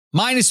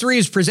-3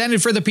 is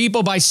presented for the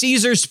people by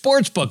Caesars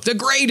Sportsbook, the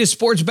greatest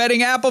sports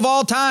betting app of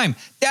all time.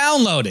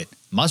 Download it.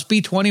 Must be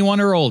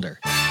 21 or older.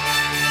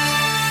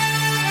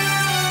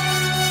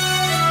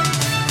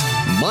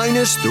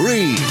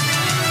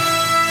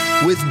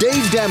 -3 with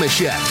Dave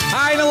Dameshek.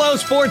 Hi and hello,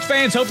 sports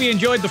fans. Hope you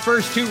enjoyed the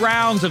first 2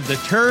 rounds of the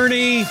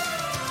tourney.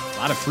 A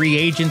lot of free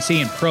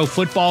agency and pro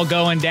football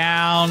going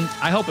down.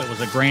 I hope it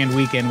was a grand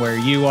weekend where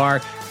you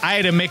are. I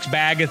had a mixed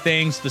bag of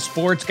things. The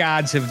sports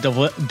gods have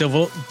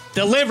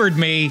delivered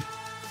me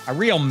a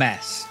real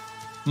mess.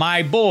 My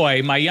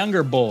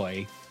younger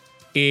boy,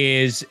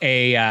 is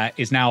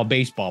now a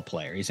baseball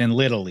player. He's in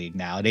Little League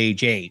now at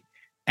age 8,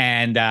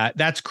 and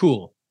that's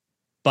cool.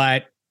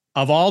 But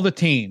of all the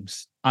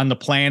teams on the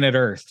planet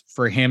Earth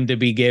for him to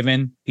be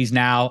given, he's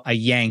now a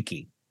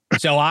Yankee.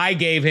 So I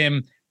gave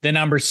him the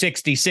number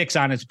 66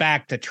 on his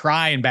back to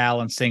try and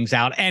balance things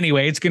out.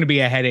 Anyway, it's going to be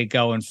a headache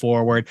going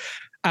forward.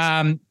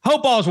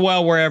 Hope all's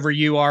well wherever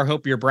you are.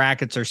 Hope your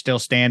brackets are still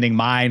standing.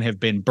 Mine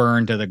have been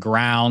burned to the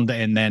ground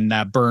and then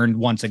burned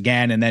once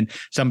again. And then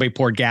somebody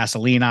poured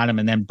gasoline on them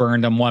and then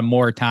burned them one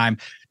more time.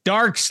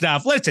 Dark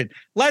stuff. Listen,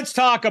 let's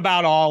talk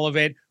about all of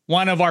it.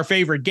 One of our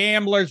favorite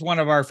gamblers, one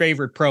of our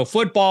favorite pro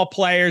football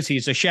players.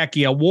 He's a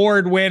Shecky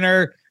Award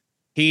winner.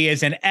 He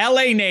is an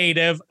LA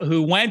native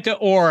who went to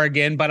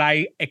Oregon, but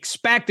I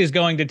expect is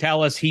going to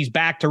tell us he's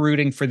back to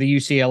rooting for the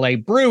UCLA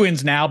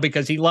Bruins now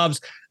because he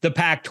loves the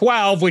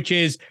Pac-12, which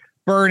is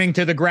burning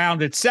to the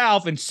ground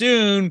itself. And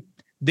soon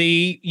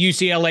the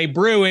UCLA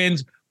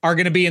Bruins are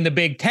going to be in the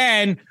Big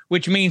Ten,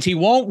 which means he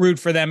won't root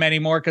for them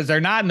anymore because they're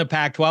not in the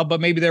Pac-12,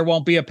 but maybe there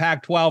won't be a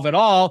Pac-12 at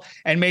all.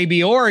 And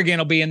maybe Oregon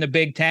will be in the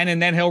Big Ten,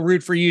 and then he'll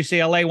root for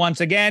UCLA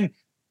once again.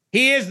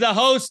 He is the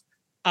host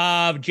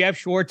of Geoff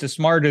Schwartz is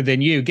Smarter Than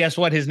You. Guess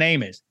what his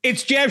name is?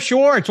 It's Geoff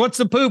Schwartz. What's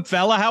the poop,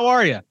 fella? How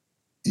are you?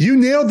 You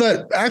nailed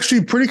that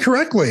actually pretty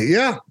correctly.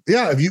 Yeah.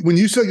 When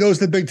UCLA goes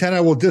to the Big Ten,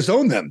 I will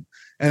disown them.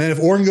 And then if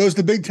Oregon goes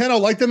to the Big Ten, I'll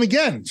like them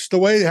again. It's the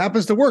way it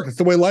happens to work. It's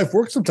the way life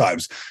works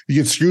sometimes. You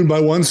get screwed by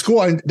one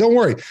school. Don't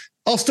worry.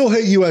 I'll still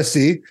hate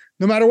USC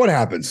no matter what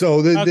happens.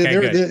 So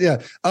it's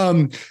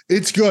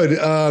good.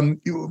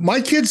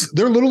 My kids,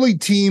 their little league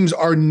teams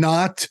are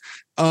not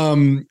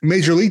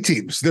major league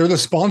teams. They're the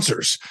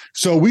sponsors.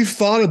 So we've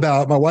thought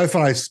about, my wife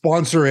and I,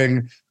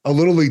 sponsoring a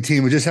little league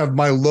team and just have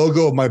my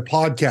logo of my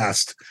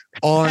podcast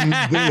on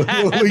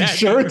the little league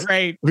shirt.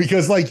 Great.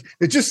 Because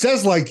it just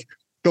says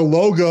the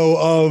logo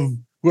of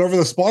whoever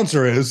the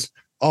sponsor is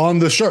on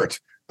the shirt.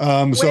 Wait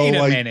a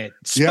minute.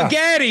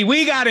 Spaghetti. Yeah.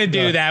 We got to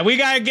do that. We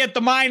got to get the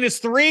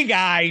 -3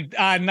 guy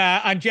on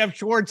Geoff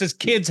Schwartz's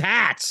kids'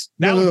 hats.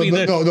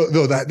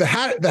 The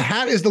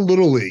hat is the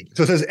Little League.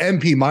 So it says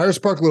MP, Myers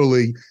Park Little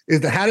League.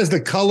 The hat is the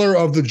color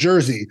of the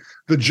jersey.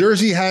 The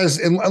jersey has,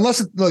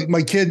 unless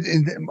my kid,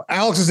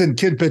 Alex is in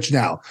kid pitch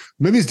now.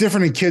 Maybe it's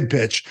different in kid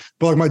pitch,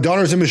 but my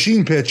daughter's in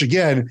machine pitch.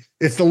 Again,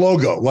 it's the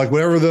logo,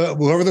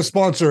 whoever the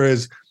sponsor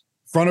is,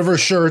 front of her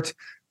shirt.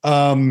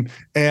 My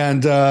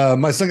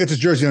son gets his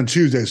jersey on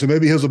Tuesday, so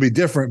maybe his will be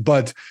different.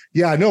 But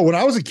yeah, no, when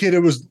I was a kid, it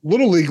was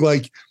Little League.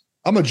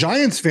 I'm a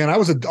Giants fan. I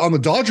was on the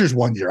Dodgers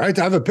one year. I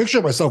have a picture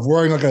of myself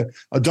wearing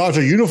a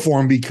Dodger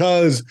uniform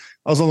because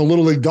I was on the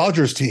Little League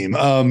Dodgers team.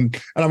 And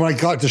when I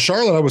got to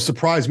Charlotte, I was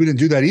surprised we didn't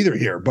do that either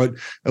here. But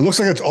it looks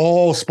like it's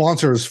all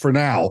sponsors for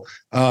now.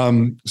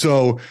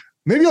 So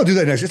maybe I'll do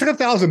that next. It's like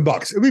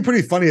 $1,000. It'd be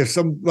pretty funny if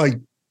some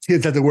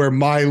kids had to wear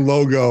my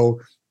logo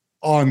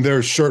on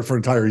their shirt for an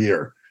entire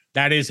year.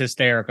 That is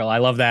hysterical. I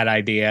love that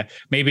idea.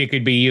 Maybe it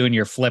could be you and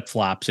your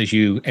flip-flops as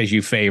you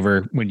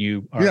favor when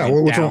you are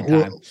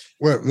downtime.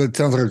 That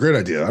sounds like a great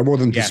idea. I wore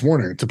them this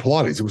morning to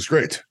Pilates. It was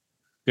great.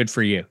 Good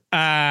for you.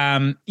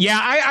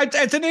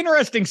 It's an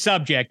interesting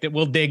subject that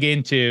we'll dig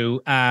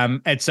into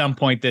at some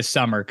point this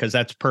summer because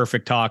that's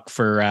perfect talk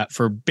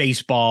for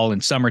baseball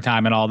and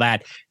summertime and all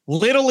that.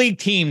 Little League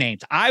team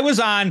names. I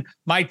was on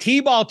my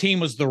T-ball team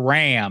was the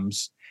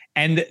Rams.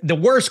 And the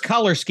worst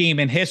color scheme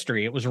in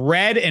history. It was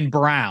red and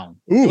brown.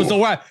 Ooh. It was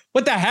what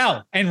the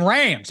hell? And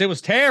Rams. It was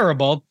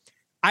terrible.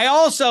 I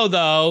also,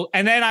 though,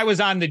 and then I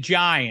was on the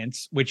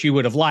Giants, which you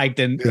would have liked,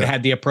 and it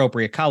had the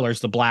appropriate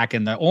colors, the black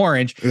and the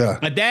orange. Yeah.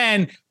 But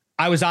then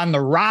I was on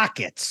the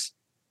Rockets,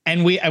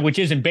 and which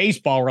isn't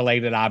baseball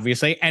related,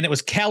 obviously, and it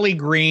was Kelly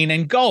green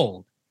and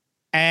gold.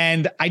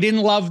 And I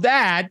didn't love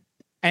that.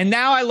 And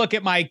now I look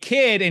at my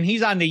kid, and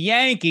he's on the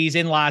Yankees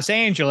in Los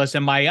Angeles,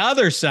 and my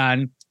other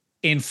son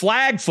in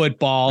flag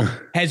football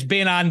has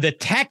been on the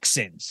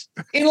Texans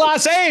in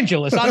Los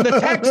Angeles on the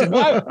Texans.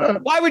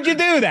 Why would you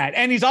do that?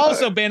 And he's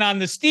also been on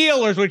the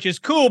Steelers, which is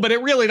cool, but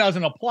it really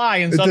doesn't apply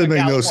in Southern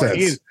California. No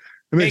sense.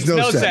 It makes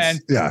no sense.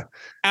 Yeah.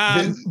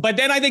 But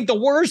then I think the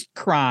worst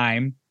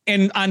crime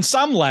on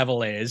some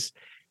level is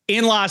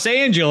in Los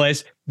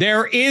Angeles,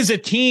 there is a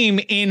team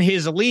in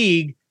his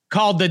league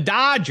called the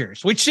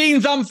Dodgers, which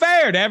seems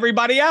unfair to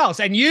everybody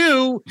else. And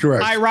you,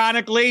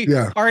 ironically,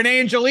 are an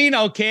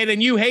Angelino kid,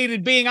 and you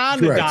hated being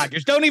on the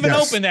Dodgers. Don't even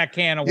open that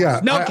can of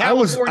worms. No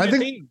California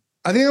team.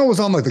 I think I was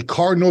on like the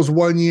Cardinals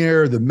one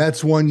year, the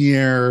Mets one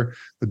year,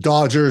 the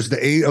Dodgers,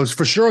 I was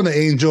for sure on the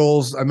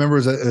Angels. I remember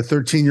as a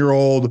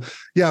 13-year-old.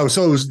 Yeah,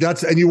 so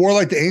and you wore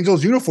like the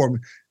Angels uniform.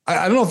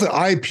 I don't know if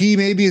the IP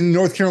maybe in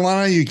North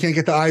Carolina you can't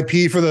get the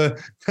IP for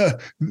the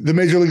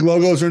major league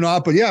logos or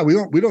not, but yeah,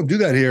 we don't do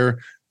that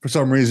here for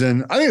some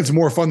reason. I think it's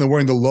more fun than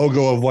wearing the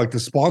logo of like the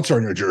sponsor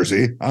on your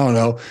jersey. I don't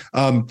know,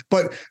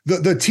 but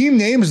the team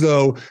names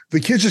though,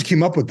 the kids just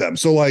came up with them.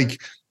 So like,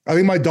 I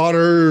think my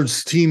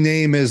daughter's team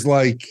name is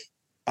like,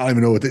 I don't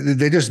even know what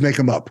they just make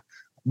them up,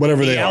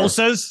 whatever they are.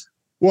 Elsas?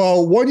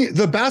 Well,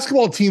 the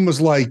basketball team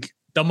was like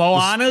the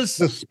Moanas,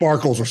 the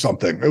Sparkles or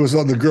something. It was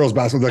on the girls'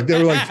 basketball. Like they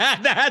were like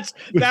that's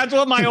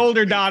what my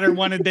older daughter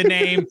wanted to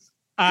name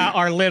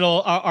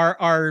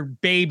our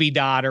baby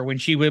daughter when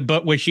she was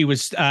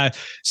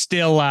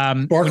still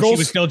when she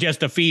was still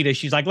just a fetus.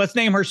 She's like, let's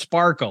name her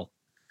Sparkle.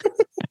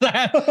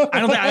 I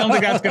don't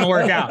think that's going to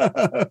work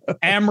out.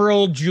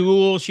 Emerald,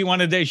 Jewel.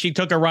 She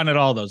took a run at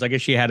all those. I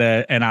guess she had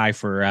an eye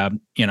for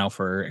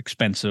for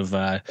expensive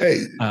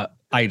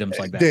items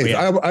like that. Dave,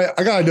 yeah.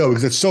 I gotta know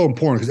because it's so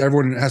important because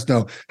everyone has to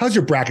know. How's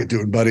your bracket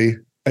doing, buddy?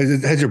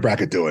 How's your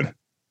bracket doing?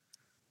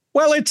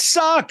 Well, it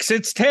sucks.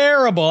 It's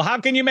terrible. How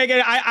can you make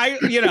it?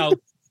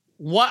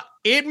 What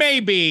it may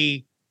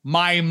be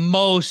my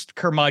most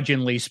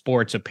curmudgeonly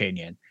sports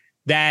opinion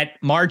that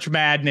March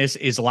Madness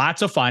is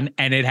lots of fun,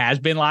 and it has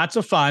been lots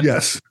of fun.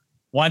 Yes.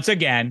 Once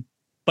again,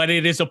 but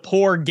it is a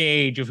poor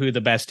gauge of who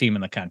the best team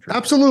in the country is.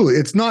 Absolutely.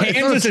 It's not.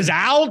 Kansas is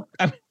out.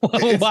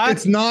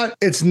 It's not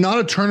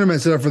a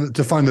tournament set up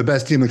to find the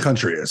best team in the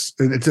country is.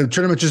 It's a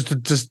tournament just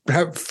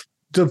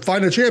to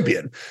find a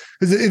champion.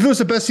 If it was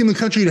the best team in the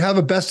country, you'd have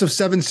a best of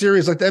 7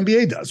 series like the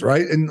NBA does,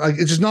 right? And like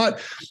it's just not,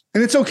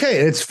 and it's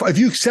okay. If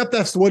you accept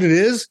that's what it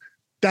is,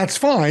 that's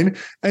fine.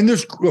 And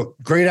there's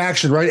great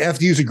action, right?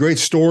 FDU is a great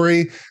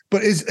story.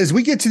 But as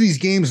we get to these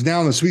games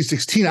now in the Sweet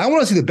 16, I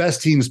want to see the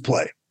best teams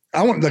play.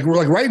 I want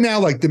right now,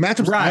 like the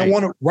matchups. Right. I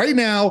want to right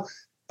now.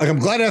 Like I'm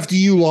glad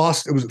FDU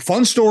lost. It was a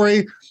fun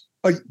story.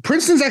 Like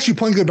Princeton's actually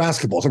playing good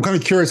basketball, so I'm kind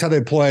of curious how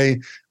they play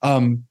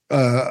coming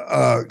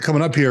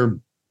up here.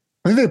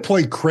 I think they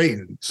play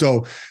Creighton.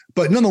 So,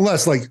 but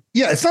nonetheless, like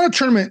it's not a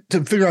tournament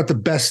to figure out the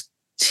best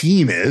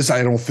team is.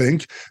 I don't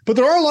think, but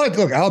there are a lot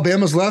of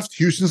Alabama's left,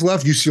 Houston's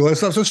left,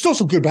 UCLA's left. So there's still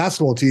some good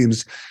basketball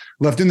teams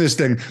left in this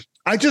thing.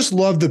 I just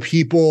love the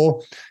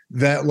people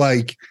that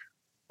like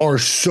are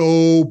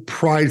so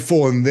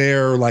prideful and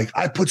they're like,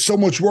 I put so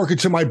much work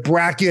into my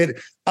bracket.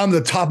 I'm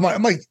the top.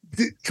 I'm like,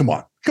 come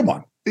on.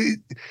 You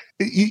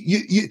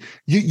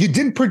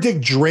didn't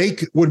predict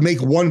Drake would make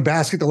one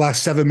basket the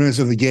last 7 minutes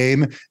of the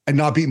game and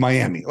not beat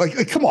Miami.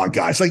 Like come on,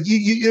 guys. Like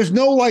there's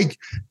no like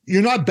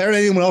you're not better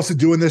than anyone else at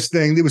doing this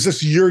thing. It was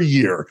just your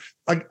year.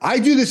 Like I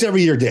do this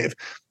every year, Dave.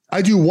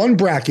 I do one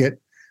bracket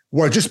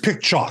where I just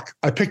pick chalk.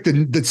 I pick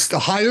the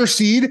higher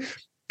seed.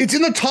 It's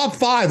in the top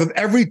 5 of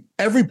every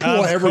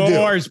pool I ever do. Of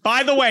course.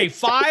 By the way,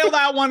 file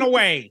that one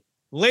away.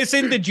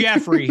 Listen to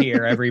Jeffrey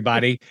here,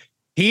 everybody.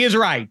 He is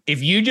right.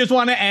 If you just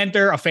want to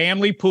enter a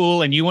family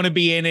pool and you want to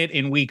be in it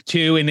in week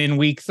 2 and in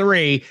week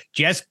 3,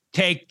 just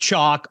take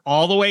chalk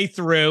all the way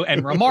through.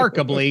 And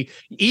remarkably,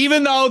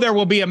 even though there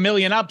will be a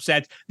million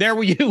upsets,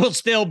 you will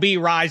still be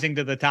rising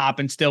to the top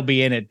and still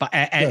be in it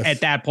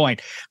at that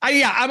point.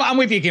 I'm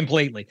with you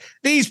completely.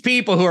 These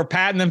people who are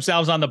patting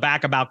themselves on the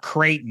back about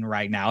Creighton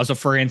right now,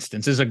 for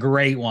instance, is a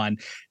great one.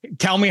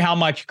 Tell me how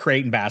much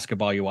Creighton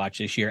basketball you watch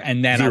this year,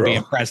 and then 0. I'll be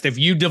impressed. If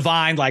you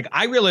divine, like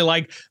I really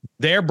like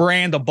their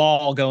brand of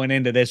ball going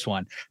into this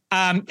one.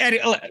 I'm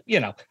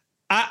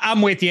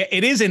with you.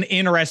 It is an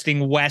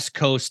interesting West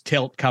Coast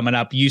tilt coming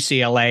up.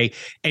 UCLA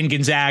and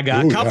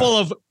Gonzaga.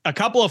 A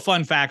couple of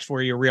fun facts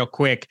for you, real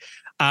quick,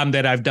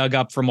 that I've dug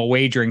up from a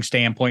wagering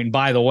standpoint. And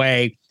by the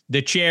way,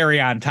 the cherry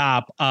on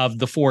top of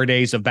the 4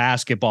 days of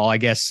basketball, I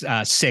guess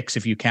 6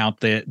 if you count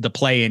the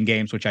play-in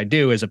games, which I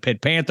do as a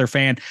Pitt Panther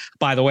fan.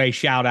 By the way,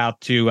 shout out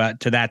to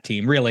that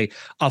team. Really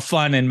a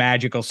fun and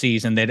magical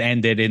season that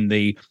ended in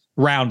the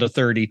round of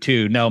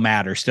 32, no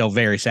matter, still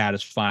very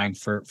satisfying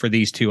for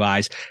these two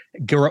eyes,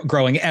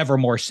 growing ever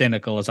more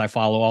cynical as I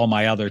follow all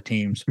my other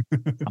teams.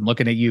 I'm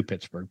looking at you,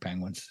 Pittsburgh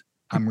Penguins.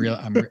 I'm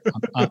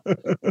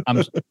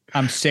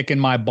sick in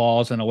my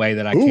balls in a way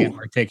that I can't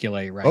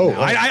articulate right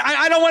now.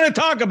 I don't want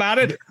to talk about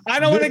it. I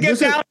don't want to get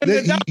down.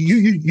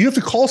 You have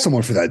to call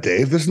someone for that,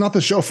 Dave. This is not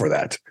the show for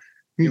that.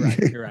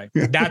 You're right.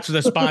 That's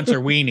the sponsor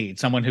we need,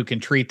 someone who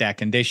can treat that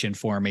condition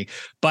for me.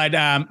 But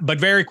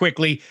very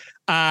quickly,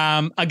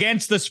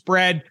 against the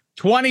spread,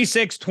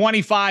 26,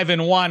 25,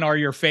 and 1 are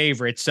your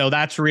favorites. So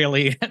that's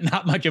really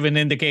not much of an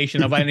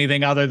indication of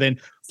anything other than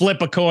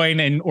flip a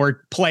coin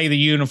or play the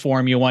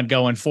uniform you want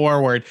going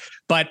forward.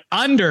 But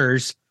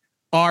unders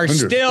are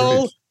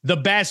still the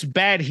best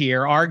bet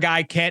here. Our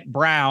guy, Kent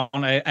Brown,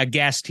 a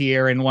guest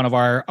here and one of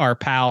our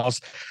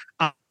pals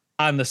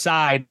on the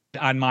side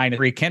on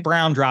 -3. Kent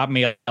Brown dropped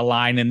me a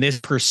line, and this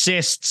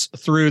persists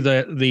through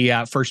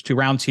the first 2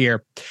 rounds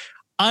here.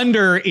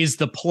 Under is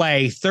the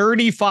play.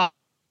 35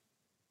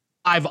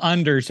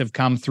 unders have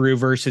come through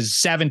versus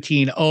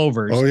 17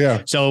 overs. Oh,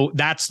 yeah. So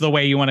that's the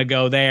way you want to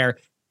go there.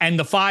 And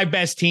the 5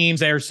 best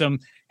teams, there's some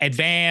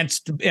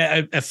advanced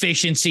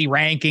efficiency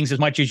rankings, as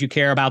much as you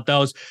care about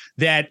those,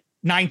 that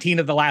 19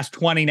 of the last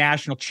 20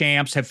 national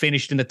champs have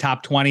finished in the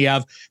top 20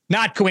 of.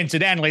 Not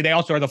coincidentally, they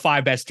also are the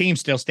 5 best teams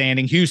still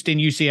standing: Houston,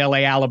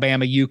 UCLA,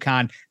 Alabama,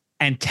 UConn,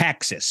 and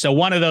Texas. So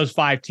one of those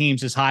 5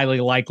 teams is highly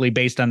likely,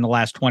 based on the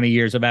last 20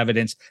 years of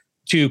evidence,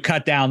 to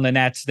cut down the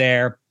nets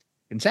there.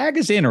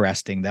 Gonzaga's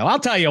interesting, though. I'll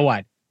tell you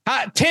what,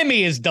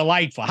 Timmy is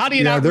delightful. How do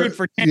you not root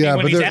for Timmy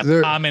when he's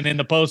F-bombing in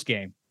the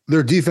postgame?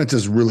 Their defense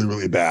is really,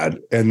 really bad,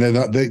 and they're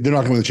not going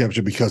to win the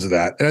championship because of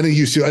that. And I think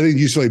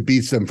UCLA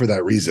beats them for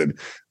that reason.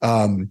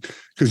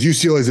 Because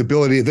UCLA's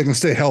ability, if they can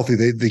stay healthy,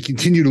 they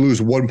continue to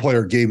lose one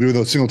player a game, even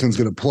though Singleton's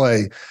going to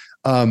play.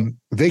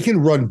 They can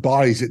run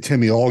bodies at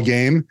Timmy all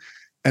game.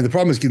 And the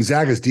problem is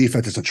Gonzaga's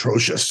defense is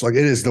atrocious. Like,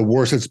 it is the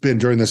worst it's been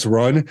during this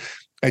run.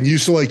 And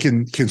UCLA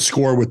can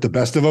score with the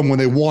best of them when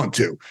they want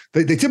to.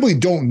 They typically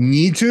don't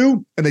need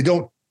to, and they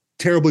don't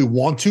terribly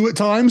want to at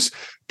times,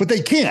 but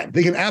they can.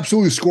 They can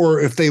absolutely score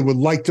if they would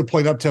like to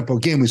play an up-tempo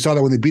game. We saw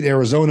that when they beat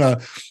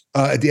Arizona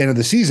at the end of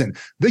the season.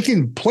 They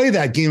can play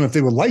that game if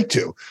they would like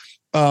to.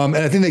 And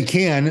I think they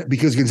can,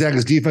 because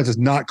Gonzaga's defense is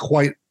not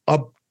quite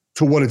up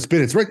to what it's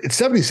been. It's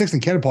 76th in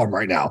KenPom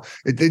right now.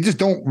 They just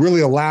don't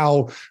really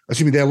allow,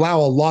 they allow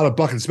a lot of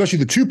buckets, especially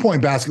the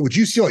 2-point basket, which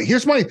UCLA,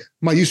 here's my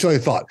UCLA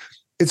thought.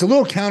 It's a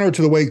little counter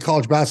to the way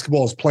college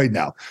basketball is played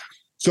now.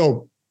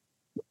 So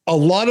a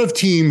lot of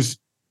teams,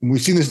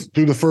 we've seen this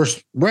through the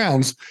first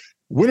rounds,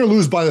 win or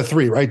lose by the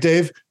 3, right,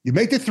 Dave? You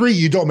make the 3,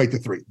 you don't make the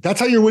 3. That's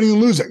how you're winning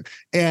and losing.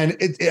 And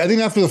I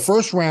think after the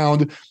first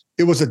round,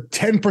 it was a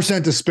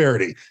 10%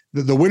 disparity.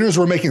 The winners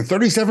were making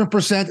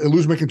 37%, and the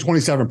losers making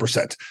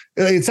 27%.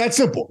 It's that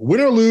simple. Win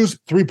or lose,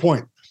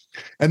 3-point.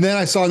 And then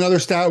I saw another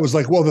stat. It was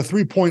like, well, the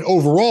 3-point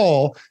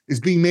overall is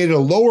being made at a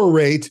lower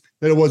rate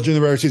than it was during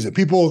the regular season.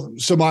 People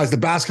surmise the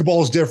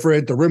basketball is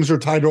different, the rims are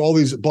tighter, all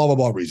these blah, blah,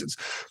 blah reasons.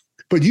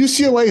 But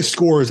UCLA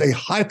scores a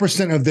high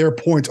percent of their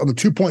points on the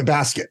 2-point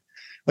basket.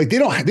 Like, they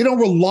don't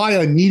rely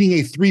on needing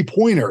a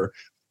 3-pointer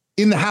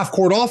in the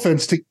half-court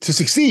offense to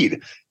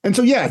succeed. And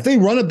so, yeah, if they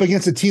run up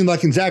against a team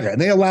like Gonzaga and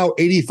they allow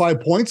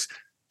 85 points,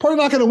 probably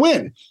not going to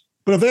win.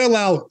 But if they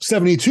allow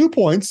 72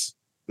 points,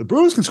 the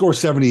Bruins can score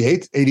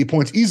 78, 80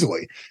 points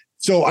easily.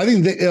 So I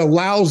think that it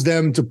allows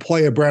them to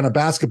play a brand of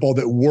basketball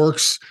that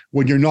works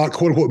when you're not,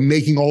 quote unquote,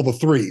 making all the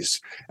threes.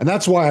 And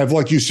that's why I've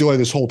liked UCLA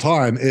this whole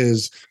time,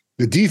 is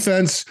the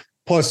defense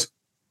plus,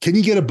 can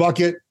you get a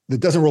bucket that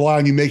doesn't rely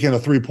on you making a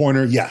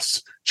 3-pointer?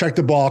 Yes. Check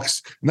the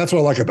box. And that's what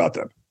I like about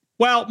them.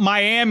 Well,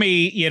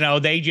 Miami,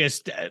 they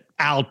just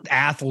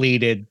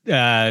out-athleted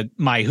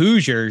my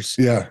Hoosiers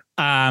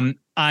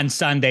on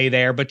Sunday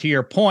there. But to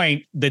your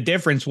point, the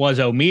difference was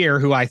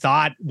Omier, who I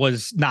thought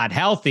was not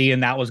healthy,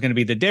 and that was going to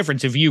be the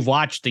difference. If you've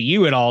watched the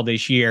U at all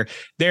this year,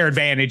 their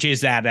advantage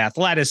is that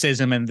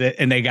athleticism, and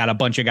they got a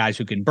bunch of guys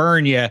who can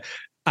burn you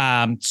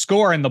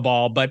scoring the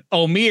ball. But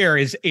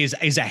Omier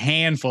is a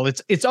handful.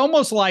 It's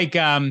almost like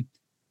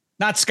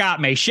not Scott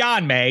May,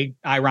 Sean May,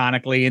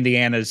 ironically,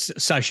 Indiana's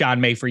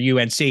Sean May for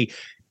UNC.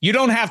 You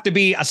don't have to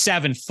be a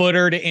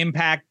 7-footer to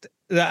impact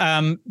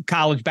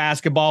college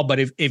basketball, but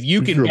if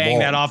you can bang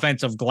that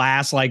offensive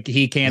glass like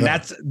he can,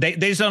 they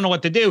just don't know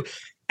what to do.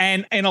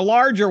 And in a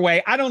larger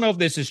way, I don't know if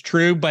this is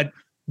true, but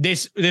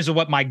this is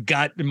what my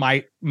gut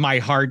and my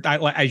heart,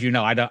 as you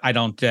know, I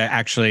don't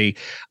actually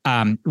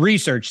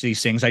research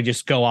these things. I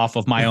just go off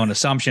of my own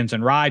assumptions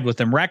and ride with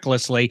them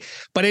recklessly.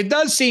 But it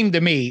does seem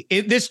to me,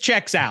 this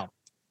checks out,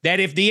 that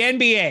if the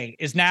NBA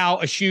is now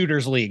a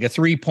shooters league, a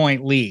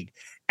 3-point league,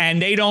 and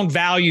they don't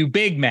value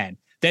big men,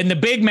 then the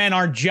big men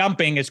aren't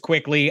jumping as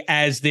quickly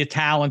as the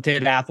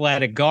talented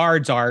athletic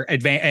guards are,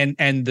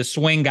 and the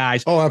swing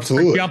guys are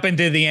jumping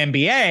to the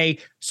NBA.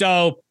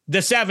 So the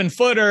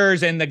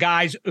 7-footers and the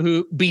guys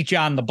who beat you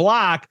on the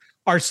block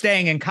are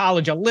staying in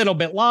college a little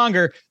bit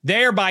longer,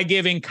 thereby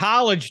giving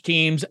college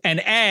teams an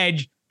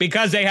edge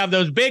because they have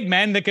those big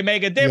men that can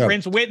make a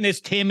difference. Yeah.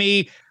 Witness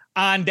Timmy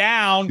on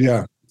down.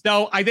 Yeah.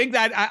 So I think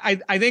that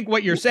I think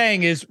what you're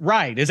saying is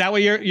right. Is that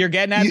what you're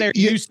getting at there?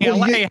 Yeah,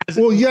 UCLA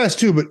yes,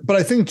 too. But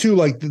I think too,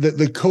 like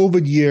the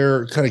COVID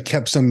year kind of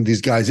kept some of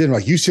these guys in.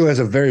 Like UCLA has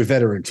a very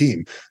veteran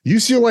team.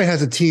 UCLA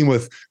has a team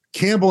with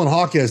Campbell and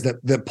Hawkes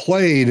that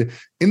played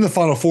in the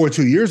Final Four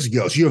 2 years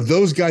ago. So you have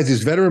those guys,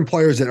 these veteran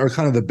players that are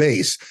kind of the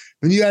base.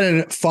 Then you add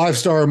in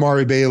 5-star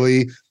Amari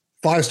Bailey,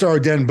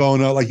 5-star Den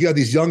Bona. Like, you have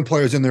these young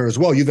players in there as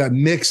well. You have that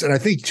mix. And I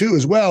think too,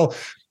 as well,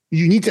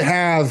 you need to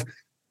have,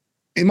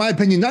 in my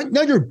opinion,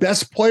 not your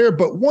best player,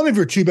 but one of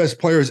your 2 best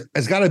players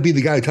has got to be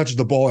the guy who touches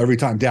the ball every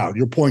time down,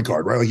 your point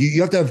guard, right? Like,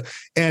 you have to have,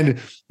 and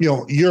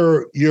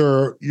your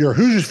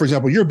Hoosiers, for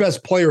example, your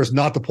best player is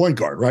not the point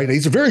guard, right? And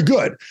he's very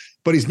good,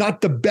 but he's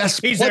not the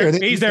best player.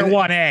 He's their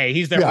 1A.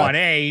 He's their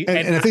 1A.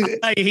 And I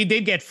think he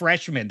did get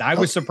freshman. I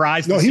was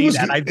surprised to see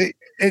that.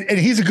 And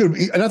he's a good,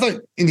 and I thought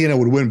Indiana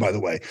would win, by the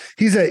way.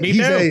 He's a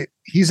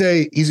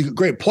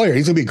great player.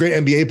 He's going to be a great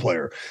NBA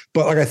player.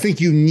 But like, I think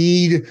you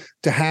need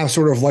to have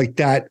sort of like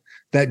that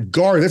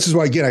guard. This is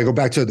why, again, I go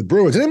back to the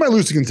Bruins, and they might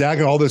lose to Gonzaga,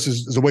 and all this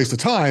is a waste of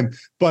time,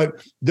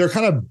 but they're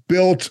kind of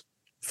built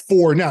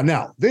for now.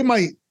 Now they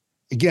might.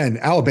 Again,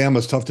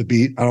 Alabama's tough to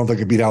beat. I don't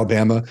think I beat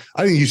Alabama.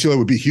 I think UCLA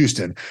would beat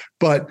Houston,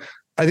 but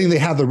I think they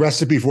have the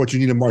recipe for what you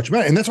need in March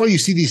Madness. And that's why you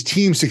see these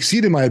teams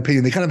succeed, in my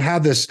opinion. They kind of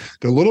have this,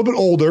 they're a little bit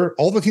older.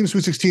 All the teams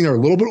Sweet 16 are a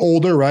little bit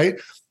older, right?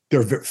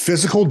 They're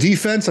physical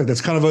defense. Like that's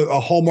kind of a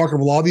hallmark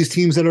of a lot of these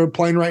teams that are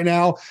playing right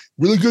now.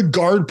 Really good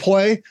guard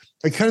play.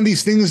 Like kind of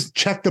these things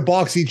check the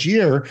box each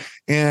year.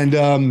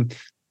 And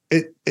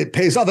it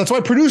pays off. That's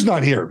why Purdue's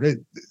not here.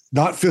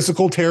 Not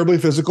physical, terribly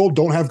physical,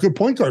 don't have good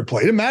point guard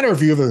play. It doesn't matter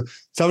if you have a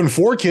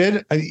 7'4"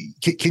 kid.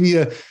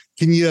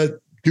 Can you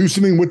do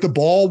something with the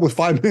ball with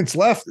 5 minutes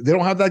left? They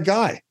don't have that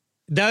guy.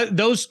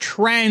 Those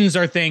trends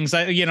are things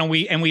that,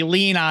 we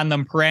lean on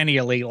them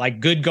perennially, like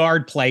good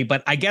guard play.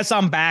 But I guess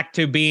I'm back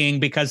to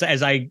being, because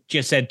as I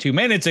just said 2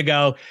 minutes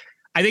ago,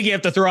 I think you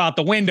have to throw out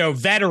the window.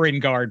 Veteran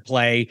guard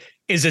play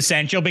is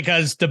essential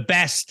because the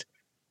best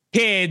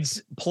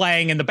kids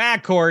playing in the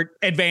backcourt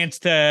advance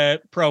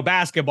to pro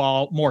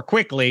basketball more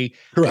quickly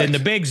than the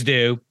bigs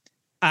do.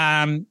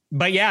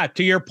 But yeah,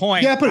 to your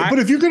point. Yeah, but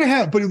if you're going to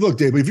have, but look,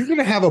 Dave, if you're going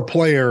to have a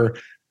player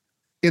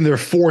in their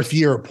fourth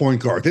year at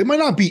point guard, they might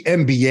not be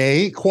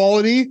NBA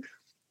quality,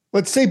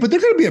 let's say, but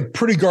they're going to be a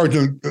pretty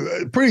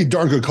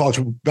darn good college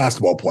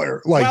basketball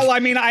player.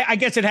 I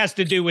guess it has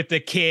to do with the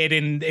kid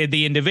and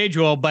the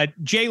individual, but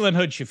Jalen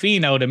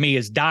Hood-Schifino to me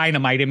is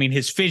dynamite. I mean,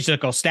 his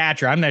physical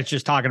stature, I'm not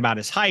just talking about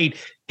his height,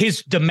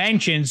 his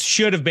dimensions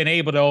should have been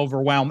able to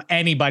overwhelm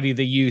anybody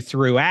that you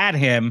threw at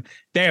him.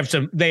 They have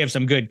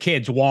some good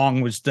kids.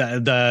 Wong was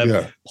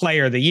the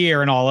player of the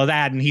year and all of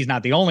that, and he's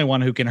not the only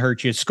one who can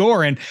hurt you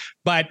scoring,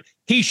 but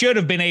he should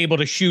have been able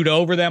to shoot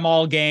over them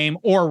all game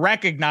or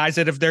recognize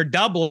that if they're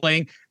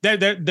doubling,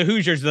 the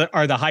Hoosiers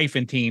are the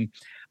hyphen team.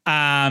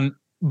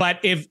 But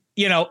if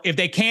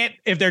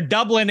they're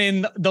doubling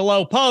in the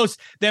low post,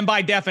 then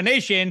by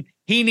definition,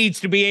 he needs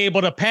to be able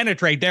to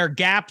penetrate. There are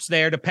gaps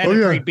there to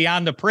penetrate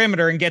beyond the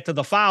perimeter and get to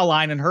the foul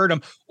line and hurt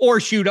them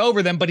or shoot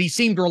over them. But he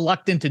seemed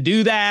reluctant to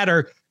do that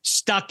or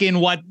stuck in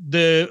what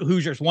the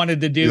Hoosiers wanted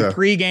to do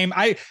pregame.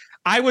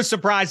 I was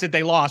surprised that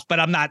they lost,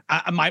 but I'm not.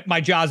 My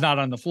jaw's not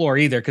on the floor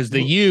either because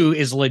the U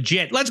is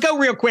legit. Let's go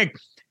real quick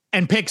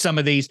and pick some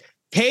of these.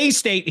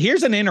 K-State,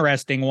 here's an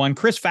interesting one.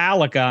 Chris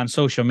Fallica on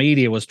social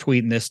media was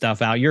tweeting this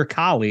stuff out. Your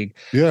colleague,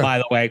 by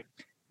the way.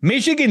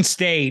 Michigan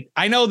State,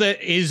 I know the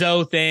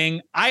Izzo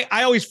thing. I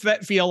always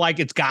feel like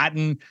it's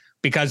gotten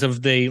because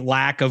of the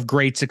lack of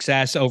great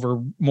success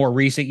over more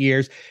recent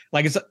years.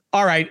 Like it's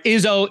all right.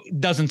 Izzo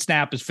doesn't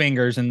snap his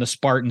fingers and the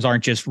Spartans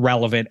aren't just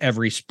relevant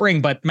every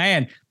spring, but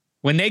man,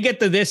 when they get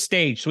to this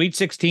stage, Sweet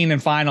 16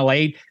 and Final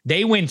 8,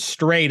 they win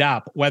straight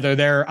up, whether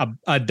they're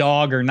a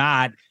dog or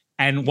not.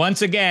 And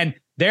once again,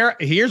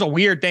 here's a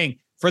weird thing.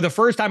 For the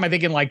first time, I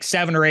think in like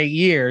 7 or 8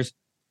 years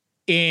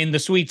in the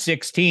Sweet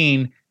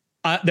 16,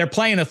 they're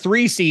playing a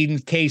 3 seed in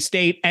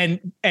K-State, and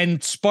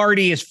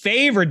Sparty is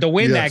favored to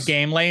win that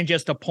game, laying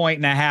just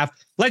 1.5.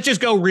 Let's just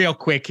go real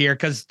quick here,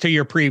 because to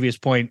your previous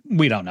point,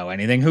 we don't know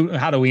anything.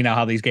 How do we know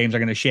how these games are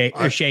going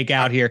to shake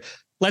out here?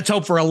 Let's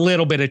hope for a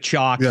little bit of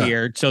chalk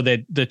here so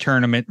that the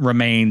tournament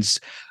remains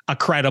a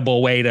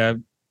credible way to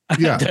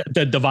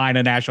divine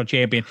a national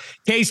champion.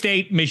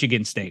 K-State,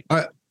 Michigan State.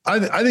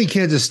 I think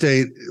Kansas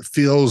State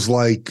feels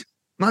like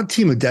not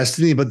team of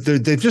destiny, but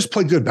they've just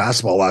played good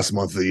basketball last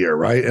month of the year,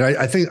 right? And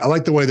I think I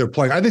like the way they're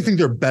playing. I think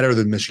they're better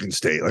than Michigan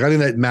State. Like I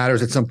think that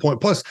matters at some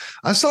point. Plus,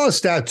 I saw a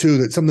stat too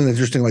that something that's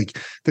interesting. Like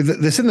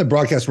this in the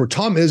broadcast where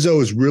Tom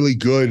Izzo is really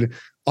good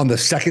on the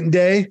second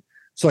day.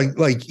 So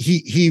like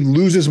he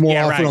loses more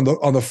often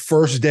on the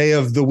first day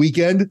of the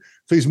weekend.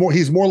 So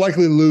he's more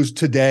likely to lose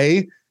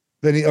today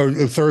or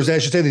Thursday, I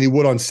should say, than he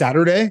would on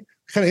Saturday.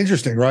 Kind of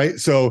interesting, right?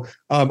 So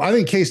I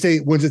think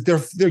K-State wins it.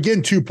 They're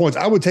getting 2 points.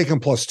 I would take them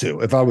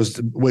 +2 if I was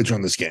to wager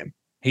on this game.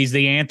 He's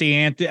the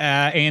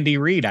Andy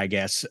Reid, I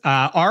guess.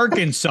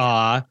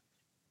 Arkansas,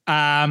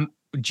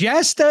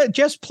 just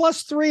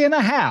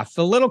 +3.5.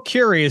 A little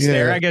curious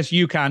there. I guess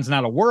UConn's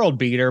not a world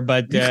beater,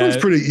 but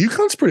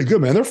UConn's pretty good,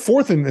 man. They're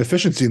 4th in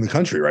efficiency in the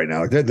country right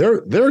now. Like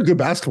they're a good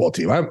basketball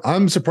team.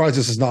 I'm surprised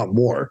this is not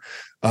more.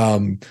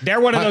 They're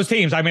one of those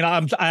teams. I mean,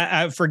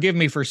 I forgive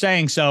me for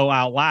saying so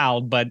out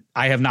loud, but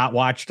I have not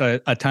watched a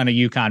ton of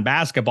UConn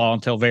basketball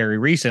until very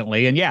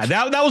recently. And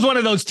that was one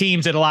of those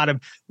teams that a lot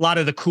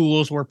of the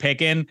cools were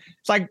picking.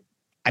 It's like,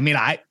 I mean,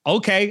 I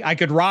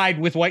could ride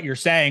with what you're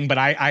saying, but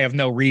I have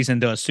no reason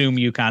to assume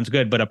UConn's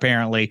good, but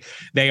apparently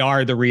they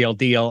are the real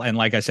deal. And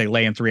like I say,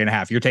 laying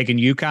 3.5. You're taking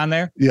UConn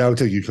there? Yeah, I would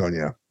take UConn.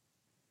 Yeah.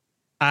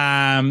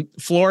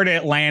 Florida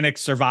Atlantic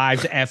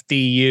survives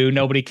FDU.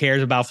 Nobody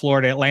cares about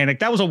Florida Atlantic.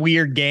 That was a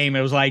weird game.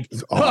 It was like,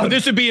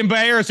 this would be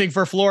embarrassing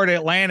for Florida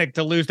Atlantic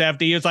to lose to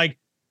FDU. It's like,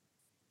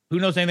 who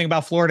knows anything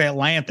about Florida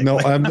Atlantic? No,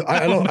 I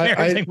don't.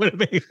 I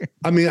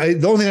mean,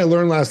 the only thing I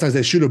learned last night is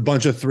they shoot a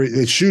bunch of threes.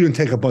 They shoot and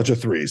take a bunch of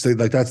threes. They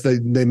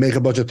make a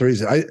bunch of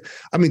threes. I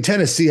mean,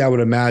 Tennessee, I would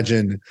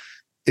imagine,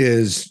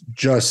 is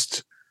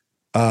just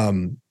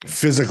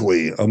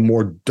physically a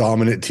more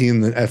dominant team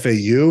than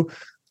FAU,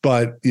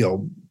 but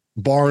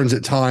Barnes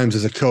at times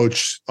as a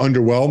coach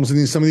underwhelms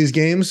in some of these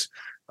games.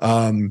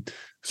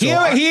 So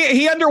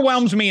he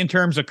underwhelms me in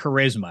terms of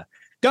charisma.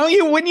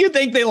 Wouldn't you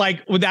think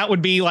that that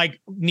would be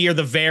near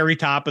the very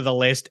top of the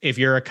list if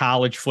you're a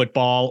college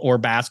football or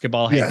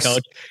basketball head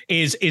coach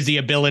is the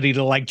ability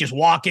to just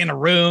walk in a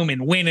room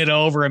and win it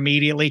over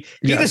immediately?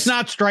 He does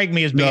not strike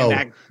me as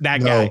being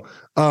that guy.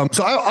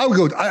 So I would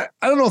go, I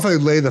don't know if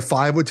I'd lay the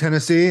 5 with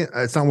Tennessee.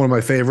 It's not one of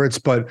my favorites,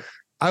 but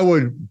I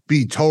would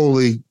be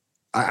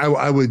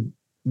I would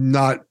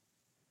not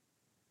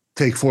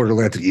take Florida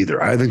Atlantic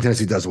either. I think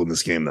Tennessee does win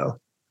this game though.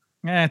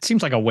 Yeah, it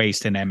seems like a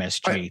waste in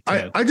MSG.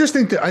 I just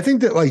think that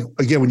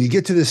again, when you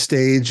get to this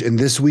stage and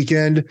this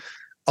weekend,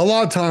 a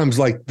lot of times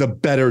the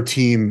better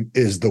team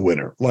is the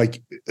winner. Right.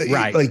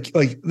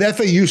 The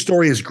FAU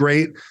story is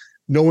great.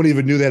 No one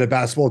even knew they had a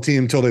basketball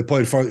team until they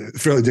played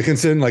Fairleigh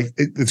Dickinson.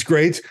 It's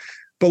great.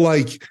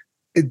 But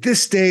at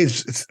this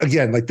stage, it's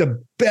again,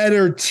 the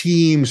better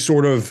team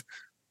sort of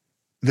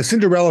the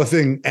Cinderella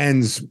thing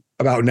ends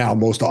about now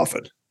most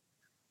often.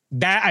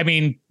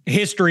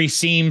 History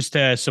seems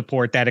to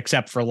support that,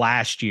 except for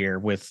last year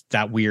with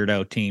that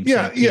weirdo team.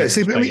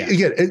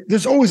 Again,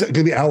 there's always going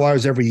to be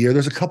outliers every year.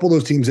 There's a couple of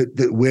those teams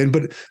that win,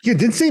 but yeah,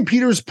 didn't St.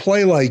 Peter's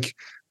play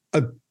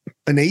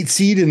an 8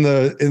 seed in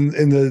the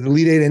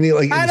Elite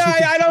Eight?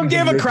 I don't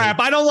give a crap.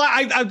 I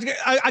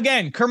don't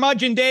again,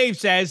 Curmudgeon Dave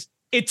says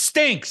it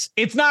stinks.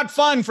 It's not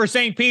fun for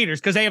St. Peter's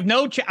because they have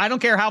I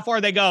don't care how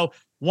far they go.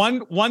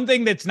 One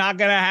thing that's not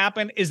going to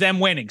happen is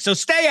them winning. So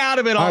stay out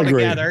of it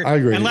altogether. I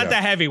agree. And let the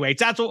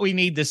heavyweights. That's what we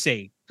need to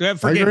see.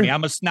 Forgive me.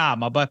 I'm a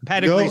snob. I'm a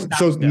pedigree snob.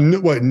 So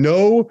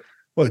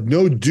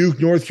no Duke,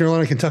 North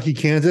Carolina, Kentucky,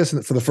 Kansas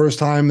for the first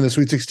time in the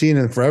Sweet 16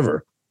 and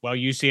forever. Well,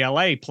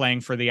 UCLA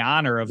playing for the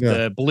honor of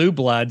the Blue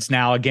Bloods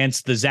now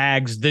against the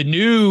Zags, the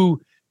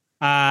new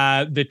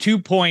the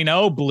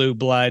 2.0 Blue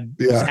Blood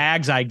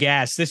Zags, I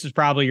guess. This is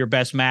probably your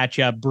best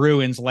matchup.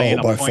 Bruins laying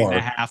a point and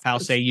a half. How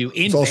say you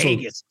in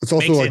Vegas? It's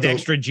also makes it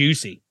extra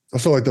juicy.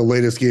 Also the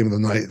latest game of the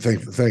night.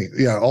 Thank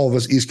all of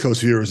us East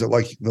Coast viewers that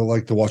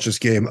like to watch this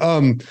game.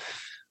 I'm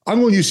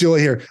going UCLA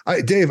here.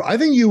 Dave, I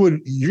think you're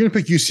going to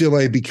pick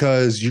UCLA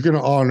because you're going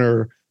to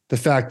honor the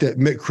fact that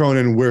Mick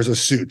Cronin wears a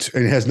suit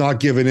and has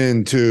not given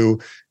in to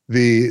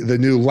the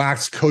new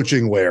lax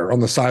coaching wear on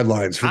the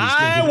sidelines. For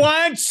I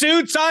want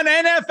suits on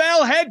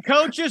NFL head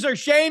coaches or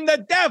shame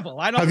the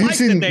devil. I don't. Have you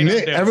seen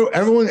Nick,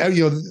 everyone?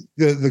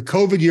 The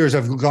COVID years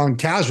have gone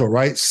casual,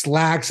 right?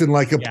 Slacks and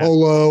a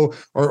polo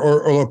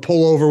or a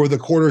pullover with a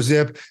quarter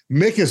zip.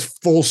 Mick is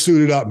full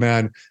suited up,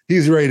 man.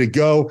 He's ready to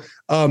go.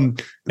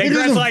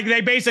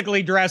 They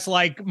basically dress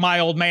like my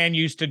old man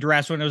used to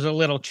dress when it was a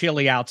little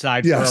chilly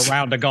outside for a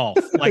round of golf.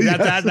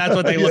 That's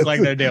what they look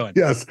like they're doing.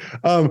 Yes.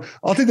 I'll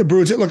take the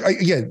Bruins. Look,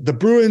 again, the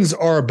Bruins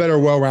are a better,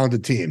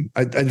 well-rounded team.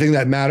 I think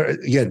that matters.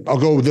 Again, I'll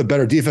go with the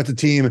better defensive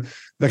team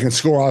that can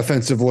score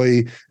offensively.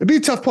 It'd be a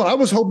tough point. I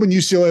was hoping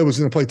UCLA was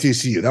going to play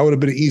TCU. That would have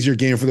been an easier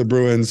game for the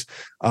Bruins.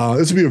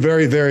 This would be a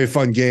very, very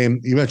fun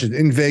game. You mentioned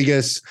in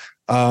Vegas.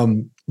 It's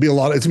gonna be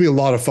a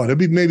lot of fun. It'll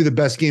be maybe the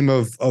best game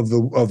of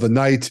the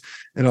night,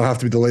 and it'll have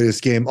to be the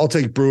latest game. I'll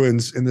take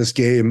Bruins in this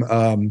game.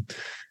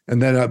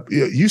 And then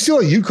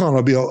UCLA UConn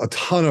will be a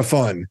ton of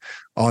fun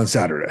on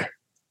Saturday.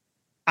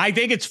 I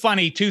think it's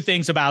funny. Two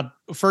things about,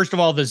 first of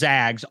all, the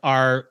Zags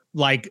are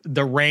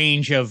the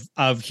range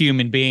of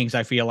human beings.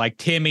 I feel like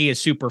Timmy is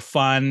super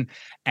fun.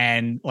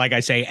 And like I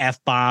say,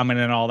 F-bombing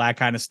and all that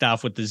kind of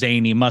stuff with the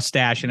zany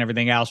mustache and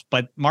everything else.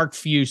 But Mark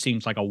Few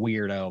seems like a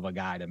weirdo of a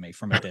guy to me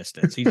from a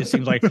distance. He just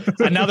seems like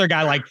another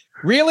guy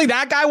really?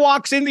 That guy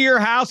walks into your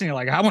house and you're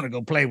like, I want to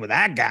go play with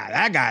that guy.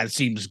 That guy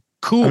seems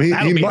cool. He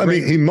got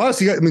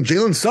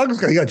Jalen Suggs.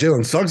 He got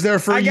Jalen Suggs there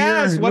for a year.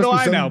 I guess. What do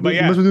I know? But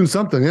he must be doing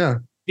something. Yeah.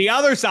 The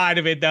other side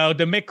of it, though,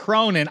 the Mick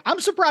Cronin,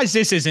 I'm surprised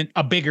this isn't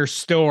a bigger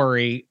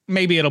story.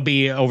 Maybe it'll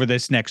be over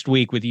this next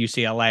week with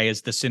UCLA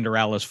as the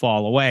Cinderellas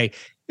fall away.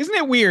 Isn't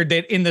it weird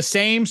that in the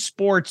same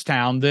sports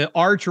town, the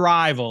arch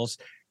rivals,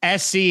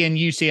 SC and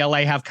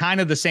UCLA, have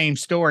kind of the same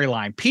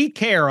storyline? Pete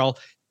Carroll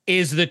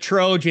is the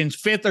Trojans'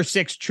 5th or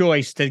 6th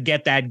choice to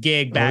get that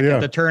gig back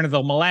at the turn of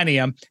the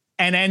millennium,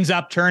 and ends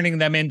up turning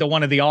them into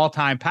one of the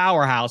all-time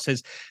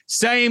powerhouses.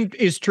 Same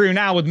is true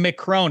now with Mick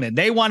Cronin.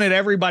 They wanted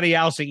everybody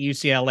else at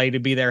UCLA to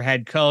be their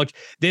head coach.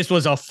 This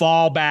was a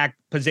fallback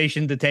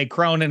position to take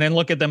Cronin, and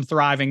look at them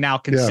thriving now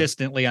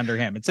consistently under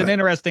him. It's an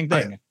interesting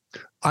thing.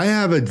 I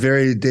have a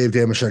very Dave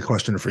Damashek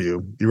question for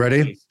you. You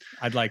ready? Please.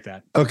 I'd like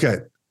that. Okay.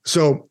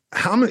 So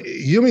how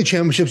many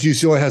championships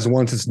UCLA has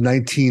won since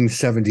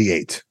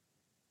 1978?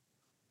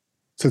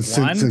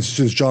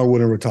 Since John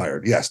Wooden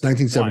retired. Yes,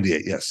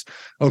 1978. Yes.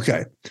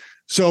 Okay.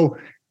 So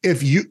at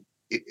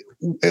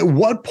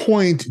what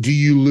point do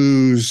you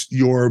lose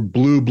your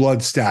blue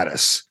blood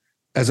status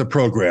as a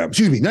program?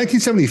 Excuse me,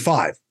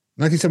 1975.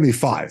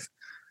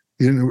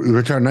 You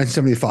retired in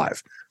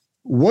 1975.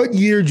 What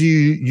year do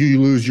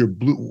you lose your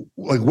blue?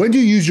 When do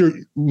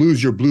you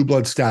lose your blue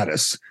blood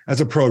status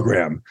as a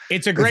program?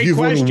 It's a great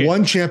question. You've won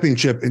one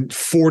championship in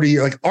 40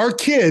 years. Our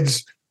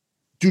kids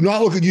do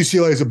not look at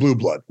UCLA as a blue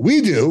blood. We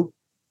do,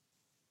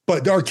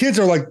 but our kids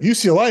are like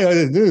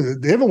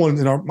UCLA. They haven't won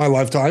in my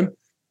lifetime.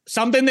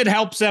 Something that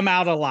helps them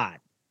out a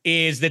lot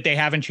is that they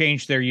haven't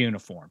changed their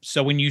uniforms.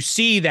 So when you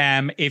see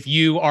them, if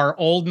you are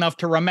old enough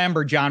to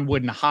remember John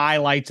Wooden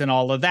highlights and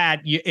all of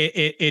that,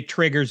 it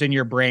triggers in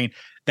your brain.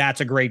 That's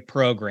a great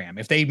program.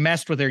 If they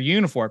messed with their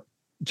uniform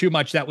too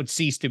much, that would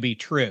cease to be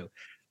true.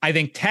 I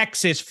think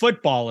Texas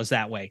football is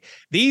that way.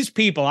 These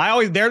people,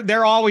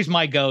 they're always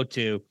my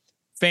go-to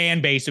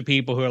fan base of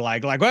people who are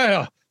like,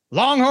 well,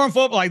 Longhorn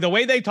football, like the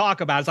way they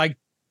talk about it's like,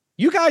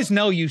 you guys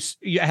know you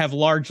have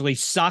largely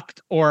sucked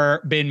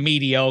or been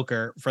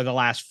mediocre for the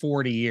last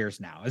 40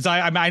 years now. As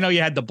I know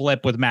you had the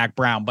blip with Mac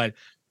Brown, but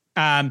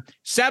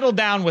settle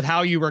down with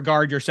how you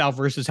regard yourself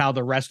versus how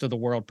the rest of the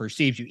world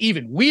perceives you.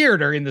 Even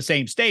weirder in the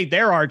same state,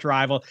 their arch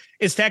rival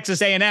is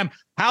Texas A&M.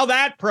 How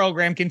that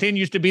program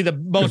continues to be the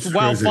most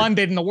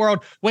well-funded in the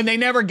world when they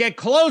never get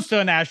close to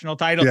a national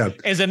title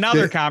is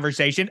another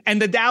conversation.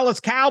 And the Dallas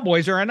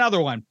Cowboys are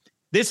another one.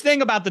 This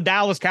thing about the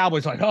Dallas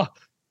Cowboys, like,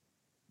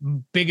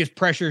 biggest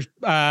pressure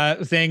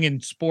thing in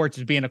sports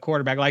is being a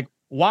quarterback. Like,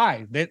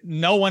 why? That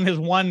no one has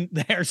won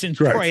there since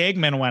Troy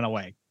Aikman went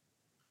away.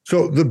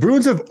 So the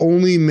Bruins have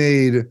only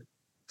made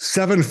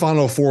 7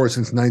 Final Fours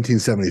since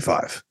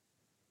 1975.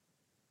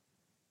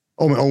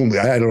 Only.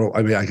 I don't know.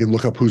 I mean, I can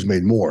look up who's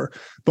made more,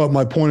 but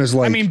my point is,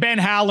 like, I mean, Ben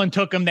Howland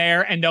took them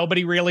there and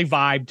nobody really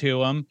vibed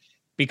to him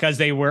because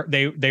they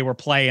were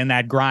playing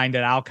that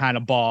grinded out kind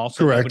of ball.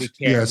 So nobody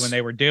cared when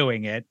they were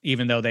doing it,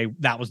 even though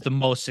that was the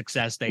most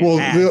success they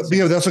had.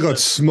 They also got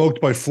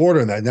smoked by Florida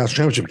in that national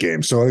championship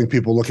game. So I think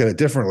people look at it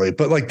differently,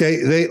 but like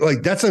they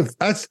like, that's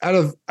out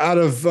of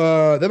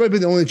that might be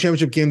the only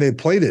championship game they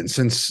played in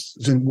since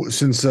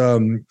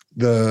the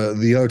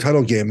other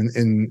title game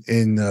it's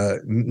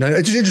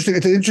just interesting.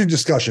 It's an interesting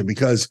discussion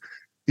because,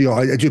 you know,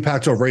 I do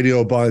Pac-12 radio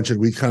a bunch and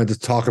we kind of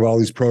just talk about all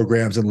these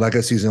programs and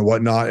legacies and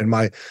whatnot. And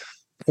my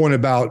point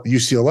about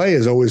UCLA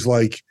is always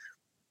like,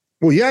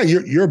 well, yeah,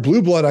 you're a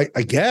blue blood,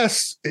 I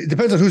guess. It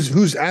depends on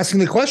who's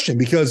asking the question,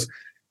 because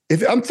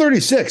if I'm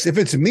 36, if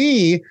it's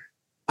me,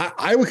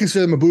 I would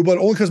consider them a blue blood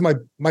only because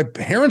my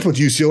parents went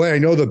to UCLA. I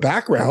know the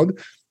background.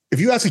 If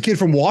you ask a kid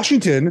from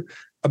Washington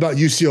about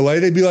UCLA,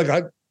 they'd be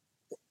like,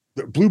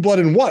 blue blood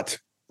in what?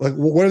 Like,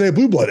 what are they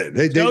blue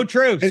blooded? So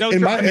true.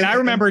 I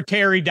remember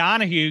Terry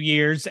Donahue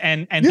years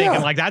and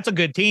thinking like, that's a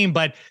good team,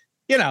 but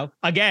you know,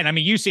 again, I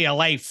mean,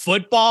 UCLA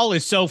football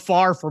is so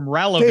far from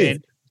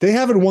relevant. They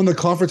haven't won the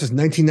conference since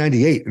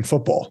 1998 in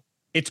football.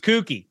 It's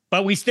kooky,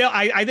 but we still,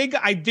 I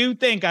do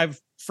think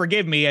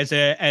forgive me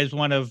as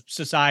one of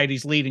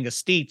society's leading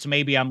esteetes.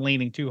 Maybe I'm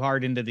leaning too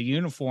hard into the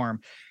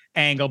uniform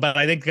angle, but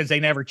I think because they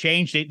never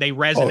changed it, they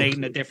resonate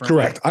in a different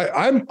way. Correct.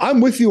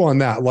 I'm with you on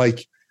that.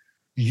 Like,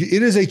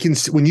 it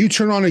is when you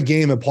turn on a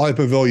game at Poly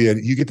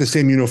Pavilion, you get the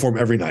same uniform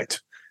every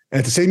night. And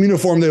it's the same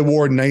uniform they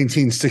wore in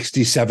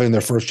 1967 in their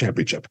first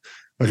championship.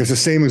 Like, it's the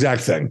same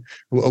exact thing.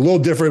 A little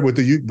different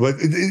but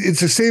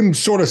it's the same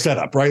sort of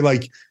setup, right?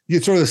 Like,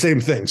 it's sort of the same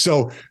thing.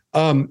 So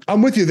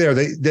I'm with you there.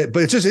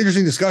 But it's just an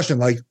interesting discussion.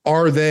 Like,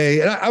 are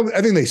they? And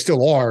I think they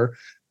still are,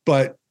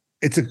 but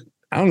it's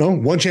I don't know,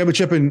 one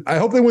championship, and I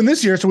hope they win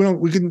this year so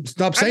we can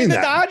stop saying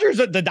that.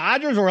 The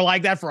Dodgers were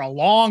like that for a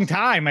long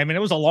time. I mean, it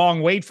was a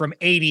long wait from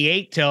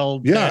 88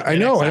 till I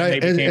know.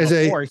 And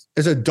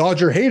as a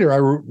Dodger hater, I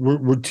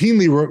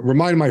routinely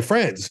remind my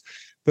friends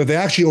that they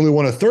actually only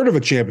won a third of a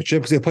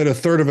championship because they played a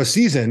third of a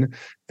season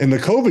in the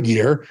COVID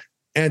year.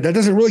 And that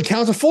doesn't really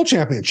count as a full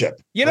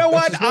championship. You know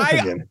what?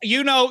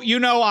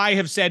 I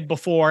have said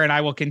before, and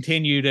I will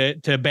continue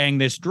to bang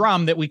this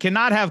drum, that we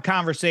cannot have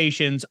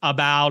conversations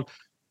about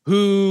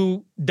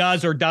who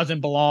does or doesn't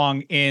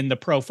belong in the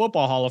Pro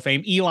Football Hall of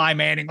Fame. Eli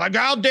Manning, like,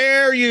 how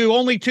dare you?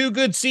 Only 2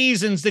 good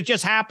seasons that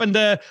just happened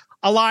to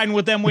align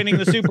with them winning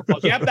the Super Bowl.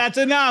 Yep, that's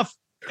enough.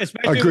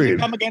 Especially when you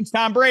come against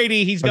Tom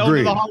Brady, he's going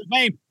to the Hall of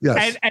Fame.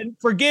 Yes. And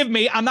forgive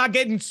me, I'm not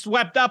getting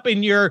swept up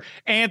in your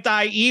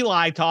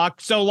anti-Eli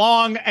talk. So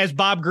long as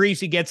Bob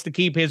Greasy gets to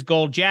keep his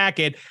gold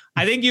jacket,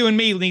 I think you and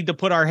me need to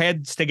put our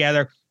heads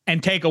together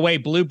and take away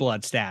blue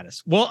blood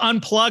status. We'll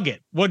unplug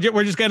it. We're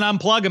just going to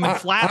unplug them and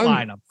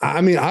flatline them.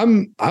 I mean,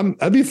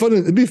 it'd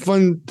be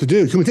fun to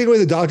do. Can we take away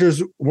the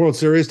Dodgers World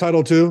Series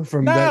title too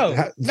from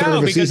that third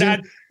of a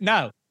season?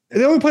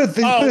 They only played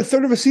a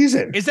third of a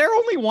season. Is there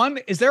only one?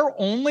 Is there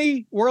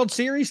only World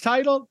Series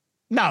title?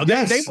 No,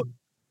 yes.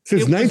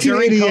 Since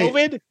 1988.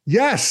 COVID?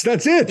 Yes,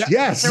 that's it.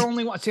 Yes. Is there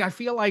only one? See, I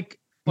feel like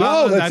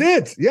that's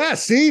it.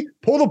 Yes. See,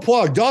 pull the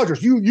plug,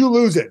 Dodgers. You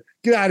lose it.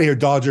 Get out of here,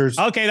 Dodgers.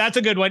 Okay, that's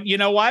a good one. You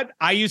know what?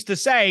 I used to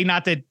say,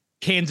 not that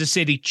Kansas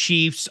City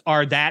Chiefs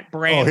are that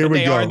brand. Oh, here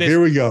we go. Here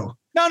we go.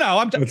 No.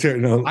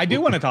 I do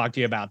want to talk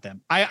to you about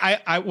them.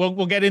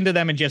 We'll get into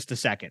them in just a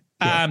second.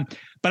 Yeah.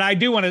 But I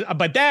do want to.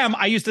 But them,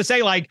 I used to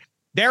say, like,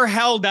 they're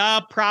held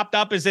up, propped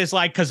up as this,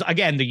 like, because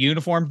again, the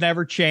uniforms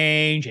never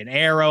change, and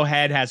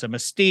Arrowhead has a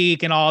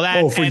mystique and all that.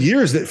 Oh, for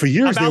years they were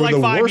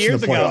the worst in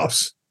the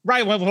playoffs.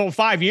 Right. Well,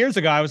 5 years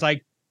ago, I was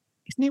like,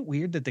 Isn't it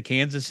weird that the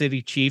Kansas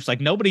City Chiefs,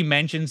 like nobody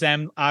mentions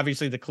them?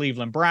 Obviously, the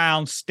Cleveland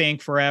Browns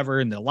stink forever,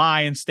 and the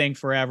Lions stink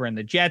forever, and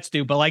the Jets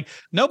do. But like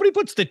nobody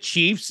puts the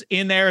Chiefs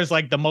in there as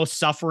like the most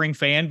suffering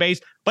fan base.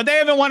 But they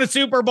haven't won a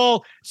Super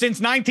Bowl since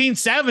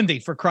 1970,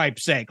 for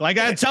cripe's sake. Like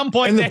at some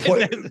point,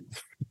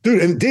 dude,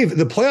 and Dave,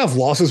 the playoff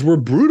losses were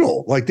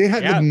brutal. Like they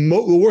had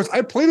the worst.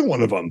 I played in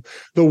one of them.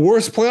 The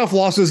worst playoff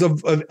losses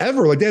of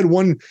ever. Like they had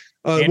one.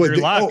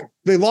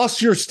 They lost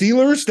to your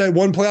Steelers, that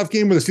one playoff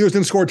game where the Steelers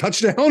didn't score a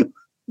touchdown.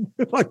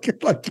 like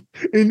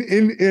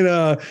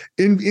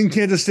in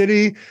Kansas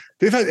City,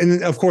 they've had,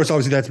 and of course,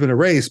 obviously that's been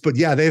erased. But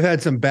yeah, they've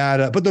had some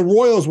bad. But the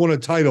Royals won a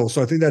title,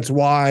 so I think that's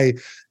why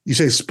you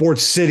say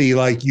Sports City.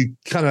 Like you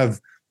kind of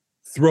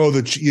throw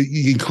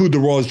you include the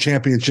Royals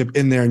championship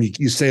in there, and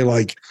you say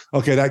like,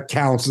 okay, that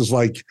counts as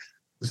like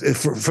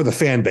for the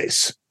fan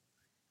base.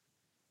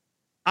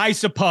 I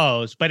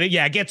suppose, but it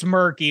gets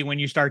murky when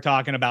you start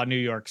talking about New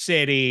York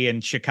City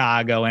and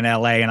Chicago and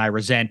LA. And I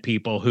resent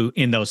people who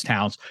in those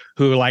towns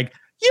who are like,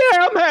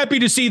 yeah, I'm happy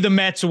to see the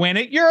Mets win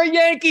it. You're a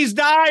Yankees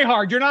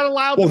diehard. You're not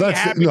allowed to be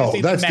happy to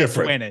see the Mets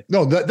win it.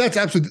 No, that's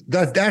absolutely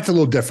that's a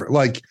little different.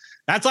 Like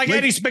that's like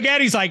Eddie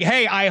Spaghetti's like,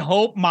 hey, I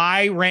hope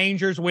my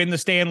Rangers win the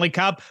Stanley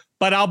Cup,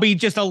 but I'll be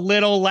just a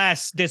little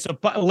less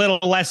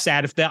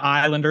sad if the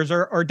Islanders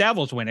or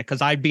Devils win it, because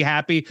I'd be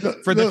happy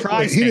for the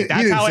Tri-State.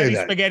 That's how Eddie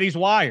Spaghetti's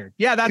wired.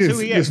 Yeah, that's who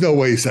he is. There's no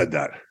way he said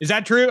that. Is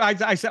that true?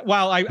 I said,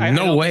 well,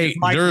 no way.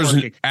 There's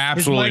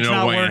absolutely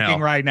no way in hell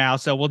right now,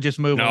 so we'll just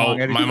move along.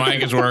 No, my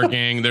mic is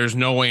working. There's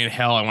no way in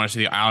hell I want to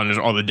see the Islanders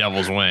or the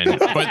Devils win.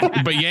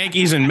 But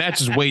Yankees and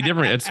Mets is way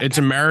different. It's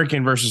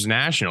American versus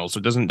national, so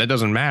that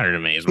doesn't matter to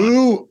me as much.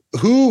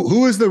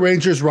 Who is the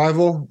Rangers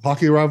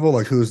hockey rival?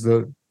 Like who's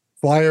the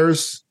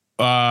Flyers?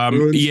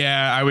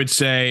 Yeah, I would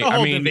say.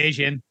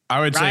 Division. I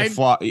would say,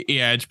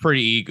 it's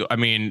pretty equal. I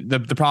mean, the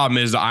problem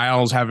is the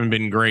Isles haven't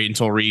been great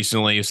until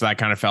recently, so that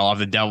kind of fell off.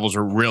 The Devils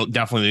are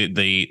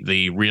definitely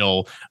the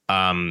real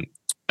rival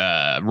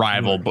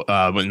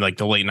in like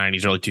the late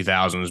 90s, early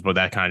 2000s, but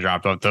that kind of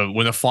dropped off.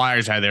 When the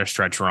Flyers had their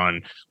stretch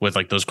run with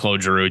like those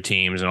Claude Giroux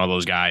teams and all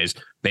those guys,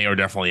 they are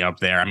definitely up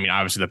there. I mean,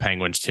 obviously the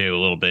Penguins too, a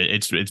little bit.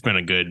 It's been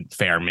a good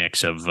fair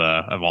mix of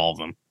all of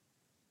them.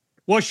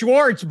 Well,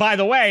 Schwartz, by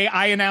the way,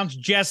 I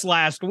announced just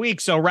last week,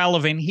 so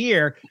relevant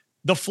here.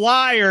 The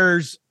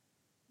Flyers,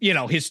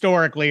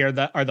 historically are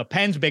the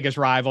Pens' biggest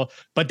rival,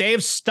 but they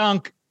have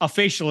stunk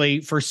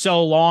officially for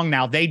so long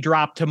now. They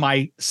dropped to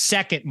my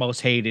second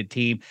most hated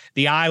team.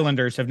 The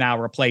Islanders have now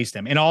replaced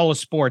them. In all of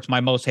sports,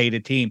 my most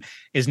hated team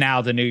is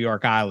now the New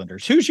York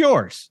Islanders. Who's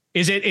yours?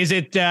 Is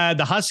it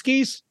the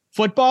Huskies?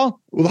 Football?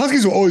 Well, the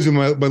Huskies will always be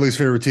my least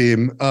favorite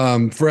team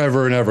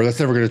forever and ever. That's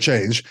never going to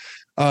change.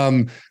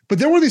 But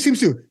they're one of these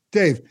teams too.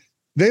 Dave,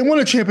 they won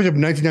a championship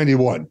in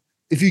 1991.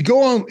 If you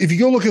go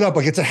look it up,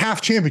 like it's a half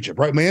championship,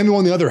 right? Miami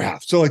won the other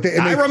half. So like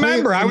I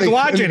was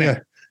watching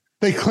it.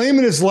 They claim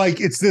it as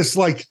like it's this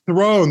like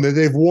throne that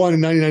they've won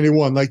in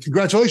 1991. Like,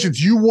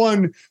 congratulations, you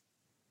won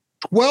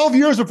 12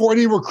 years before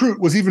any recruit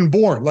was even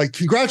born. Like,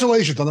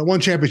 congratulations on that one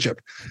championship.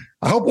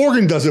 I hope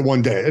Oregon does it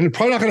one day, and it's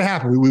probably not going to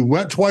happen. We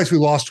went twice, we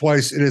lost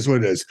twice. It is what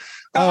it is.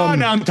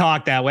 Don't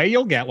talk that way.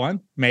 You'll get one,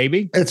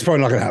 maybe. It's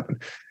probably not going to happen.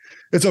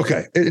 It's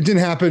okay. It didn't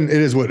happen. It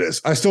is what it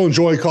is. I still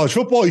enjoy college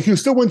football. You can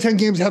still win 10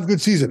 games and have a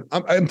good season.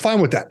 I'm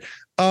fine with that.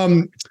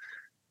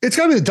 It's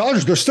got to be the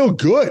Dodgers. They're still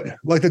good.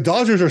 Like the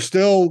Dodgers are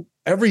still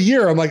every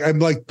year. I'm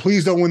like,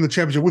 please don't win the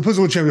championship. Please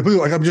don't win the championship. Please.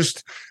 Like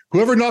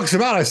whoever knocks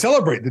them out, I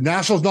celebrate. The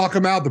Nationals knock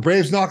them out. The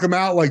Braves knock them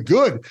out. Like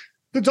good.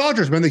 The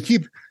Dodgers, man, they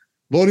keep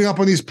loading up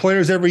on these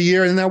players every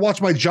year. And then I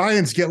watch my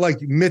Giants get like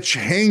Mitch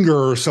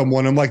Hanger or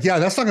someone. I'm like, yeah,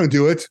 that's not going to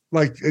do it.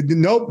 Like,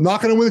 nope,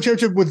 not going to win the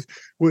championship with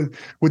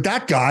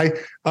that guy.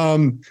 I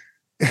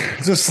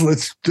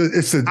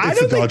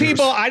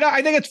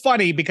think it's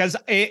funny because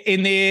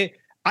I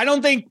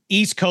don't think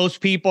East Coast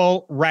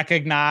people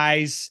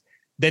recognize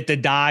that the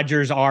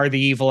Dodgers are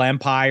the evil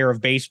empire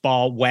of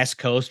baseball, West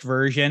Coast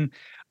version.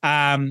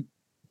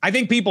 I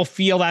think people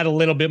feel that a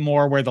little bit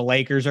more where the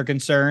Lakers are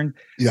concerned.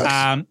 Yes.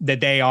 That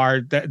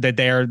they're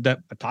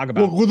talk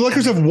about. Well, the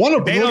Lakers have won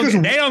it. They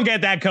don't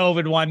get that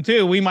COVID one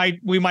too. We might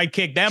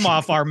kick them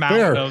off our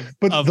mount.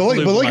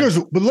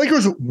 The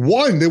Lakers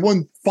won. They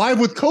won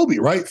 5 with Kobe,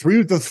 right?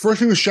 3. The first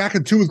thing was Shaq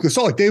and 2 with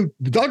Gasol. Like the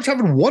Dodgers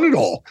haven't won it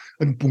all,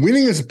 and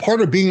winning is part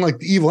of being like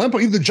the evil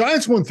empire. Even the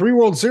Giants won 3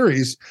 World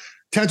Series.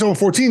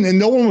 10-14, and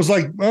no one was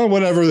like, oh,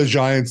 whatever, the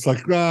Giants. You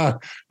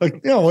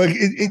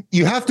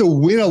have to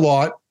win a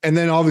lot and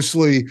then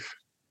obviously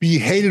be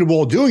hated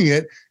while doing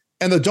it.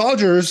 And the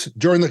Dodgers,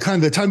 during the time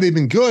they've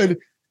been good,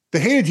 the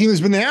hated team has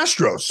been the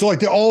Astros. So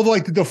like all of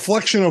like the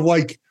deflection of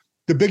like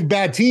the big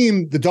bad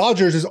team, the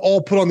Dodgers is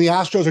all put on the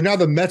Astros. And now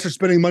the Mets are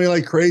spending money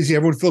like crazy.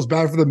 Everyone feels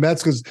bad for the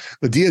Mets because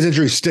the Diaz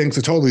injury stinks.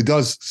 It totally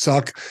does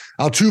suck.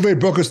 Altuve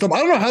broke his thumb. I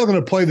don't know how they're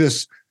going to play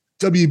this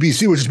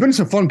WBC, which has been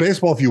some fun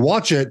baseball if you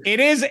watch it. It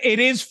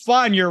is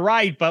fun. You're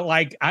right, but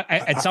like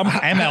at some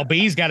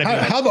MLB's got to be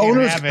how the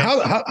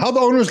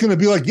owner's going to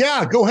be like,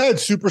 yeah, go ahead,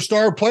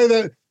 superstar, play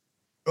that.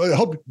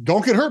 Hope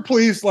don't get hurt,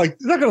 please. Like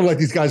they're not going to let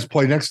these guys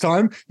play next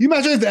time. You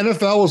imagine if the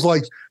NFL was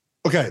like,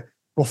 okay,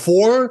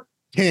 before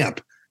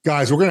camp,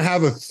 guys, we're going to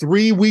have a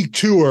 3-week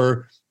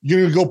tour.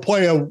 You're going to go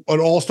play an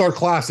all-star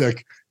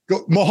classic.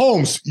 Go,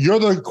 Mahomes, you're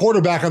the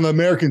quarterback on the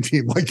American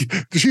team. Like,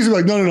 she's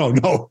like,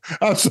 no,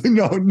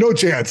 absolutely no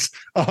chance.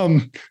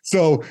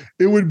 So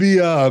it would be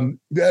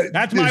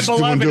that's my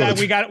beloved.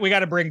 That we got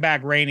to bring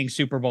back reigning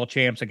Super Bowl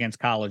champs against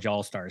college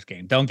all-stars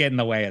game. Don't get in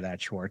the way of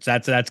that, Schwartz.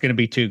 That's going to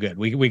be too good.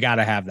 We got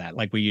to have that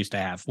like we used to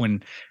have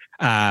when.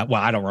 Well,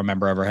 I don't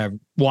remember ever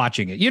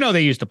watching it.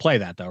 They used to play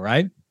that though,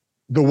 right?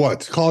 The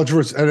what? College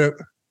versus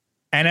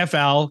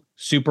NFL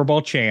Super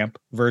Bowl champ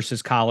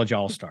versus college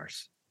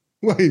all-stars.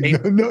 Wait,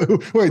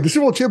 the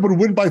Super Bowl champ would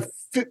win by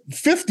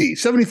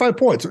 75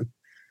 points.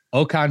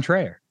 Au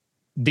contraire.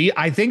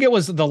 I think it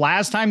was the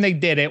last time they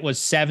did it was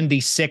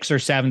 76 or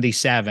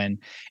 77,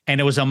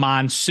 and it was a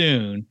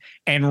monsoon,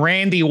 and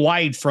Randy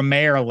White from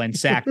Maryland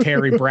sacked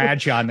Terry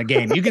Bradshaw in the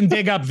game. You can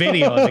dig up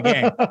video of the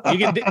game.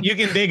 You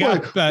can dig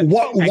up.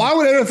 Why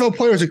would NFL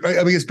players?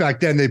 I mean, it's back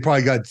then they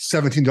probably got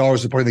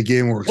 $17 to play in the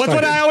game. What's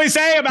what I always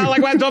say about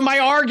like my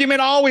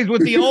argument always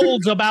with the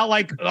olds about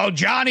like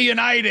Johnny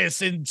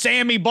Unitas and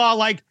Sammy Ball,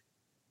 like.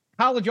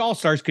 College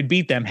all-stars could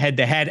beat them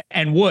head-to-head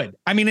and would.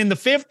 I mean, in the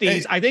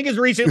 50s, I think as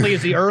recently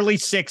as the early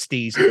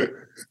 60s,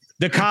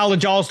 the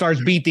college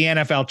all-stars beat the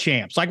NFL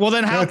champs. Like, well,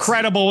 then how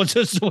credible was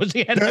the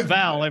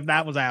NFL if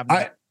that was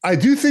happening? I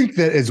do think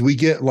that as we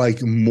get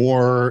like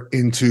more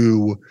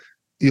into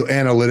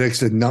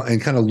analytics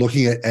and kind of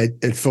looking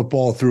at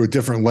football through a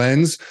different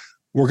lens,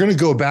 we're going to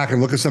go back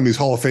and look at some of these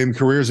Hall of Fame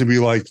careers and be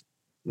like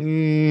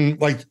the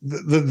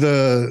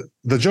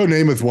Joe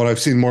Namath one I've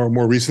seen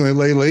more recently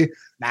lately.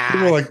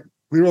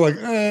 We were like,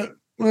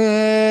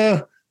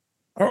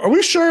 are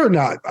we sure or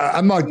not?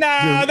 I'm not.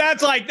 No,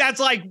 that's like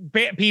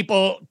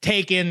people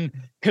taking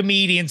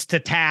comedians to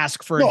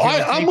task for. No,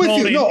 I'm with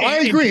you. No, I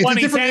agree. It's a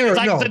different era.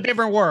 It's a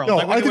different world. No,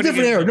 it's a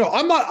different era. No,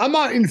 I'm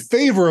not in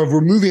favor of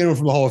removing anyone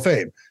from the Hall of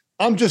Fame.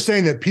 I'm just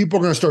saying that people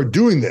are going to start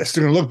doing this.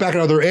 They're going to look back at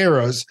other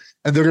eras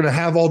and they're going to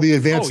have all the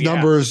advanced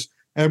numbers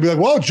and be like,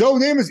 well, Joe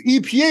Namath's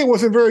EPA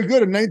wasn't very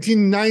good in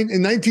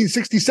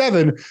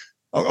 1967.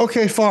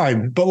 Okay,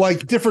 fine. But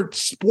like different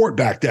sport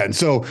back then.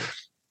 So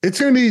it's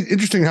going to be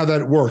interesting how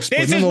that works.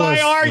 This is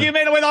my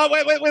argument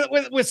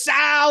with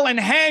Sal and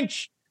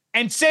Hench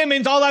and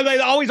Simmons. All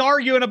that, always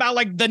arguing about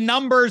like the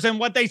numbers and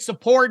what they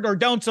support or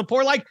don't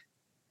support. Like,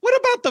 what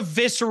about the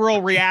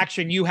visceral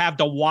reaction you have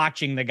to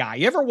watching the guy?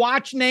 You ever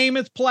watch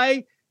Namath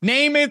play?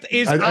 Namath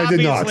is I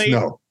did not,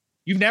 no.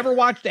 You've never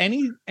watched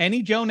any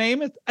Joe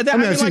Namath? I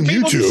mean, I've seen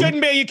people YouTube.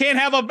 Shouldn't be. You can't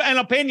have an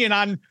opin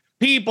on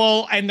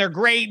people and their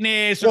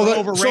greatness or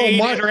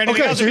overrated or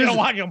anything else if you don't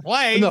watch them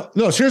play. No.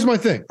 So here's my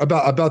thing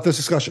about this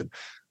discussion.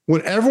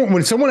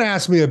 When someone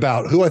asks me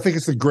about who I think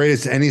is the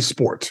greatest in any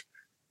sport,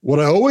 what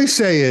I always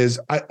say is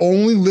I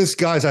only list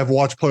guys I've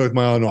watched play with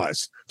my own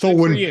eyes. So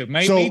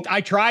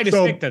I try to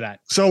stick to that.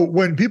 So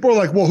when people are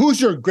like, well, who's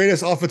your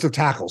greatest offensive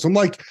tackles? I'm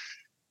like,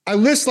 I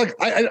list like,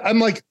 I'm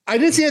like, I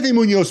didn't see Anthony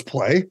Munoz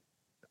play.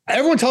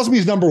 Everyone tells me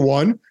he's number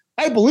one.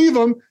 I believe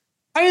him.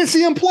 I didn't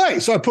see him play.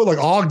 So I put like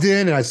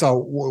Ogden and I saw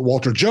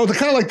Walter Jones. They're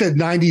kind of like the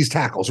 90s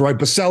tackles, right?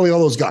 Baselli, all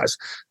those guys.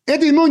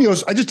 Anthony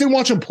Munoz, I just didn't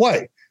watch him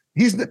play.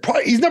 He's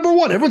number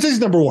one. Everyone says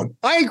he's number one.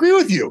 I agree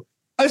with you.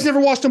 I just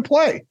never watched him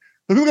play.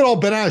 When people get all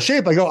bent out of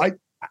shape, I go, I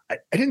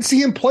didn't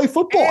see him play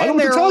football. I don't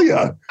know what to tell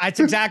you. That's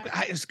exactly.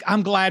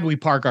 I'm glad we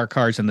park our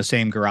cars in the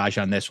same garage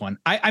on this one.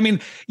 I mean,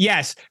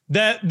 yes,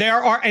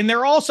 there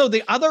are also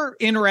the other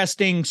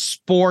interesting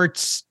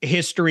sports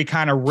history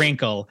kind of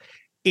wrinkle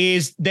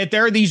is that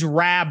there are these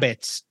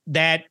rabbits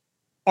that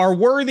are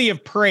worthy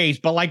of praise,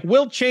 but like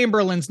Wilt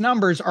Chamberlain's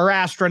numbers are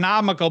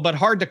astronomical, but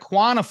hard to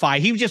quantify.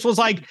 He just was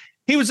like,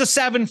 he was a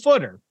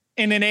 7-footer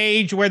in an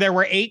age where there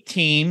were 8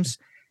 teams.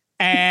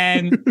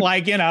 And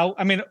like,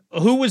 I mean,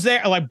 who was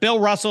there? Like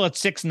Bill Russell at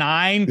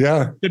 6'9".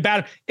 Yeah.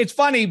 It's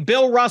funny.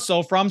 Bill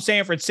Russell from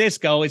San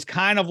Francisco is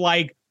kind of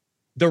like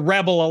the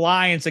Rebel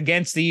Alliance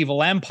against the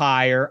evil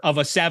empire of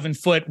a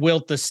 7-foot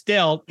Wilt the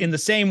Stilt, in the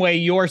same way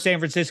your San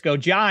Francisco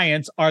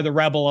Giants are the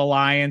Rebel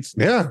Alliance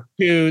to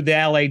the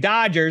LA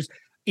Dodgers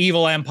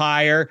evil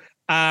empire.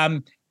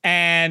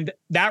 And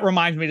that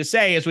reminds me to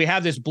say, as we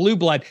have this blue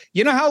blood,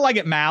 you know how like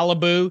at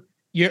Malibu,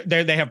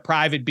 they have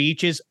private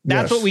beaches.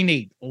 That's what we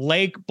need.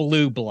 Lake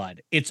Blue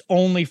Blood. It's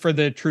only for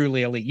the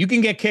truly elite. You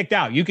can get kicked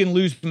out. You can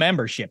lose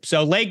membership.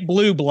 So Lake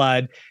Blue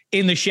Blood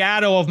in the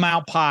shadow of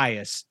Mount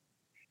Pius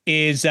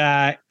is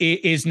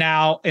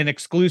now an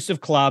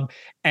exclusive club,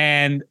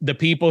 and the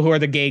people who are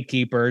the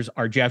gatekeepers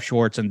are Geoff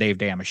Schwartz and Dave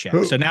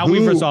Damashek. So now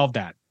we've resolved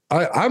that.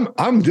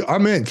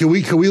 I'm in. Can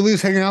we at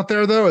least hang out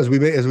there though as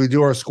we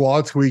do our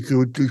squads?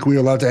 Can we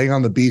allowed to hang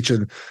on the beach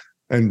and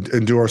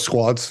do our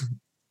squads?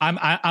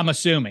 I'm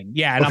assuming,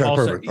 yeah, and okay, I'm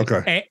also perfect.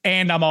 Okay.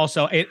 And I'm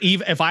also,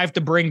 even if I have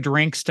to bring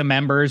drinks to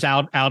members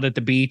out at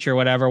the beach or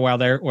whatever while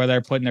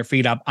they're putting their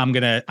feet up, I'm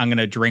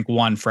gonna drink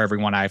one for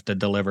everyone I have to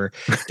deliver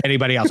to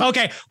anybody else.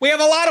 Okay, we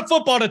have a lot of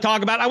football to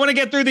talk about. I want to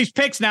get through these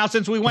picks now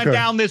since we went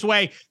down this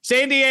way.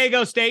 San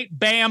Diego State,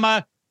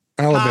 Bama,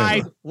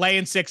 Alabama,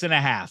 laying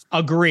 6.5.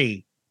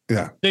 Agree.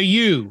 Yeah. The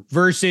U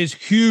versus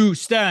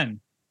Houston.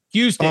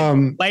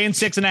 Houston laying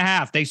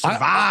 6.5. They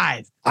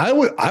survive.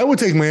 I would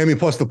take Miami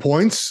plus the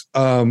points.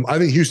 I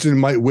think Houston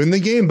might win the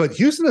game, but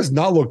Houston has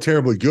not looked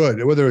terribly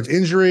good, whether it's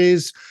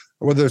injuries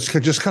or whether it's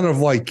just kind of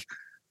like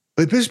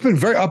they've just been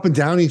very up and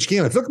down each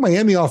game. I feel like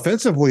Miami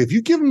offensively, if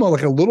you give them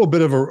like a little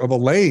bit of a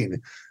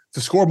lane to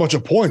score a bunch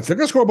of points, they're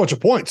going to score a bunch of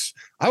points.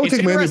 I would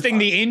take Miami. It's interesting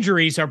the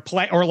injuries or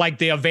like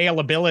the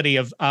availability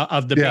of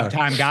the big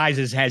time guys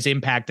has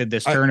impacted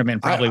this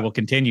tournament. Probably will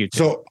continue to.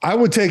 So I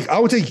would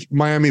take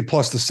Miami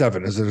plus the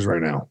 7 as it is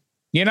right now.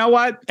 You know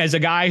what? As a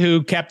guy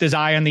who kept his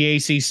eye on the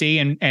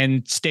ACC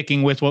and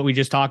sticking with what we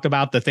just talked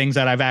about, the things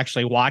that I've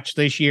actually watched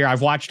this year, I've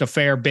watched a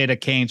fair bit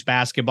of Canes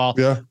basketball.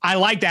 Yeah. I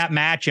like that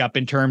matchup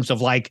in terms of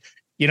like,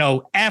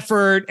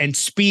 effort and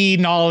speed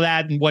and all of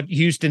that. And what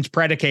Houston's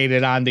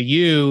predicated on, the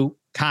U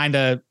kind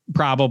of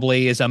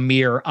probably is a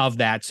mirror of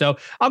that. So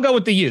I'll go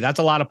with the U. That's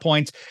a lot of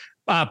points.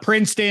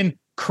 Princeton,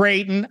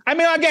 Creighton. I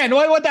mean, again,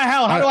 what the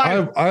hell? How do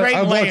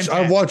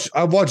I've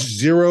watched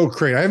zero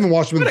Creighton. I haven't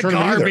watched them in the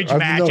tournament garbage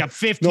matchup.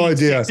 15. No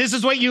idea. This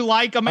is what you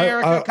like,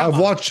 America. I've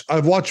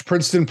watched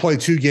Princeton play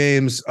 2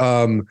 games.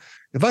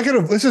 If I could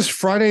have, this is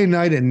Friday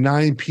night at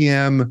 9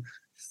 p.m.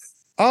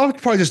 I'll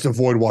probably just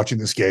avoid watching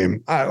this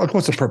game.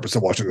 What's the purpose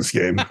of watching this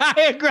game?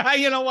 I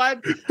agree. You know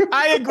what?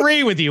 I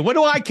agree with you. What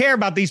do I care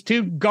about these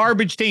 2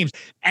 garbage teams?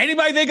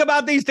 Anybody think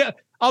about these 2?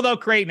 Although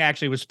Creighton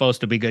actually was supposed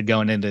to be good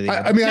going into the.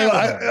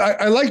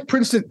 I like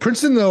Princeton.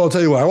 Princeton, though, I'll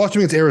tell you what. I watched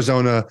them against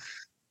Arizona.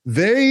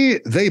 They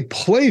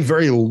play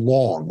very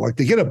long. Like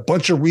they get a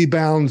bunch of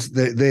rebounds.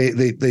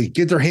 They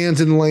get their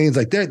hands in lanes.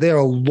 Like they're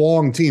a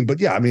long team.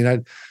 But yeah, I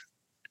mean,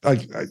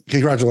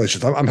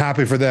 congratulations. I'm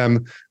happy for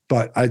them.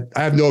 But I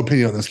have no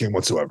opinion on this game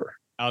whatsoever.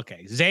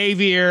 Okay.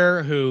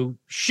 Xavier, who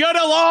should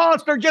have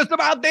lost or just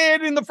about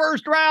did in the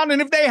first round.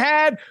 And if they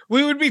had,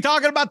 we would be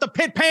talking about the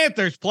Pitt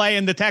Panthers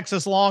playing the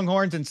Texas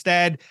Longhorns.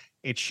 Instead,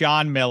 it's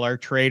Sean Miller,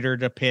 traitor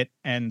to Pitt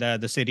and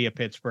the city of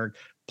Pittsburgh,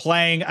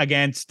 playing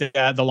against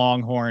the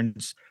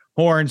Longhorns.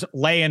 Horns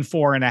laying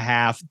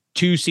 4.5,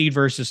 2 seed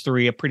versus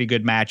 3, a pretty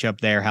good matchup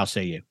there. How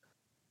say you?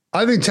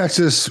 I think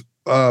Texas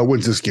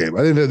wins this game.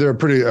 I think that they're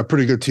a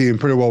pretty good team,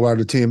 pretty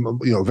well-rounded team.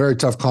 Very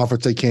tough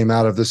conference they came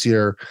out of this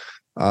year.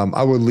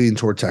 I would lean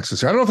toward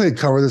Texas. I don't know if they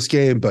cover this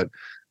game, but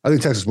I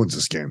think Texas wins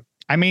this game.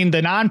 I mean,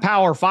 the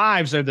non-power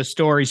 5s are the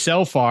story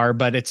so far,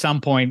 but at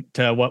some point,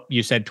 to what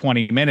you said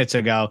 20 minutes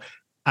ago,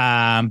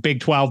 Big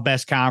 12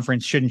 best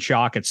conference shouldn't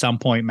shock at some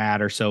point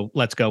matter. So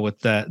let's go with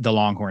the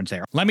Longhorns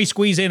there. Let me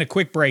squeeze in a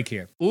quick break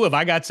here. Ooh, have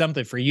I got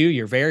something for you?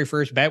 Your very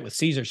first bet with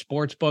Caesars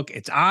Sportsbook.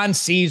 It's on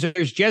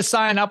Caesars. Just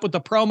sign up with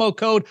the promo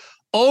code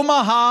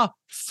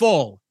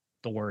OMAHA-FULL.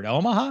 The word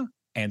Omaha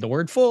and the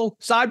word full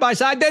side by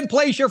side, then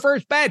place your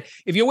first bet.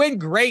 If you win,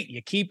 great,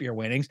 you keep your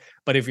winnings.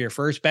 But if your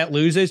first bet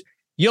loses,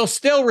 you'll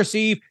still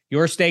receive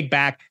your stake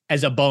back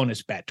as a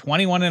bonus bet.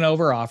 21 and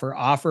over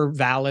offer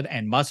valid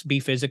and must be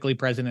physically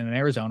present in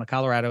Arizona,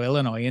 Colorado,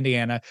 Illinois,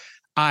 Indiana,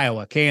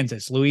 Iowa,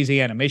 Kansas,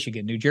 Louisiana,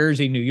 Michigan, New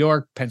Jersey, New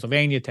York,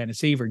 Pennsylvania,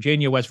 Tennessee,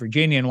 Virginia, West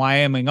Virginia, and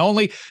Wyoming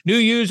only. New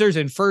users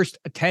and first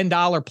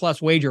 $10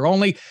 plus wager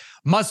only.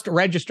 Must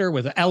register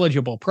with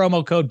eligible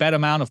promo code. Bet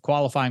amount of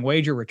qualifying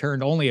wager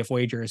returned only if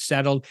wager is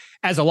settled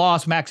as a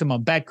loss.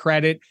 Maximum bet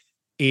credit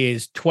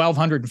is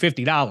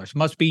 $1,250.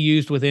 Must be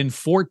used within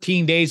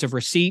 14 days of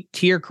receipt.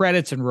 Tier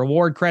credits and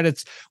reward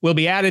credits will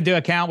be added to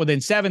account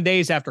within 7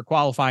 days after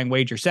qualifying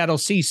wager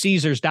settles. See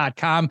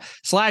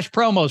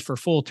Caesars.com/promos for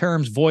full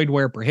terms. Void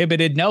where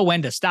prohibited. Know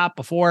when to stop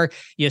before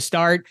you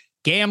start.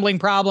 Gambling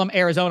problem?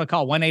 Arizona,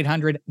 call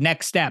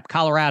 1-800-NEXT-STEP.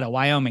 Colorado,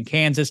 Wyoming,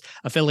 Kansas,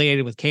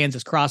 affiliated with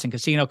Kansas Crossing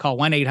Casino, call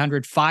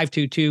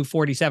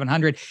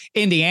 1-800-522-4700.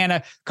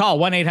 Indiana, call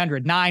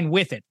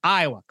 1-800-9-WITH-IT.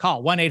 Iowa,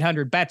 call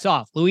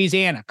 1-800-BETS-OFF.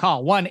 Louisiana,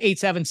 call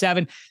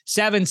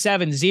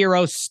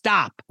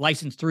 1-877-770-STOP.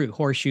 Licensed through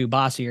Horseshoe,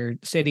 Bossier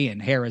City,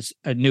 and Harris,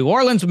 New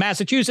Orleans,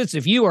 Massachusetts.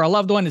 If you or a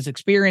loved one is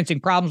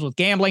experiencing problems with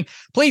gambling,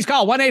 please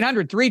call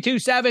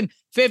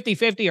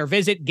 1-800-327-5050 or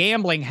visit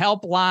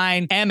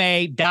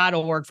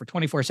gamblinghelplinema.org for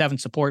 24/7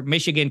 support.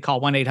 Michigan,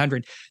 call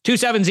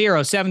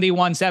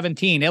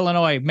 1-800-270-7117.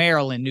 Illinois,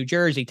 Maryland, New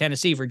Jersey,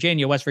 Tennessee,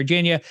 Virginia, West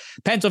Virginia,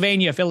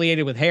 Pennsylvania,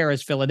 affiliated with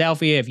Harris,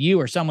 Philadelphia. If you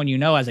or someone you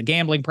know has a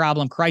gambling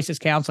problem, crisis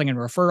counseling and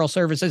referral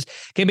services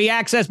can be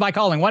accessed by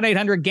calling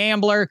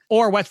 1-800-GAMBLER,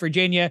 or West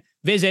Virginia,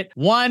 visit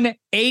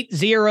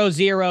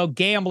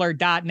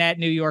 1-800-GAMBLER.net.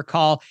 New York,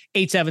 call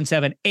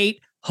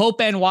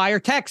 877-8-HOPE-NY or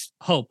text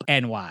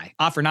HOPE-NY.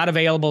 Offer not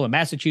available in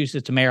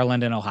Massachusetts,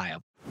 Maryland, and Ohio.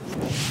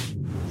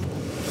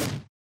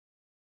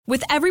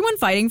 With everyone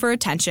fighting for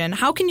attention,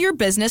 how can your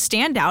business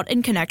stand out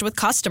and connect with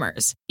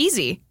customers?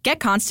 Easy.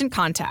 Get Constant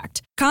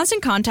Contact.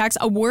 Constant Contact's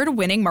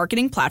award-winning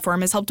marketing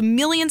platform has helped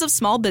millions of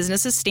small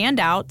businesses stand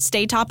out,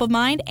 stay top of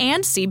mind,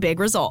 and see big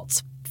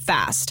results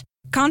fast.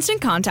 Constant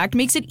Contact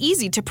makes it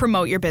easy to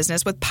promote your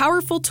business with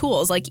powerful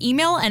tools like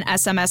email and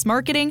SMS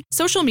marketing,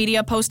 social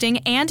media posting,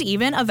 and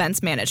even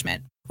events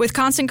management. With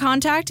Constant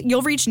Contact,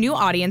 you'll reach new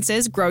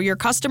audiences, grow your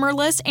customer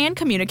list, and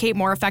communicate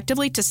more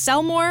effectively to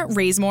sell more,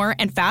 raise more,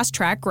 and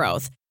fast-track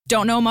growth.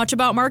 Don't know much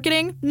about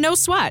marketing? No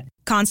sweat.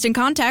 Constant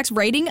Contact's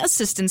writing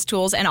assistance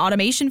tools and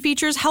automation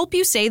features help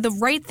you say the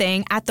right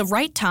thing at the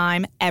right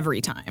time, every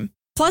time.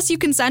 Plus, you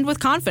can send with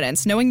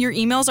confidence, knowing your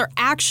emails are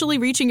actually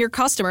reaching your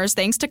customers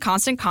thanks to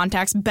Constant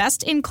Contact's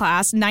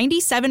best-in-class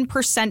 97%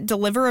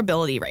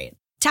 deliverability rate.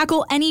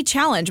 Tackle any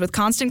challenge with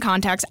Constant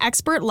Contact's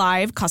expert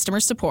live customer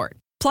support.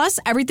 Plus,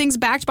 everything's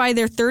backed by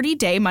their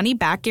 30-day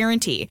money-back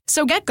guarantee.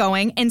 So get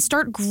going and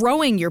start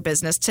growing your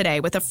business today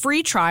with a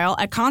free trial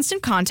at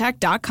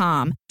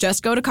ConstantContact.com.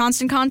 Just go to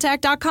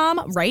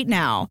ConstantContact.com right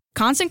now.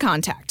 Constant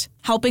Contact,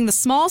 helping the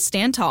small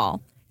stand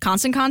tall.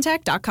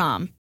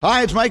 ConstantContact.com.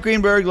 Hi, it's Mike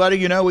Greenberg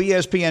letting you know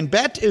ESPN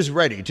Bet is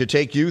ready to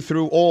take you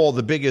through all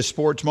the biggest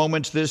sports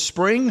moments this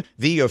spring.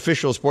 The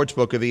official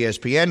sportsbook of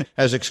ESPN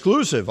has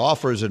exclusive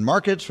offers and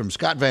markets from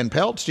Scott Van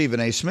Pelt, Stephen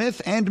A.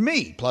 Smith, and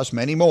me, plus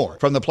many more.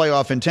 From the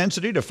playoff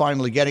intensity to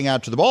finally getting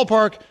out to the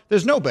ballpark,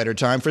 there's no better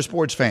time for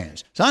sports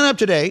fans. Sign up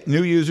today.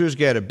 New users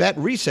get a bet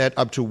reset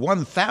up to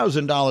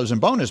 $1,000 in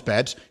bonus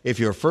bets if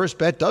your first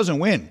bet doesn't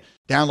win.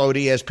 Download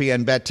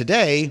ESPN Bet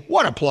today.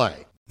 What a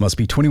play. Must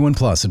be 21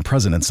 plus and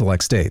present in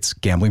select states.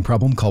 Gambling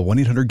problem? Call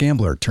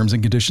 1-800-GAMBLER. Terms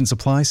and conditions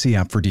apply. See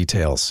app for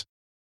details.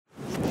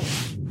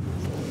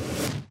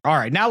 All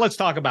right, now let's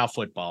talk about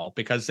football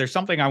because there's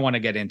something I want to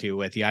get into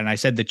with you. And I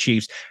said the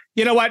Chiefs.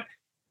 You know what?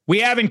 We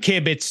haven't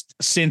kibitzed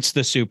since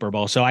the Super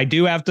Bowl. So I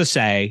do have to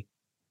say,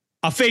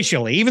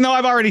 officially, even though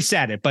I've already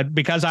said it, but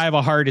because I have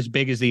a heart as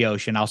big as the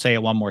ocean, I'll say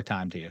it one more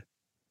time to you.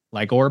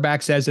 Like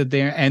Orbach says at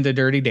the end of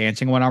Dirty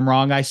Dancing, when I'm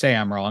wrong, I say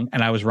I'm wrong.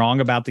 And I was wrong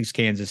about these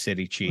Kansas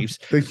City Chiefs.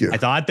 Thank you. I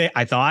thought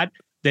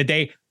that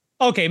they,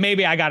 okay,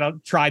 maybe I got to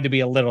try to be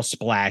a little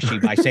splashy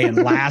by saying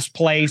last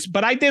place,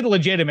 but I did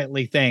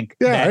legitimately think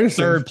that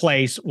third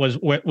place was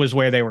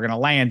where they were going to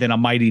land in a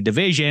mighty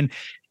division.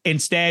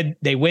 Instead,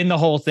 they win the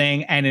whole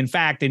thing. And in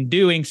fact, in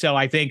doing so,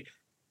 I think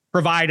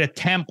provide a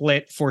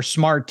template for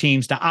smart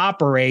teams to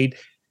operate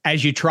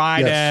as you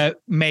try to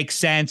make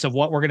sense of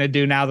what we're going to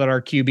do now that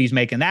our QB's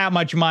making that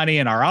much money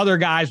and our other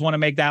guys want to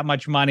make that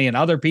much money and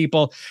other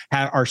people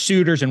are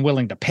suitors and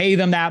willing to pay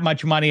them that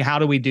much money. How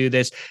do we do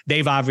this?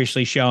 They've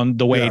obviously shown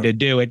the way to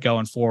do it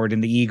going forward,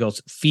 and the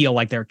Eagles feel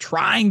like they're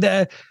trying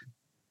to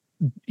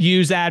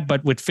use that,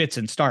 but with fits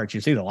and starts.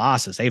 You see the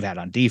losses they've had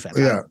on defense.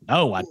 I don't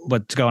know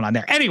what's going on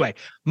there. Anyway,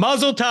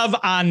 muzzle tov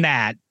on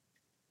that.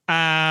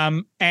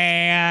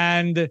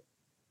 And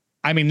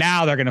I mean,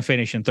 now they're going to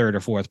finish in third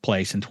or fourth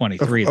place in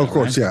 23. Of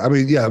course,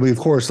 right? Of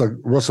course, like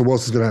Russell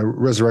Wilson's going to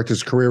resurrect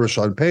his career with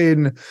Sean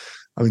Payton.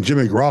 I mean,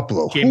 Jimmy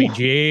Garoppolo. Jimmy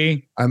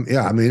G. And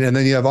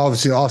then you have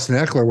obviously Austin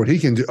Eckler, what he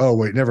can do. Oh,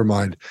 wait, never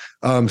mind.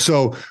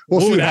 So we'll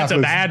see what happens. That's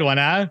a bad one,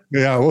 huh?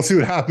 Yeah, we'll see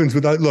what happens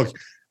with that. Look,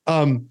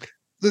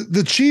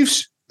 the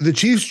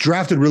Chiefs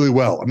drafted really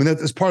well. I mean,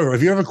 that's part of it.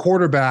 If you have a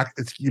quarterback,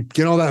 you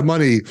get all that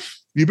money,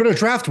 you better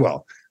draft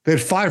well. They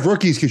had 5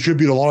 rookies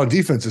contribute a lot on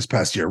defense this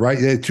past year, right?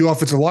 They had 2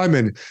 offensive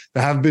linemen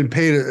that haven't been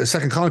paid a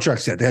second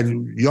contract yet. They had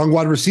young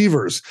wide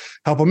receivers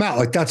help them out.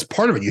 Like, that's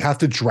part of it. You have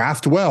to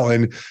draft well,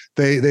 and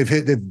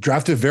they've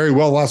drafted very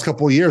well the last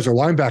couple of years. Their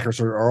linebackers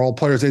are all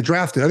players they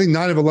drafted. I think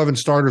 9 of 11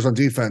 starters on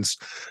defense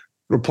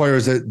were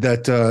players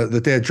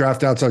that they had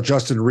drafted outside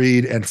Justin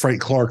Reed and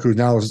Frank Clark, who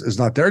now is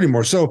not there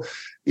anymore. So,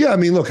 yeah, I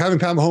mean, look, having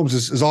Pat Mahomes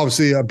is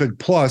obviously a big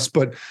plus,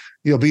 but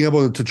being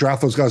able to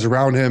draft those guys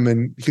around him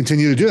and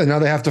continue to do that. Now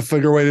they have to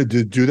figure a way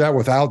to do that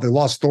without. They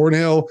lost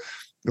Thornhill,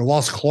 they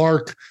lost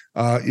Clark.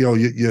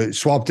 You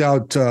swapped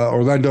out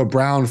Orlando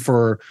Brown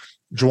for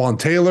Jawan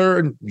Taylor,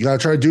 and you got to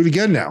try to do it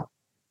again now.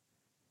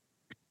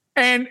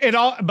 And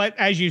but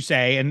as you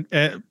say,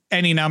 and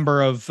any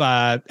number of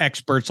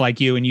experts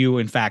like you, and you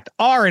in fact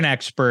are an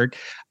expert,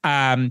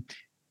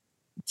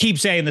 keep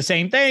saying the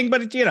same thing,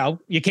 but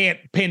you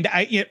can't pin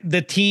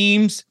the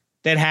teams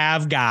that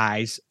have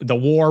guys, the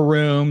war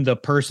room, the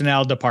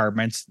personnel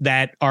departments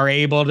that are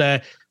able to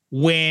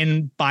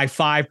win by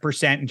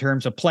 5% in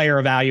terms of player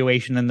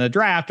evaluation in the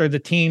draft are the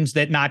teams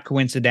that not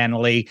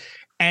coincidentally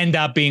end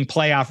up being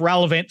playoff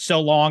relevant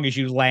so long as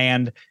you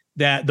land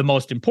the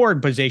most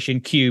important position,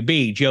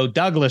 QB. Joe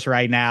Douglas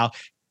right now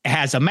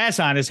has a mess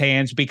on his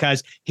hands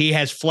because he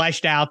has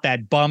fleshed out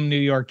that bum New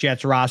York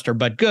Jets roster,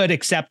 but good,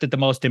 except at the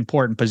most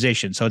important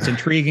position. So it's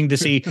intriguing to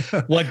see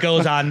what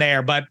goes on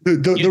there. But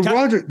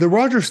the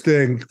Rodgers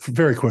thing,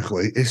 very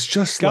quickly, is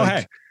just go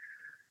ahead.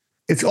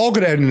 It's all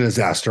going to end in a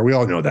disaster. We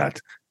all know that.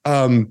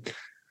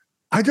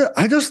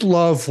 I just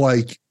love,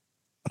 like,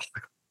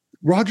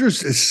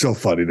 Rodgers is so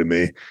funny to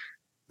me.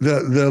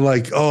 The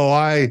like,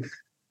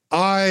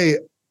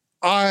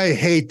 I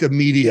hate the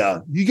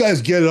media. You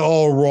guys get it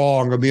all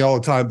wrong on me all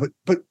the time,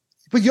 but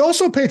you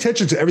also pay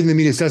attention to everything the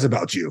media says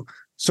about you.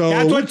 So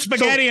that's what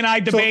Spaghetti and I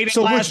debated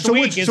last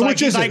week. He's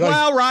like,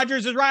 well,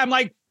 Rodgers is right. I'm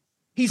like,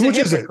 he's a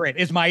hypocrite.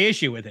 Is my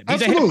issue with him?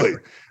 He's absolutely,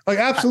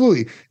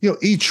 absolutely.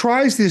 He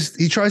tries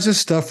this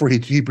stuff where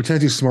he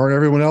pretends he's smarter than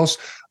everyone else.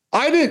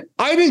 I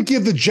didn't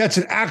give the Jets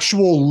an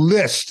actual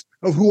list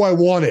of who I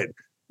wanted.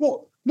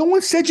 Well, no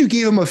one said you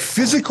gave him a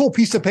physical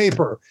piece of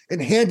paper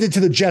and handed it to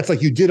the Jets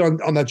like you did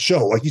on that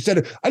show. Like you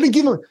said, I didn't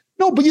give him.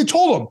 No, but you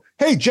told him,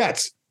 hey,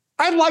 Jets,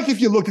 I'd like if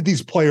you looked at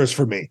these players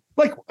for me.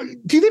 Like,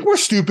 do you think we're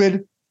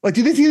stupid? Like,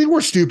 do you think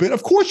we're stupid?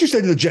 Of course you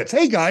say to the Jets,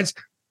 hey, guys,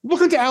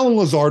 look into Alan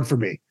Lazard for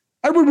me.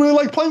 I would really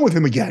like playing with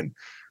him again.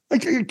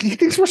 Like, he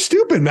thinks we're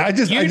stupid, man.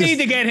 You need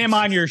to get him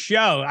on your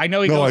show. I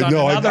know he goes on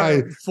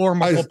another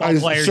former football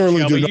player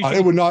certainly show. Do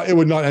not. It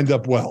would not end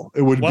up well.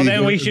 It would. Well,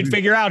 then we should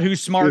figure out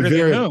who's smarter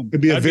than whom. It'd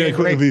be a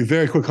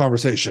very quick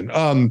conversation.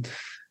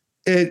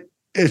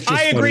 It's just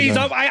I agree.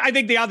 Funny, so I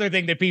think the other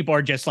thing that people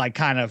are just like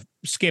kind of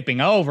skipping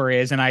over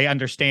is, and I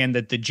understand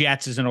that the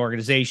Jets as an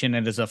organization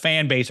and as a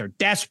fan base are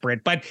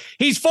desperate, but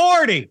he's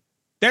 40.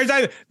 He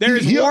said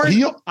he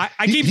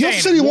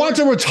wanted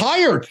to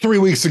retire 3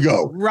 weeks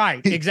ago.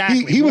 Right,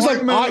 exactly. He was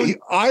like,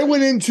 I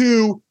went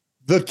into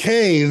the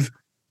cave,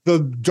 the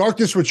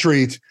darkness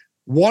retreat,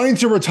 wanting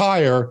to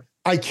retire.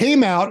 I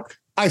came out.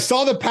 I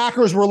saw the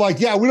Packers were like,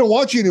 yeah, we don't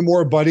want you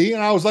anymore, buddy.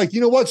 And I was like,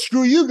 you know what?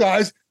 Screw you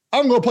guys.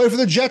 I'm going to play for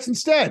the Jets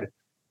instead.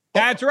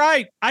 That's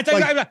right. I tell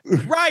you,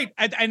 right.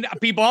 And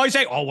people always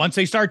say, oh, once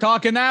they start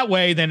talking that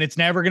way, then it's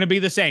never going to be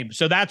the same.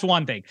 So that's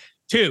one thing.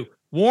 Two,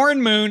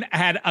 Warren Moon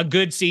had a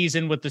good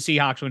season with the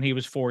Seahawks when he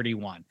was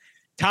 41.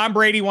 Tom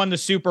Brady won the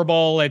Super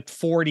Bowl at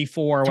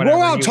 44.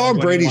 Throw out Tom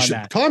Brady.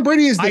 Tom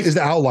Brady is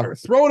the outlier.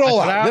 Throw it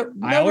all out.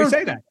 I always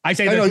say that. I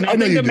say there's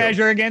nothing to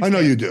measure against. I know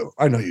you do.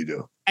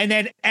 And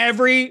then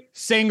every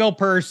single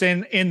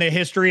person in the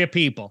history of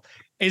people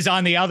is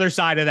on the other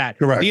side of that.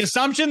 Correct. The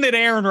assumption that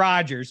Aaron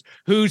Rodgers,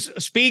 who's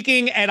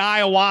speaking at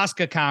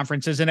ayahuasca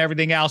conferences and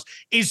everything else,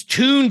 is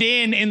tuned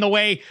in the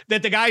way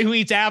that the guy who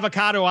eats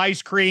avocado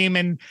ice cream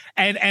and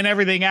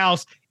everything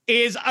else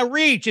is a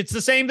reach. It's the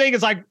same thing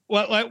as like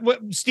what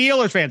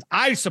Steelers fans.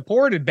 I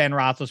supported Ben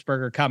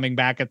Roethlisberger coming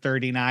back at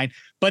 39,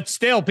 but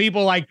still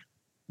people like,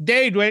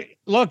 Dave,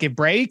 look, if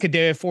Brady could do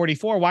it at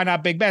 44, why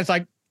not Big Ben? It's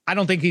like, I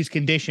don't think he's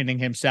conditioning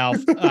himself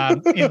in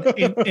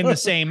the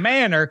same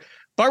manner.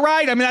 But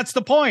right, I mean, that's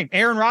the point.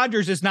 Aaron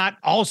Rodgers is not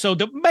also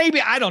maybe,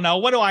 I don't know.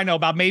 What do I know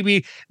about?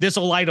 Maybe this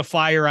will light a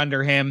fire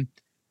under him,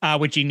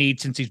 which he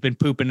needs since he's been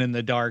pooping in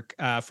the dark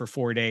for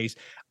 4 days.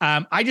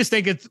 I just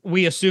think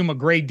we assume a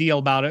great deal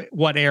about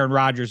what Aaron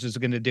Rodgers is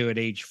going to do at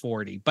age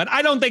 40. But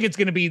I don't think it's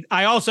going to be,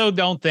 I also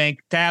don't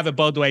think, to have it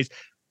both ways,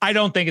 I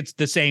don't think it's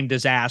the same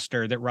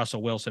disaster that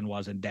Russell Wilson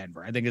was in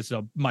Denver. I think it's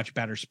a much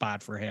better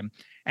spot for him,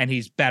 and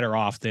he's better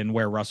off than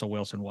where Russell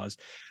Wilson was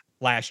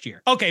last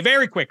year. Okay,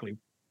 very quickly.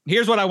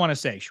 Here's what I want to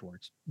say,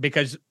 Schwartz,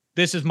 because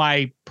this is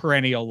my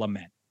perennial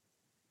lament.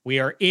 We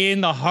are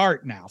in the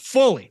heart now,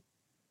 fully,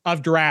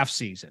 of draft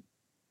season.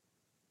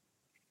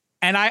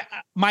 And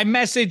my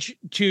message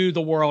to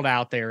the world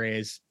out there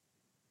is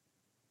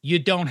you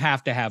don't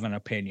have to have an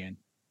opinion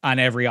on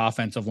every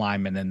offensive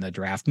lineman in the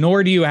draft,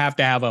 nor do you have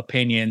to have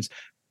opinions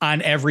on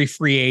every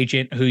free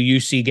agent who you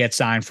see get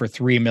signed for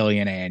 $3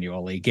 million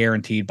annually,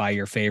 guaranteed by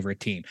your favorite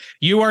team.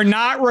 You are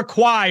not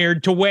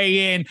required to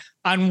weigh in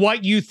on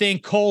what you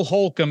think Cole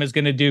Holcomb is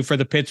going to do for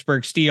the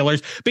Pittsburgh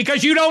Steelers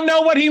because you don't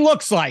know what he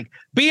looks like.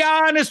 Be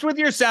honest with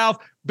yourself,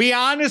 be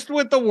honest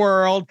with the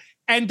world,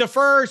 and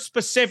defer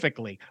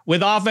specifically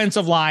with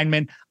offensive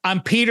linemen on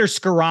Peter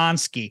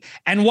Skoronski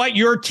and what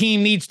your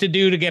team needs to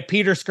do to get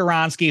Peter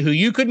Skoronski, who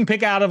you couldn't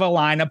pick out of a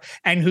lineup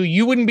and who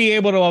you wouldn't be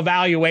able to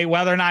evaluate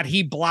whether or not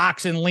he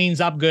blocks and leans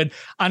up good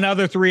on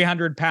other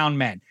 300-pound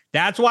men.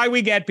 That's why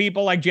we get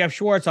people like Geoff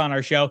Schwartz on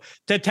our show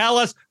to tell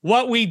us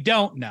what we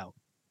don't know.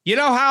 You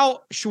know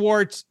how,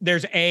 Schwartz,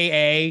 there's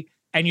AA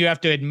and you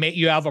have to admit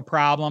you have a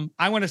problem?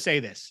 I want to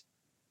say this.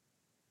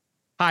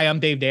 Hi, I'm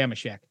Dave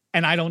Dameshek.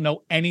 And I don't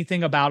know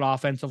anything about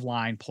offensive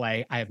line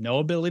play. I have no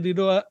ability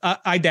to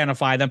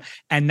identify them.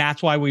 And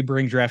that's why we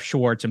bring Geoff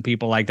Schwartz and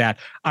people like that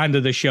onto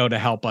the show to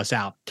help us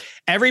out.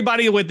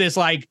 Everybody with this,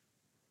 like,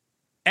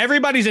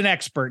 everybody's an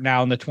expert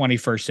now in the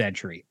 21st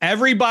century.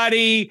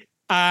 Everybody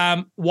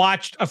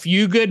watched A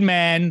Few Good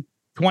Men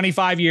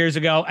 25 years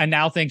ago and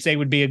now thinks they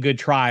would be a good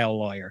trial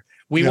lawyer.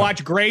 We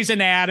watch Grey's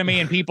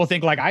Anatomy and people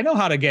think, like, I know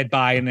how to get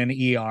by in an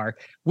ER.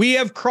 We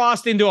have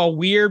crossed into a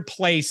weird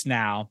place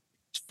now.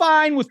 It's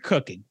fine with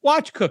cooking.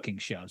 Watch cooking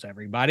shows,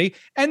 everybody,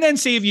 and then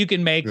see if you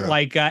can make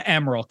like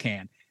Emerald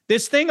can.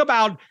 This thing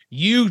about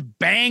you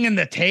banging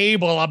the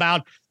table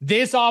about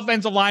this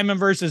offensive lineman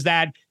versus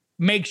that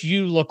makes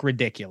you look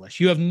ridiculous.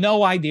 You have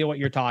no idea what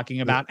you're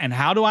talking about. And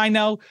how do I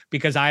know?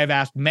 Because I have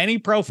asked many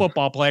pro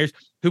football players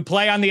who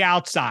play on the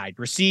outside,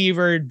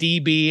 receiver,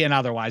 DB, and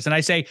otherwise. And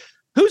I say,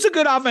 who's a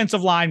good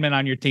offensive lineman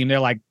on your team?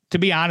 They're like, to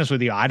be honest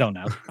with you, I don't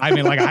know. I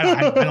mean, like,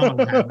 I don't know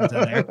what happens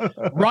in there.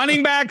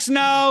 Running backs,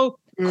 no.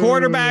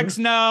 Quarterbacks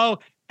know,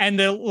 and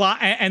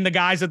the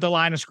guys at the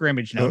line of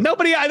scrimmage know.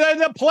 Nobody,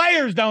 the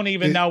players don't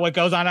even know what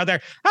goes on out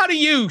there. How do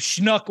you,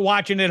 schnook,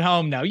 watching at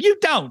home know? You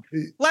don't.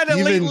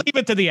 Leave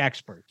it to the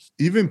experts.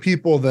 Even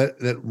people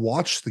that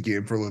watch the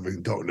game for a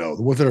living don't know.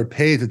 The ones that are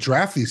paid to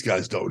draft these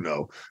guys don't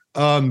know.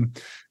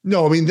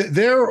 No, I mean,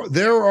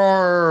 there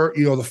are,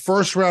 the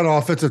first round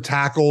offensive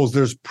tackles.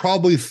 There's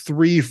probably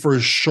 3 for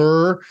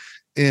sure.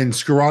 In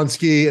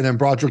Skoronski and then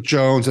Broderick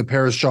Jones and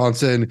Paris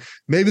Johnson,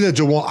 maybe the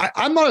DeJuan.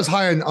 I'm not as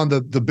high on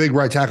the big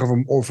right tackle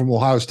from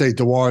Ohio State,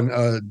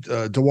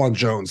 DeJuan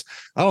Jones.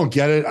 I don't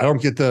get it. I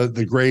don't get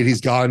the grade he's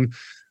gotten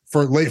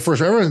for late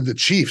first. Everyone's the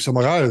Chiefs. I'm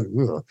like,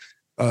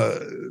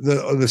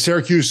 the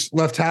Syracuse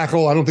left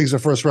tackle, I don't think he's a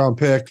first round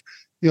pick.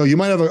 You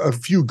might have a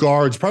few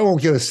guards. Probably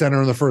won't get a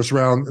center in the first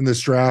round in this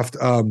draft.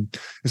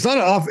 It's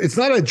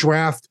not a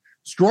draft.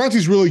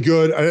 Schwartzy's really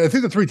good. I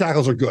think the three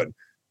tackles are good.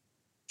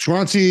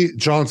 Schwartzy,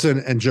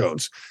 Johnson, and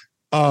Jones.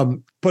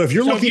 But if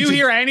you're looking, if you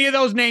hear any of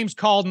those names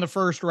called in the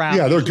first round,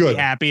 yeah, they're good.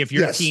 Be happy if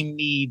your team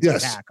needs a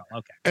tackle.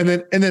 Okay, and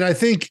then I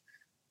think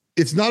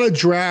it's not a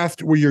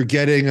draft where you're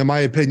getting, in my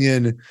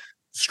opinion,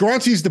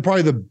 Schwartzy's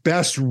probably the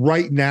best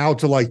right now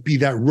to like be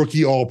that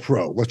rookie all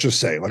pro. Let's just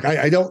say, like,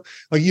 I don't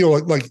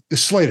like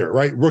Slater,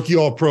 right? Rookie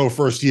all pro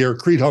first year,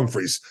 Creed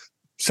Humphreys,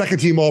 second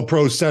team all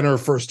pro center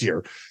first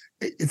year.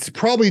 It's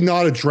probably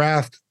not a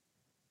draft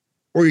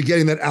where you're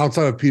getting that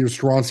outside of Peter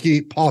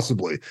Skoronski,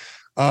 possibly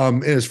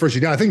in his first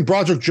year. Now, I think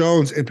Broderick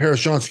Jones and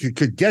Paris Johnson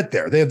could get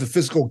there. They have the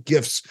physical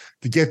gifts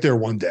to get there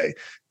one day.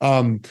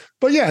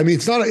 But yeah, I mean,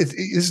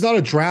 it's not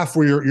a draft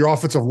where your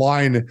offensive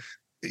line,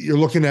 you're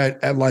looking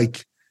at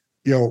like,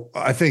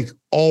 I think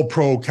all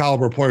pro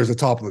caliber players at the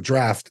top of the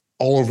draft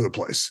all over the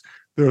place.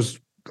 There's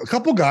a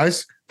couple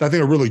guys that I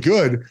think are really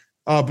good,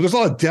 but there's a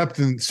lot of depth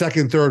in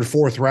second, third,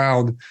 fourth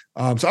round.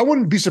 So I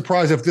wouldn't be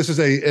surprised if this is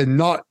a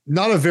not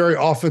a very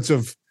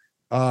offensive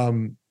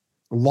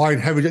line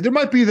heavy. There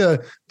might be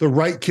the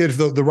right kid,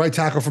 the right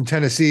tackle from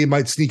Tennessee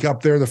might sneak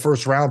up there in the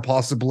first round,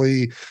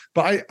 possibly.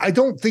 But I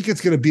don't think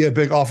it's going to be a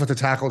big offensive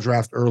tackle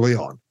draft early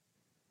on.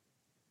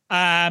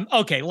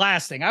 Okay,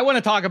 last thing. I want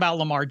to talk about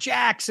Lamar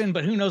Jackson,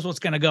 but who knows what's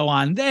going to go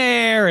on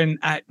there. And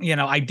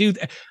I do.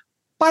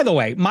 By the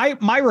way,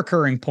 my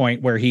recurring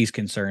point where he's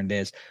concerned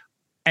is,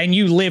 and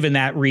you live in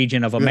that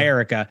region of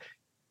America,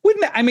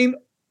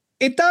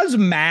 it does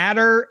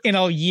matter in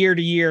a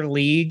year-to-year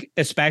league,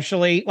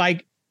 especially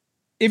like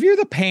if you're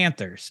the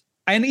Panthers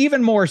and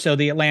even more so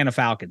the Atlanta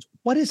Falcons.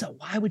 What is it?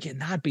 Why would you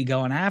not be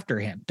going after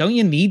him? Don't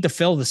you need to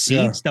fill the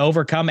seats to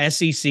overcome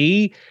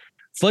SEC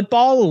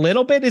football a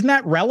little bit? Isn't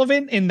that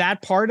relevant in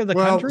that part of the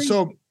country?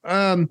 So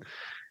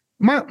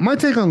my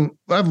take on,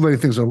 I have many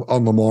things on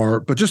Lamar,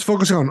 but just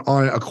focusing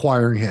on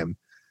acquiring him.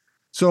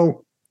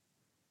 So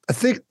I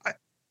think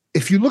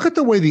if you look at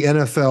the way the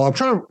NFL, I'm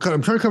trying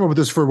to come up with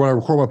this for when I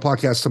record my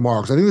podcast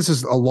tomorrow, because I think this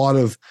is a lot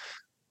of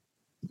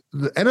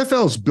the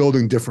NFL is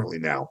building differently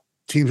now.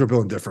 Teams are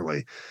building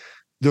differently.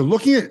 They're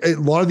looking at a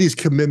lot of these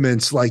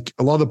commitments, like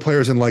a lot of the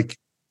players in like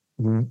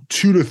 2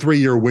 to 3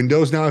 year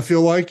windows now, I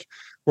feel like.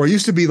 Where it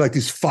used to be like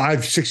these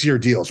 5-6 year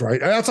deals,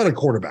 right? Outside of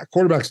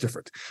quarterback's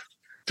different.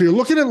 So you're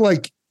looking at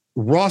like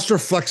roster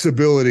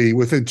flexibility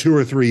within 2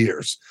 or 3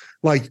 years.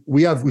 Like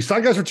we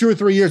sign guys for 2 or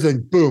 3 years,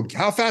 and boom,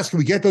 how fast can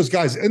we get those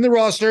guys in the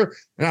roster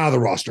and out of the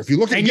roster? If you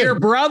look at your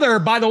brother,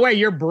 by the way,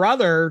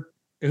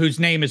 whose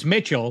name is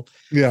Mitchell.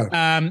 Yeah.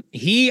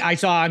 I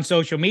saw on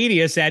social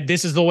media said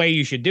this is the way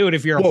you should do it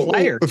if you're a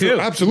player too.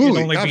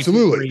 Absolutely.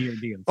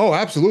 Oh,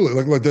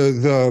 absolutely. Like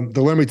the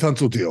Laremy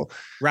Tunsil deal.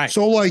 Right.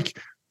 So like,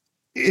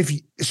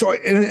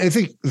 and I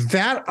think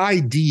that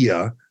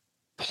idea,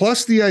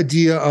 plus the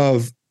idea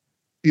of,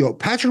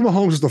 Patrick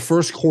Mahomes is the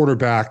first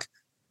quarterback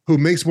who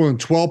makes more than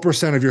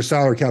 12% of your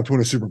salary cap to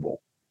win a Super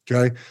Bowl.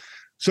 Okay.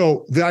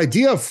 So the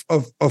idea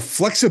of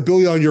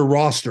flexibility on your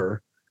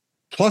roster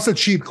plus a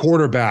cheap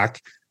quarterback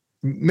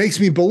makes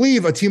me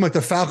believe a team like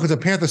the Falcons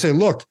and Panthers say,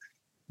 look,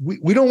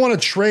 we don't want to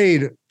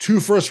trade 2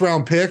 first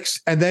round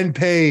picks and then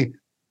pay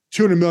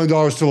 $200 million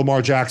to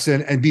Lamar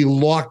Jackson and be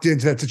locked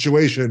into that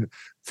situation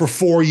for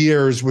 4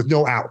 years with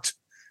no out.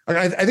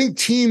 I think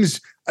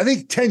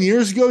 10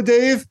 years ago,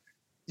 Dave,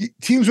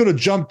 teams would have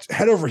jumped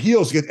head over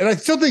heels. And I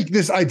still think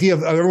this idea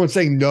of everyone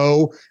saying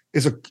no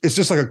it's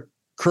just like a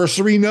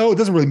cursory no. It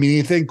doesn't really mean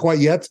anything quite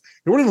yet.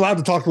 They weren't allowed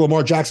to talk to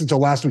Lamar Jackson until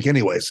last week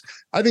anyways.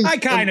 I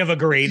kind of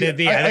agree that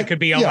that could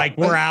be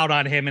we're out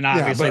on him, and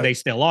obviously they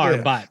still are.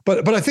 Yeah.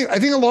 But I think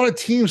a lot of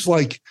teams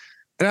like,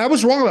 and I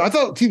was wrong. I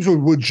thought teams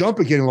would jump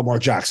at getting Lamar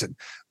Jackson.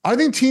 I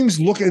think teams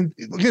look at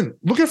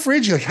free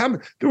agency,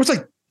 like there was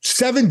like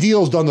 7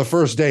 deals done the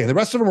first day, and the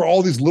rest of them were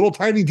all these little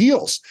tiny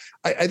deals.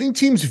 I think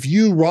teams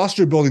view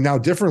roster building now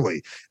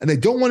differently, and they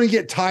don't want to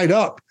get tied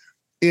up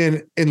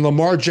in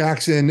Lamar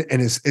Jackson and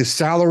his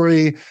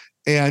salary.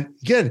 And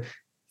again,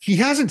 he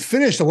hasn't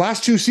finished the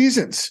last 2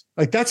 seasons.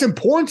 Like that's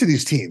important to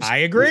these teams. I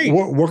agree.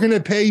 We're going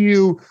to pay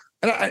you,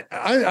 and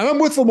I'm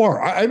with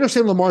Lamar. I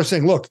understand Lamar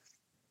saying, "Look,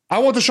 I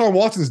want Deshaun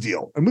Watson's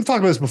deal," and we've talked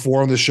about this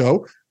before on this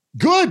show.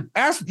 Good,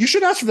 you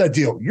should ask for that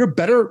deal. You're a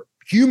better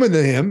human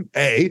than him.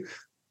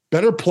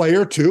 Better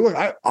player too.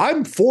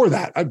 I'm for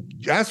that. I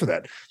asked for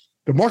that.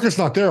 The market's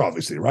not there,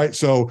 obviously, right?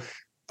 So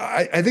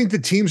I think the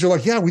teams are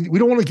like, we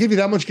don't want to give you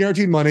that much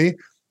guaranteed money,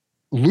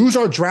 lose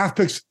our draft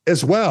picks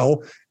as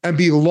well, and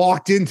be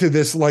locked into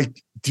this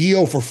like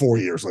deal for 4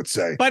 years, let's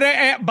say. But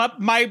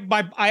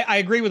I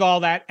agree with all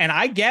that, and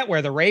I get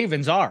where the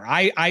Ravens are.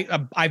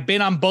 I've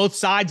been on both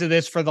sides of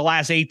this for the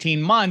last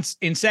 18 months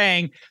in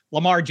saying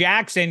Lamar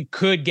Jackson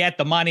could get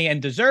the money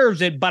and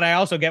deserves it, but I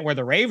also get where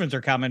the Ravens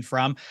are coming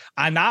from.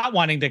 I'm not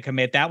wanting to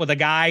commit that with a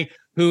guy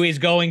who is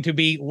going to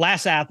be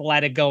less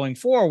athletic going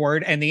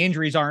forward, and the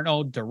injuries aren't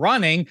owed to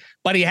running,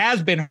 but he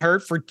has been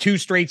hurt for 2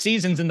 straight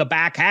seasons in the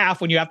back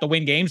half when you have to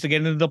win games to get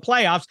into the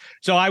playoffs.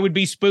 So I would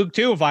be spooked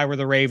too if I were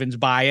the Ravens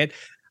by it.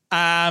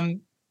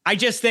 I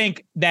just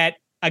think that,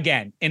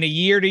 again, in a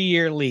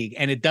year-to-year league,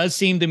 and it does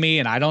seem to me,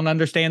 and I don't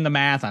understand the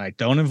math, and I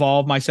don't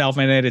involve myself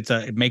in it.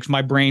 It makes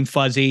my brain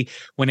fuzzy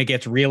when it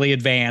gets really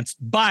advanced,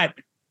 but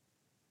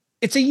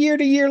it's a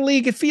year-to-year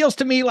league. It feels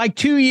to me like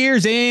 2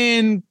 years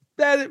in,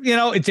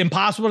 it's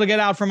impossible to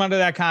get out from under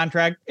that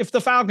contract. If the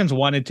Falcons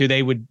wanted to,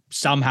 they would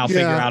somehow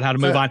figure out how to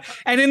move on.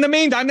 And in the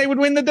meantime, they would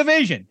win the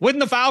division. Wouldn't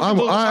the Falcons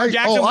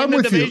win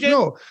the division?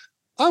 No,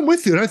 I'm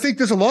with you. And I think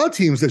there's a lot of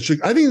teams that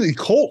should. I think the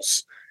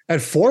Colts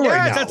at 4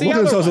 right now. Look at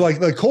themselves like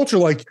the Colts are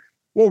like,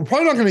 well, we're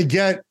probably not going to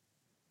get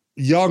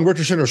Young,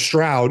 Richardson, or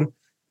Stroud.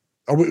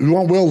 We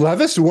want Will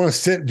Levis? Do we want to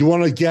sit? Do you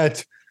want to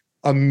get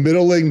a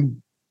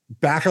middling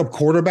backup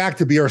quarterback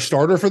to be our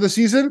starter for the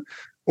season?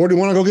 Or do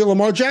you want to go get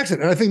Lamar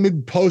Jackson? And I think maybe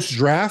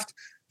post-draft,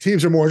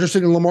 teams are more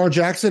interested in Lamar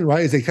Jackson,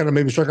 right? As they kind of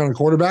maybe strike on the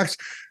quarterbacks.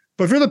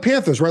 But if you're the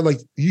Panthers, right, like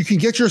you can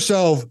get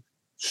yourself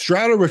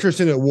Stroud or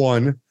Richardson at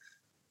 1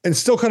 and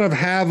still kind of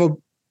have a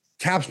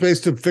cap space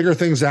to figure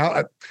things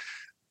out.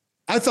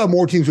 I thought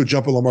more teams would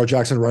jump at Lamar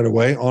Jackson right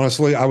away.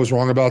 Honestly, I was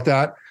wrong about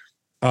that.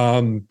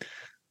 And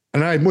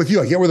I'm with you.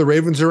 I get where the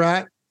Ravens are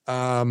at.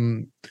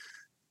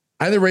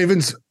 I think the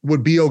Ravens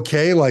would be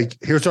okay. Like,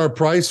 here's our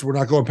price. We're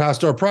not going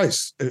past our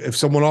price. If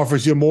someone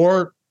offers you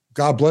more,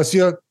 God bless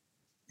you.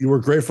 You were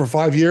great for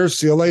 5 years.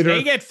 See you later.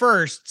 They get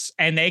firsts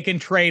and they can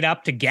trade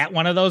up to get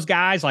one of those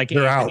guys like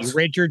Anthony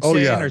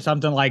Richardson or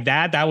something like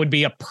that. That would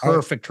be a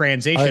perfect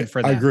transition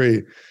for them. I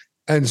agree.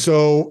 And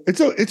so it's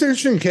an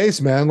interesting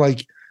case, man.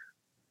 Like,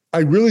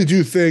 I really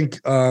do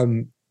think,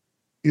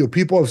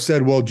 people have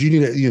said, well, do you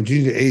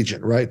need an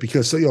agent, right?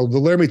 Because, the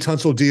Laramie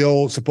Tunsil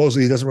deal,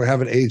 supposedly he doesn't really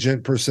have an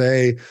agent per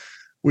se.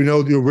 We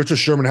know, Richard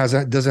Sherman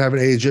doesn't have an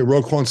agent.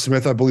 Roquan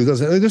Smith, I believe,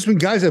 doesn't. There's been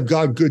guys that have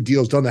got good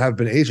deals done that have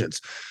been agents.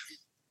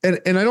 And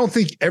I don't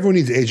think everyone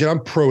needs an agent.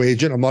 I'm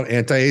pro-agent. I'm not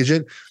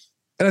anti-agent.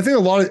 And I think a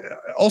lot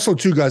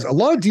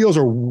of deals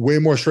are way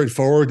more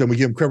straightforward than we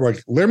give them credit.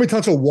 Like Laramie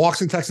Tunsil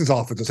walks in Texans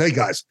office and says, hey,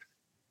 guys,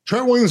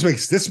 Trent Williams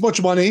makes this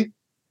much money.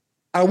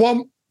 I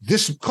want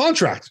this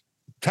contract.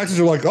 Texans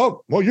are like,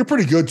 oh, well, you're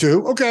pretty good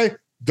too. Okay,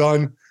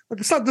 done. Like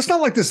it's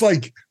not like this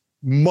like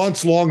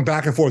months-long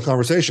back and forth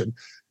conversation.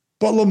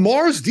 But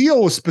Lamar's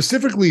deal was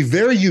specifically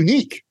very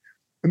unique.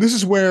 And this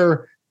is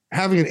where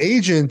having an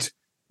agent,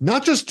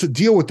 not just to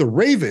deal with the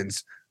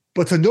Ravens,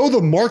 but to know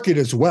the market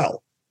as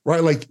well,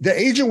 right? Like the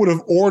agent would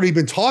have already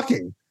been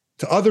talking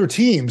to other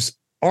teams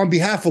on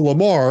behalf of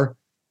Lamar,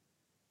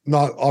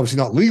 obviously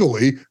not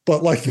legally,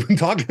 but like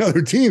talking to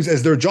other teams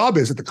as their job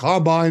is at the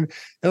combine.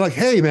 And like,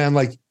 hey, man,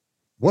 like,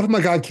 what if my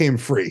guy came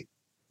free?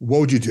 What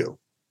would you do?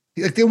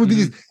 Like there would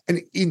be,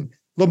 and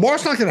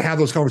Lamar's not going to have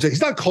those conversations.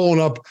 He's not calling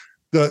up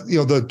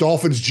the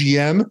Dolphins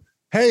GM.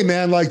 Hey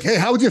man, like, hey,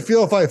 how would you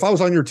feel if I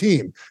was on your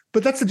team?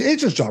 But that's the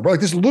agent's job, right?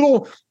 Like there's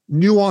little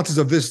nuances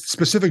of this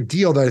specific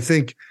deal that I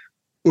think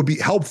would be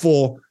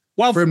helpful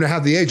for him to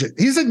have the agent.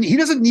 He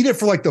doesn't need it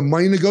for like the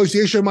money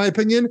negotiation, in my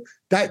opinion.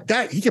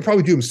 That he could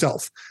probably do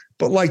himself.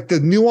 But like the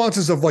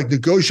nuances of like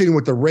negotiating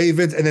with the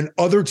Ravens and then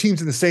other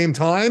teams at the same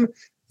time,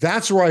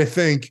 that's where I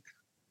think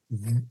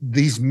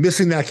he's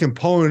missing that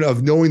component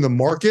of knowing the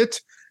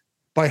market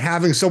by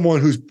having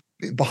someone who's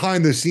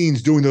behind the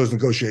scenes doing those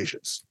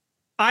negotiations.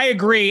 I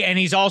agree, and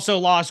he's also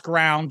lost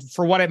ground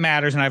for what it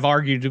matters. And I've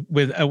argued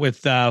with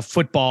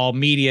football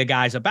media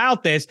guys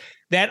about this,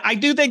 that I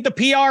do think the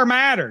PR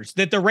matters,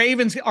 that the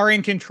Ravens are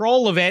in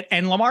control of it,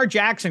 and Lamar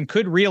Jackson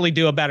could really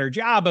do a better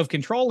job of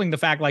controlling the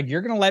fact, like,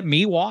 you're going to let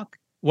me walk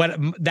what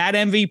that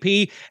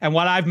MVP and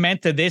what I've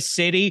meant to this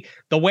city,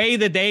 the way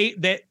that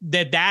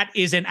that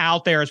isn't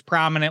out there as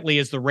prominently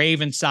as the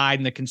Ravens side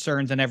and the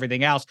concerns and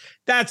everything else.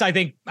 That's, I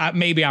think,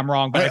 maybe I'm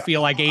wrong, but I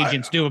feel like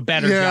agents do a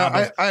better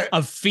job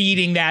of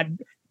feeding that.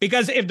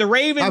 Because if the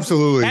Ravens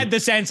had the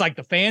sense like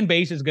the fan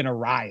base is going to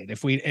riot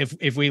if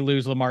we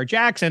lose Lamar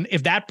Jackson,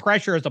 if that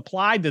pressure is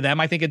applied to them,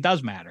 I think it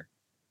does matter.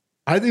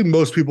 I think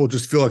most people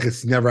just feel like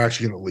it's never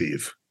actually going to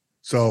leave,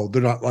 so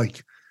they're not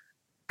like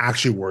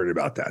actually worried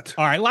about that.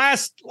 All right,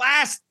 last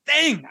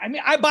thing. I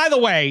mean, by the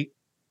way,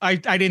 I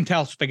didn't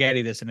tell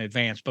Spaghetti this in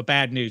advance, but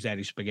bad news,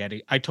 Eddie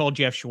Spaghetti. I told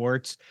Geoff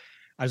Schwartz,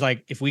 I was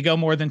like, if we go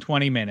more than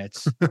 20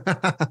 minutes,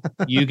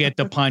 you get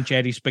to punch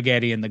Eddie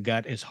Spaghetti in the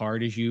gut as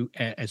hard as you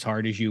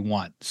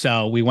want.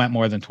 So we went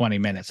more than 20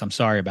 minutes. I'm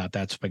sorry about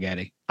that,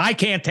 Spaghetti. I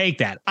can't take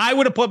that. I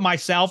would have put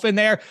myself in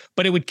there,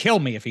 but it would kill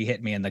me if he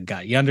hit me in the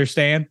gut. You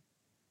understand?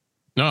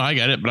 No, I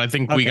get it, but I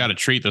think we got to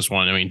treat this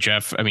one. I mean,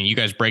 Jeff, you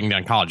guys breaking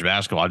down college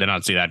basketball, I did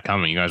not see that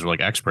coming. You guys were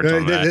like experts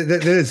on that.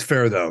 That is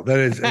fair, though. That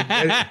is,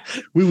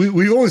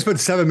 we only spent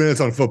 7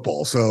 minutes on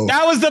football, so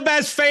that was the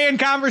best fan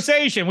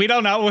conversation. We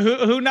don't know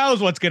who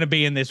knows what's going to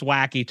be in this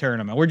wacky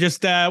tournament. We're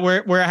just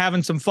we're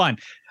having some fun.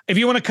 If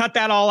you want to cut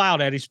that all out,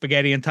 Eddie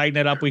Spaghetti, and tighten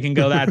it up, we can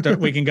go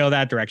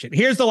that direction.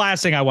 Here's the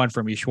last thing I want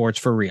from you, Schwartz,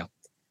 for real.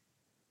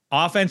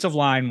 Offensive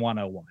line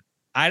 101.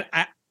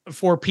 I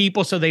for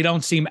people so they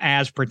don't seem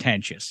as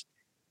pretentious.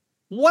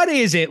 what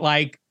is it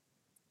like?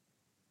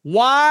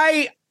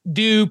 Why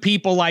do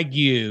people like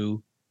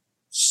you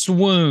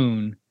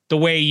swoon the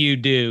way you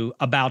do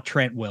about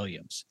Trent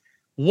Williams?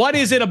 What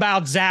is it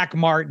about Zach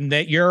Martin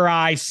that your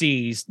eye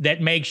sees that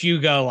makes you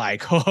go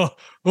like, oh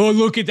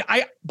look at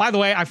that? By the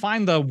way, I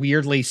find the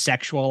weirdly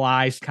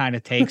sexualized kind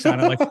of takes on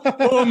it, like,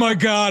 oh my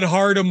God,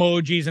 heart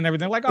emojis and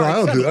everything. Like, all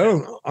right,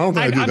 I don't think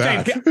I do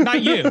that. Saying,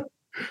 not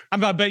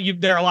you.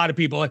 There are a lot of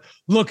people like,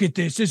 look at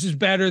this. This is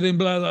better than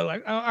blah, blah.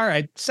 Like, oh, all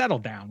right, settle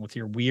down with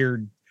your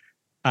weird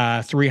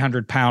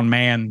 300-pound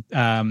man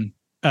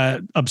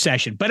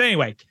obsession. But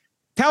anyway,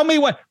 tell me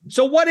what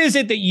is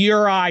it that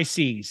your eye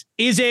sees?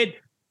 Is it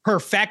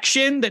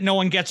perfection that no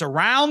one gets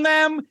around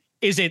them?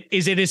 Is it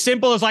as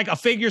simple as like a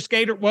figure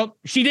skater? Well,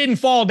 she didn't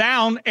fall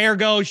down,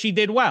 ergo she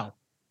did well.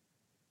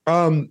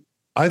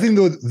 I think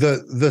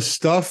the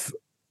stuff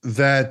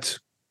that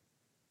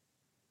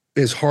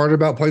is hard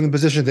about playing the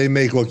position, they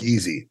make look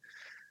easy.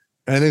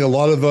 And I think a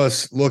lot of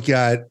us look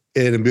at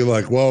it and be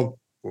like, well,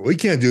 we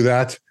can't do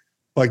that.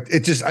 Like, I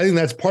think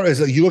that's part of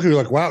it. Like, you look at it,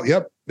 you're like, wow,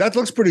 yep, that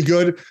looks pretty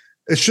good.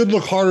 It should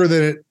look harder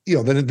than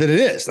it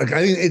is. Like,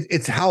 I think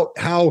it's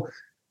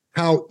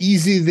how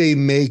easy they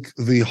make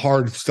the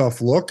hard stuff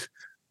look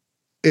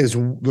is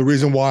the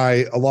reason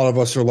why a lot of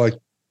us are like,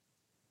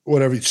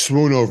 whatever,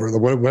 swoon over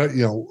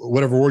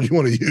whatever word you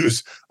want to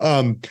use.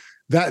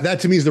 That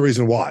to me is the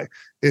reason why,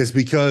 is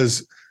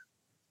because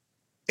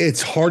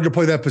it's hard to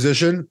play that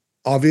position,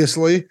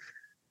 obviously,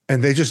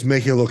 and they just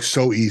make it look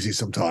so easy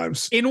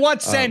sometimes. In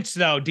what sense,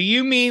 though? Do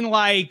you mean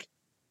like,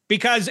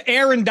 because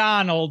Aaron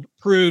Donald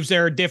proves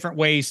there are different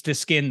ways to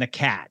skin the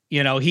cat.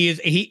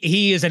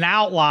 He is an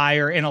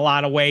outlier in a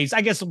lot of ways.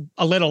 I guess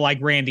a little like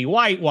Randy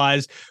White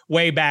was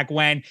way back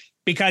when,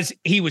 because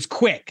he was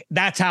quick.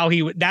 That's how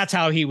he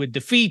would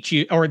defeat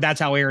you, or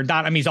that's how Aaron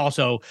Donald. I mean, he's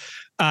also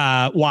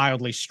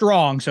wildly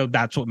strong, so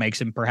that's what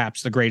makes him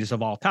perhaps the greatest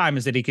of all time,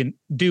 is that he can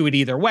do it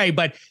either way.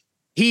 But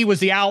he was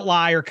the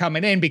outlier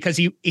coming in because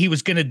he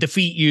was going to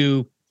defeat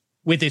you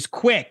with his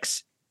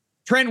quicks.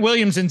 Trent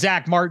Williams and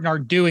Zach Martin are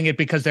doing it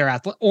because they're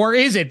athletic, or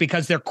is it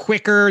because they're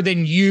quicker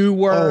than you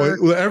were?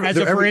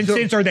 For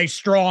instance, are they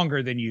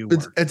stronger than you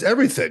were? It's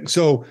everything.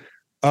 So,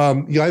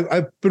 I've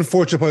been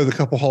fortunate to play with a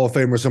couple Hall of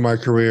Famers in my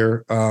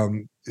career,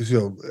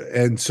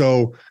 and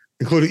so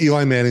including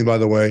Eli Manning, by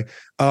the way.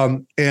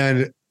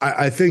 And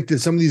I think that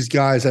some of these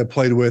guys I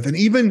played with, and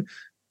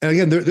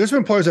again, there's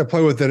been players I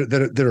play with that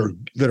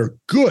are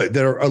good,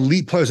 that are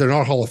elite players that are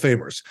not Hall of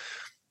Famers,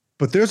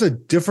 but there's a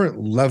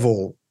different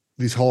level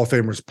these Hall of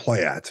Famers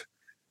play at.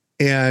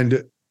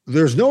 And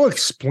there's no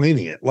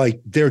explaining it. Like,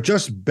 they're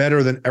just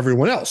better than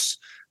everyone else.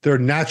 They're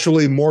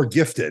naturally more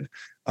gifted.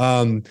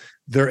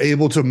 They're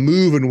able to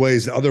move in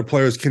ways that other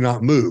players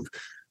cannot move.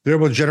 They're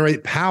able to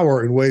generate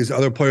power in ways that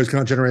other players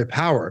cannot generate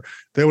power.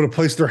 They're able to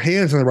place their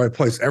hands in the right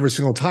place every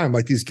single time.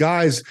 Like, these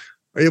guys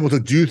are able to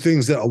do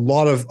things that a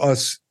lot of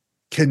us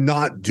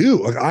cannot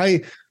do.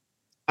 Like,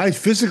 I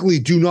physically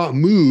do not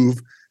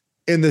move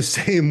in the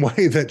same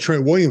way that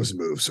Trent Williams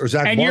moves, or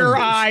Zach Martin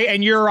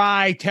moves. Your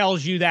eye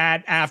tells you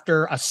that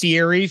after a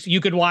series. You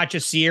could watch a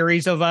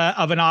series of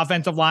an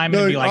offensive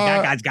lineman and be like,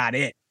 that guy's got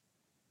it.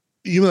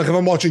 You mean like if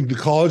I'm watching the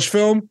college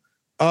film?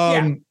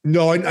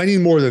 No, I need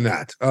more than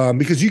that,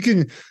 because you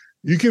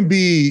can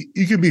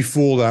be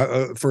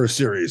fooled for a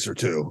series or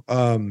two.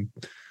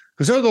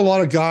 Because there's a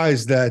lot of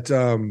guys that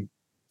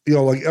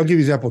like, I'll give you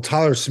an example.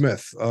 Tyler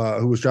Smith,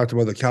 who was drafted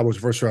by the Cowboys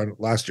first round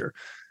last year.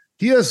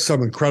 He has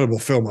some incredible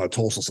film out of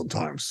Tulsa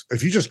sometimes.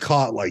 If you just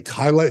caught like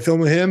highlight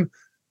film of him,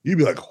 you'd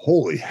be like,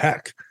 holy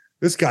heck,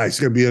 this guy's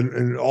going to be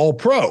an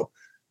all-pro.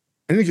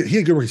 And he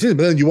had good rookie season,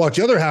 but then you watch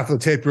the other half of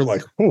the tape, you're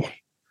like, oh,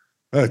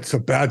 that's a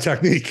bad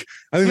technique.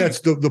 I think that's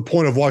the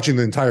point of watching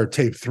the entire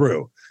tape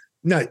through.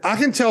 Now, I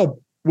can tell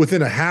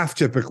within a half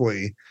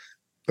typically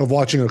of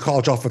watching a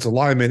college offensive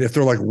lineman if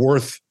they're like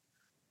worth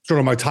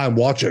sort of my time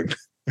watching.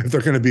 If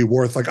they're going to be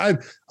worth, like, I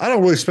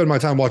don't really spend my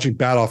time watching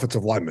bad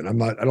offensive linemen.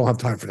 I don't have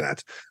time for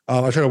that.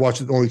 I try to watch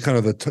only kind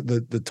of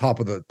the top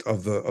of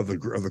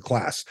the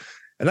class,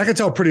 and I can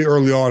tell pretty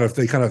early on if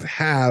they kind of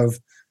have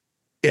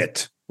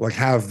it, like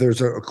there's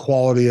a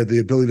quality of the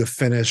ability to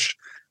finish,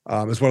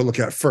 is what I look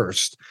at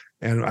first,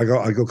 and I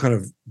go kind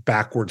of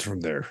backwards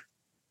from there.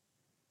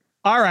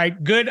 All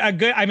right, good.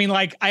 I mean,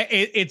 like,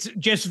 it's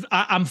just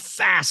I'm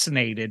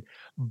fascinated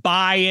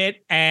by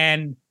it,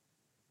 and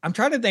I'm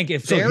trying to think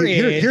if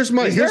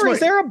is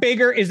there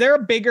a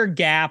bigger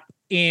gap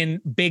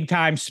in big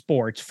time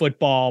sports,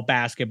 football,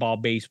 basketball,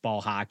 baseball,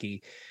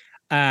 hockey,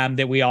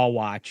 that we all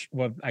watch.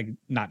 Well,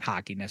 not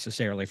hockey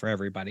necessarily for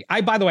everybody.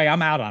 By the way,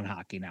 I'm out on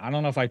hockey now. I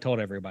don't know if I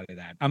told everybody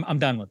that. I'm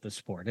done with the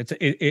sport.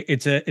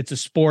 It's a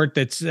sport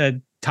that's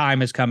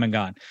time has come and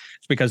gone.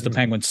 It's because the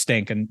Penguins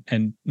stink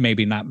and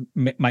maybe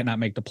might not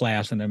make the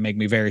playoffs, and they make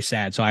me very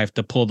sad. So I have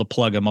to pull the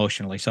plug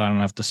emotionally, so I don't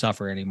have to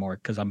suffer anymore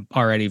because I'm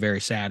already very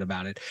sad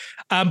about it.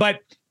 But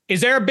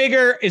is there a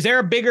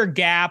bigger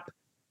gap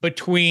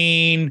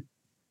between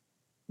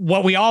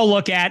what we all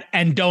look at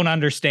and don't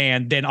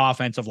understand than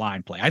offensive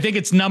line play? I think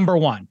it's number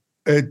one.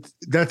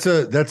 That's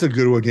a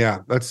good one. Yeah,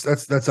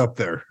 that's up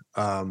there.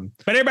 But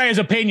everybody has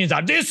opinions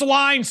on this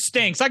line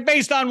stinks. Like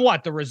based on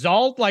what? The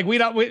result? Like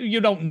you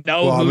don't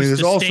know who's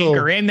the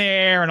stinker in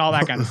there and all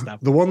that kind of stuff.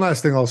 The one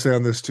last thing I'll say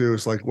on this too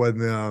is like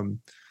when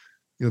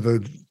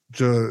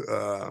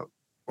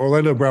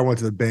Orlando Brown went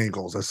to the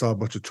Bengals, I saw a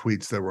bunch of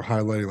tweets that were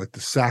highlighting like the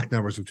sack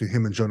numbers between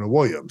him and Jonah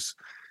Williams,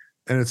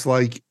 and it's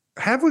like,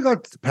 have we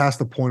got past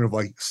the point of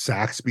like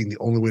sacks being the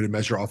only way to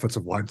measure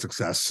offensive line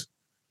success?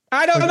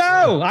 I don't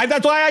know.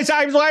 That's why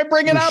I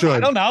bring it up. I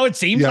don't know. It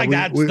seems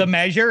that's the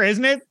measure,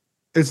 isn't it?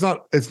 It's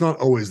not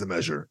always the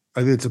measure.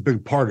 I think it's a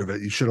big part of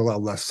it. You should allow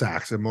less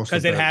sacks, and most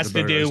because it has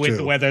to do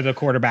with whether the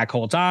quarterback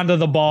holds onto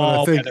the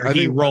ball, whether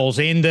he rolls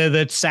into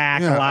the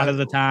sack a lot of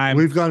the time.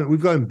 We've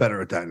gotten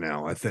better at that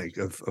now. I think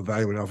of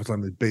evaluating offensive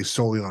linemen based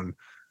solely on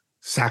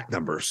sack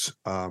numbers.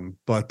 So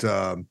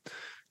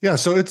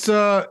it's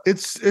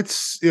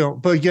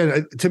But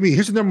again, to me,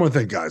 here's the number one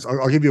thing, guys.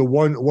 I'll give you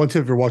one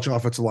tip if you're watching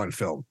offensive line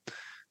film.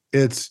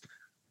 Does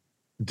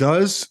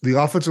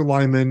the offensive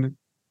lineman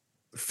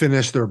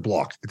finish their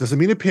block? It doesn't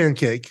mean a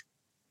pancake.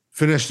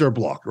 Finish their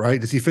block,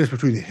 right? Does he finish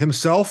between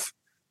himself,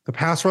 the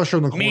pass rusher,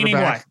 and the quarterback?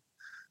 Meaning what?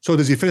 So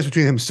does he finish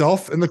between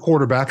himself and the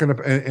quarterback in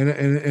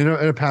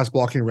a pass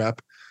blocking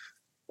rep,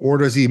 or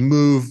does he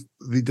move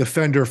the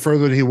defender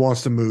further than he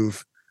wants to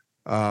move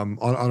on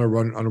a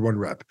run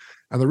rep?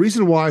 And the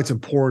reason why it's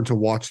important to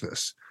watch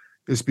this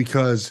is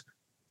because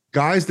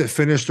guys that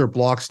finish their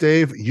blocks,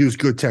 Dave, use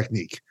good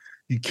technique.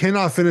 You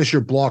cannot finish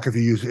your block if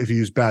you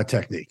use bad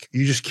technique.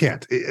 You just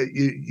can't.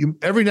 You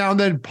every now and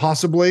then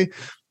possibly,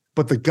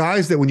 but the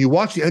guys that when you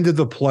watch the end of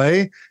the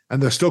play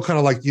and they're still kind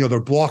of like,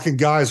 they're blocking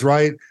guys,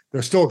 right?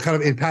 They're still kind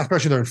of in pass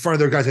pressure. They're in front of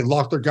their guys. They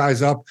lock their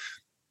guys up.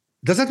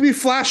 It doesn't have to be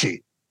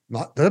flashy.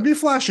 Doesn't be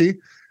flashy.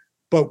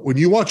 But when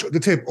you watch the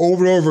tape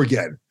over and over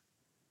again,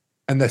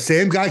 and the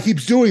same guy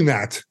keeps doing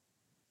that,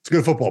 it's a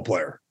good football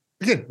player.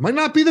 Again, might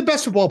not be the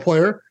best football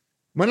player,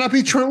 might not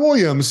be Trent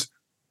Williams,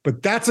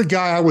 but that's a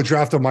guy I would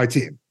draft on my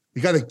team.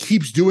 The guy that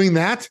keeps doing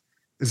that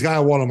is the guy I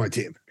want on my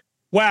team.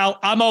 Well,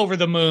 I'm over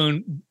the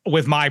moon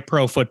with my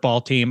pro football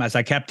team, as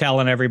I kept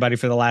telling everybody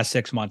for the last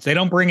 6 months. They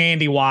don't bring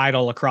Andy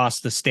Weidel across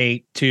the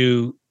state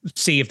to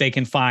see if they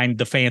can find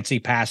the fancy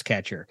pass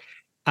catcher.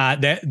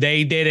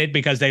 They did it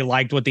because they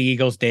liked what the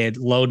Eagles did,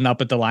 loading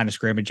up at the line of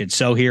scrimmage. And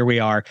so here we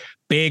are,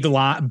 big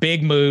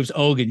moves,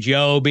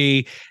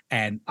 Ogunjobi,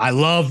 and I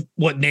love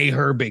what Nate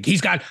Herbig.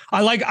 He's got.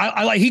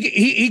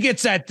 He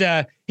gets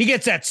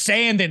that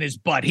sand in his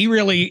butt. He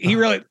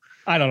really.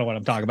 I don't know what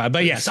I'm talking about,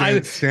 but yes,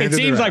 it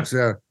seems like.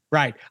 Yeah.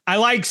 Right. I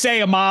like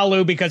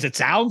Sayamalu because it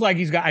sounds like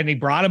he's got, and he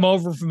brought him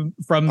over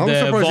from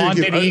the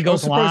vaunted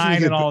Eagles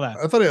line and all that.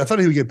 I thought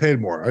he would get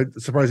paid more. I'm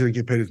surprised he didn't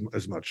get paid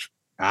as much.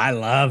 I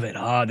love it.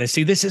 Oh, this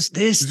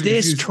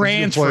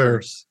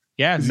transfers.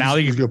 Yeah. Now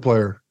he's a good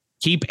player.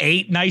 Keep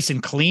 8 nice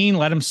and clean.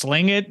 Let him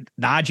sling it.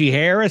 Najee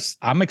Harris.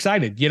 I'm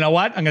excited. You know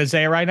what? I'm going to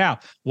say it right now.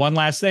 One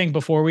last thing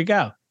before we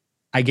go.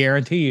 I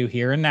guarantee you,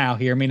 here and now,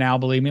 hear me now,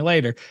 believe me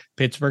later.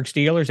 Pittsburgh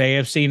Steelers,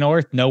 AFC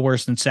North, no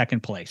worse than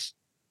second place.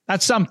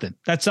 That's something.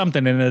 That's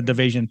something in a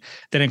division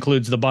that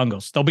includes the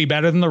Bungles. They'll be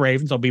better than the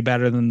Ravens. They'll be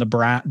better than the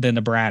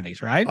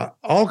Brownies, right?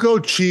 I'll go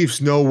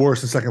Chiefs, no worse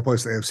than second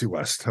place in the AFC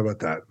West. How about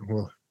that?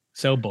 Well,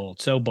 so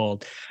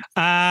bold.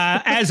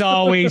 As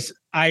always,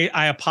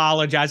 I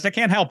apologize. I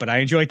can't help it. I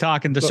enjoy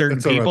talking to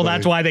certain people.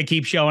 That's why they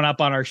keep showing up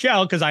on our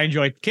show, because I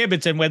enjoy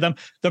kibitzing with them.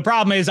 The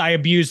problem is I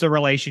abuse the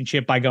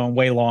relationship by going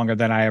way longer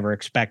than I ever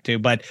expect to.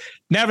 But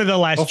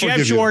nevertheless,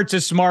 Geoff Schwartz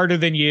is smarter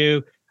than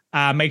you.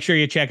 Make sure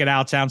you check it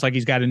out. Sounds like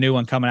he's got a new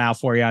one coming out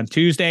for you on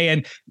Tuesday.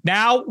 And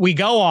now we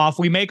go off.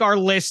 We make our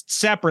list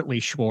separately,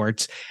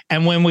 Schwartz.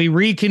 And when we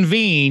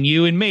reconvene,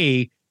 you and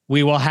me,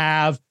 we will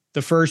have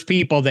the first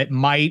people that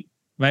might,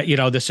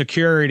 the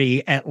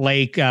security at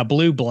Lake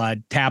Blue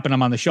Blood tapping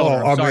them on the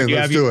shoulder.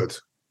 Let's do it.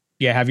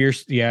 You have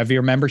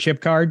your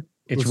membership card?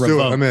 It's revoked.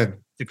 Do it. I'm in.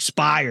 It's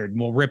expired. And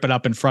we'll rip it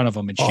up in front of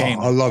them and shame them.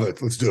 I love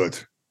it. Let's do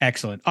it.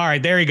 Excellent. All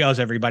right, there he goes,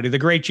 everybody. The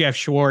great Geoff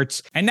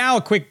Schwartz. And now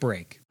a quick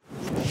break.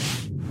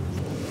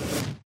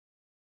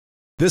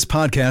 This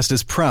podcast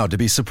is proud to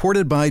be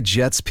supported by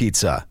Jets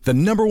Pizza, the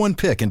 #1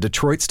 pick in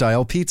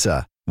Detroit-style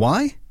pizza.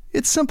 Why?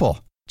 It's simple.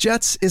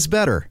 Jets is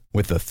better.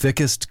 With the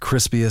thickest,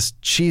 crispiest,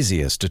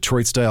 cheesiest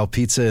Detroit-style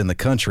pizza in the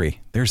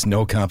country, there's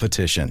no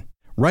competition.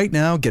 Right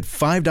now, get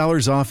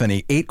 $5 off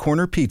any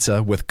 8-corner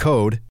pizza with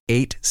code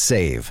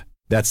 8SAVE.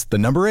 That's the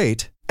number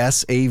 8,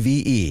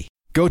 SAVE.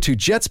 Go to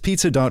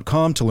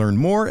jetspizza.com to learn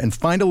more and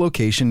find a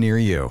location near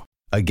you.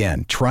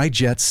 Again, try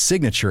Jet's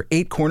signature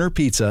 8-corner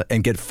pizza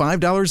and get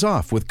 $5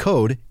 off with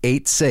code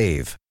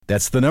 8SAVE.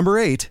 That's the number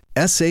 8,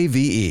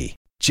 SAVE.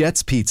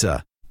 Jet's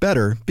Pizza.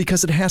 Better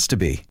because it has to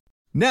be.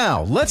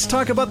 Now, let's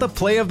talk about the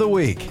play of the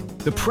week.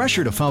 The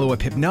pressure to follow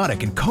up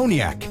Hypnotic and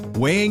Cognac,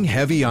 weighing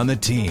heavy on the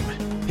team.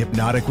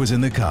 Hypnotic was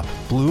in the cup,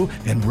 blue,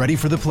 and ready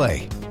for the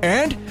play.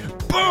 And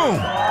boom!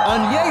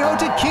 Añejo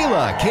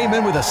Tequila came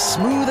in with a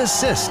smooth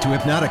assist to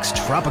Hypnotic's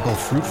tropical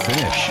fruit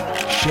finish.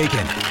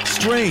 Shaken,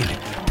 strained,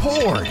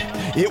 poured.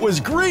 It was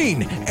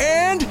green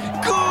and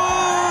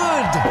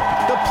good!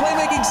 The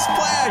playmaking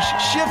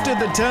splash shifted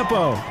the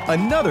tempo.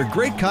 Another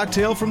great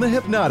cocktail from the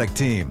Hypnotic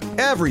team.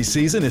 Every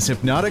season is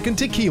Hypnotic and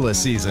Tequila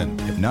season.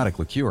 Hypnotic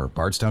Liqueur,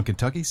 Bardstown,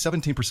 Kentucky,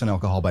 17%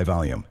 alcohol by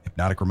volume.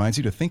 Hypnotic reminds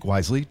you to think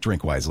wisely,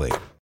 drink wisely.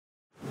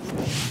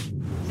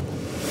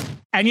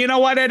 And you know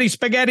what, Eddie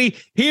Spaghetti?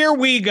 Here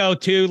we go,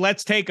 too.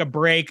 Let's take a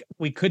break.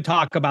 We could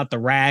talk about the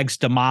rags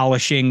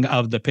demolishing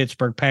of the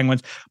Pittsburgh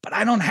Penguins, but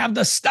I don't have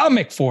the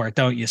stomach for it,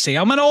 don't you see?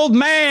 I'm an old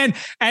man,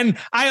 and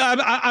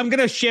I'm going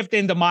to shift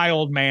into my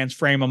old man's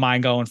frame of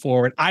mind going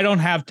forward. I don't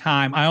have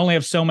time. I only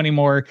have so many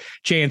more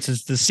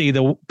chances to see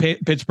the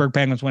Pittsburgh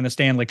Penguins win a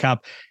Stanley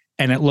Cup,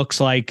 and it looks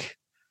like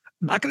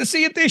I'm not going to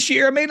see it this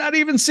year. I may not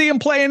even see them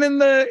playing in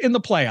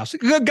the playoffs.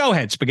 Go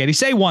ahead, Spaghetti.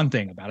 Say one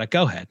thing about it.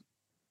 Go ahead.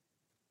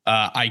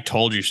 I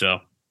told you so.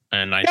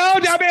 And what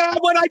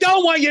I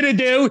don't want you to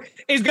do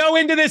is go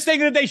into this thing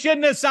that they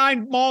shouldn't have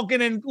signed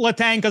Malkin and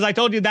Letang, because I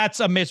told you that's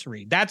a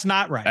misread. That's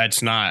not right.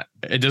 That's not.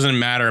 It doesn't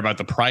matter about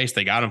the price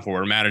they got him for.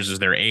 What matters is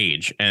their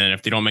age. And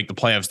if they don't make the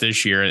playoffs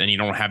this year and you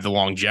don't have the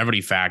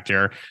longevity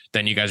factor,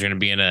 then you guys are going to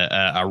be in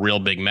a real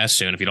big mess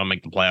soon if you don't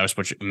make the playoffs,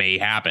 which may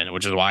happen,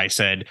 which is why I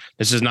said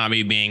this is not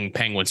me being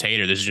Penguins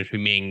hater. This is just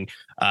me being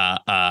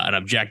an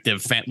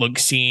objective fan. Look,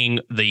 seeing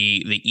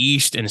the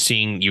East and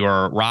seeing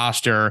your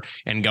roster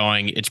and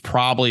going, it's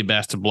probably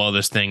best to blow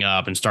this thing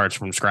up and start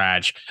from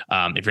scratch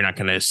if you're not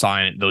going to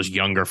sign those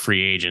younger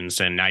free agents.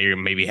 And now you're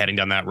maybe heading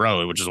down that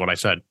road, which is what I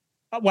said.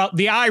 Well,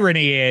 the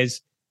irony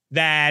is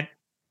that,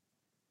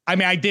 I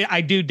mean,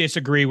 I do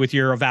disagree with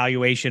your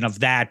evaluation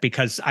of that,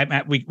 because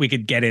we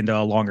could get into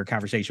a longer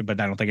conversation, but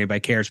I don't think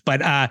anybody cares.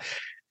 But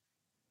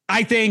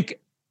I think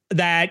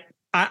that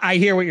I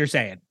hear what you're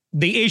saying.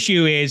 The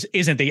issue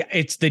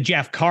it's the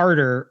Jeff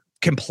Carter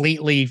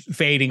completely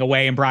fading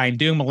away and Brian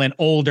Dumoulin,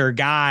 older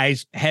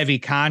guys, heavy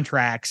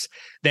contracts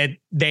that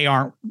they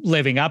aren't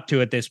living up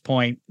to at this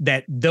point,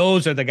 that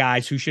those are the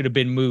guys who should have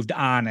been moved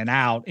on and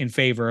out in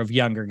favor of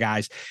younger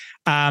guys.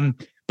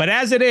 But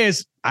as it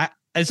is,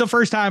 it's the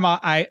first time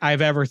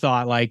I've ever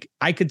thought, like,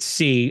 I could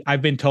see,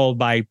 I've been told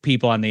by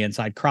people on the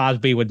inside,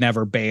 Crosby would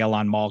never bail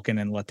on Malkin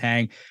and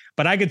Letang,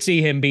 but I could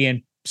see him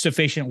being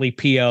sufficiently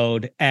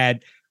PO'd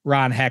at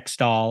Ron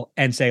Hextall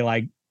and say,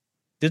 like,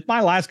 this is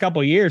my last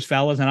couple of years,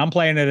 fellas, and I'm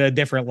playing at a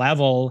different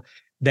level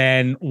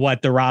than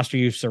what the roster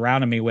you've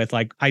surrounded me with.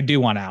 Like, I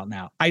do want out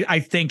now. I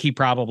think he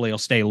probably will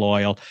stay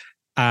loyal.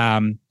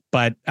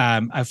 But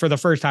for the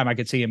first time, I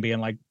could see him being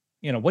like,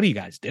 what are you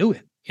guys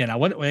doing?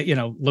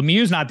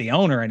 Lemieux's not the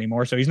owner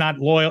anymore, so he's not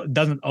loyal,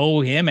 doesn't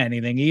owe him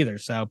anything either.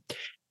 So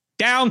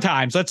down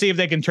times. Let's see if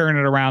they can turn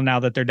it around now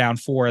that they're down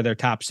 4 of their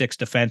top 6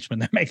 defensemen.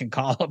 They're making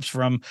call-ups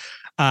from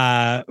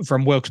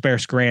Wilkes-Barre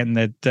Scranton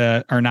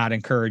that are not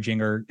encouraging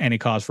or any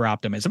cause for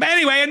optimism.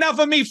 Anyway, enough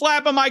of me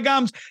flapping my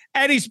gums.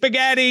 Eddie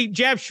Spaghetti,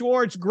 Geoff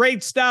Schwartz,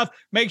 great stuff.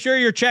 Make sure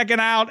you're checking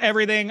out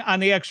everything on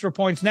the Extra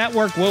Points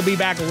Network. We'll be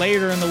back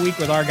later in the week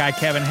with our guy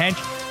Kevin Hench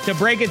to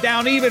break it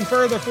down even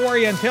further for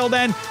you. Until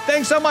then,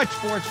 thanks so much,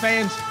 sports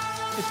fans.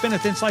 It's been a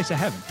thin slice of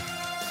heaven.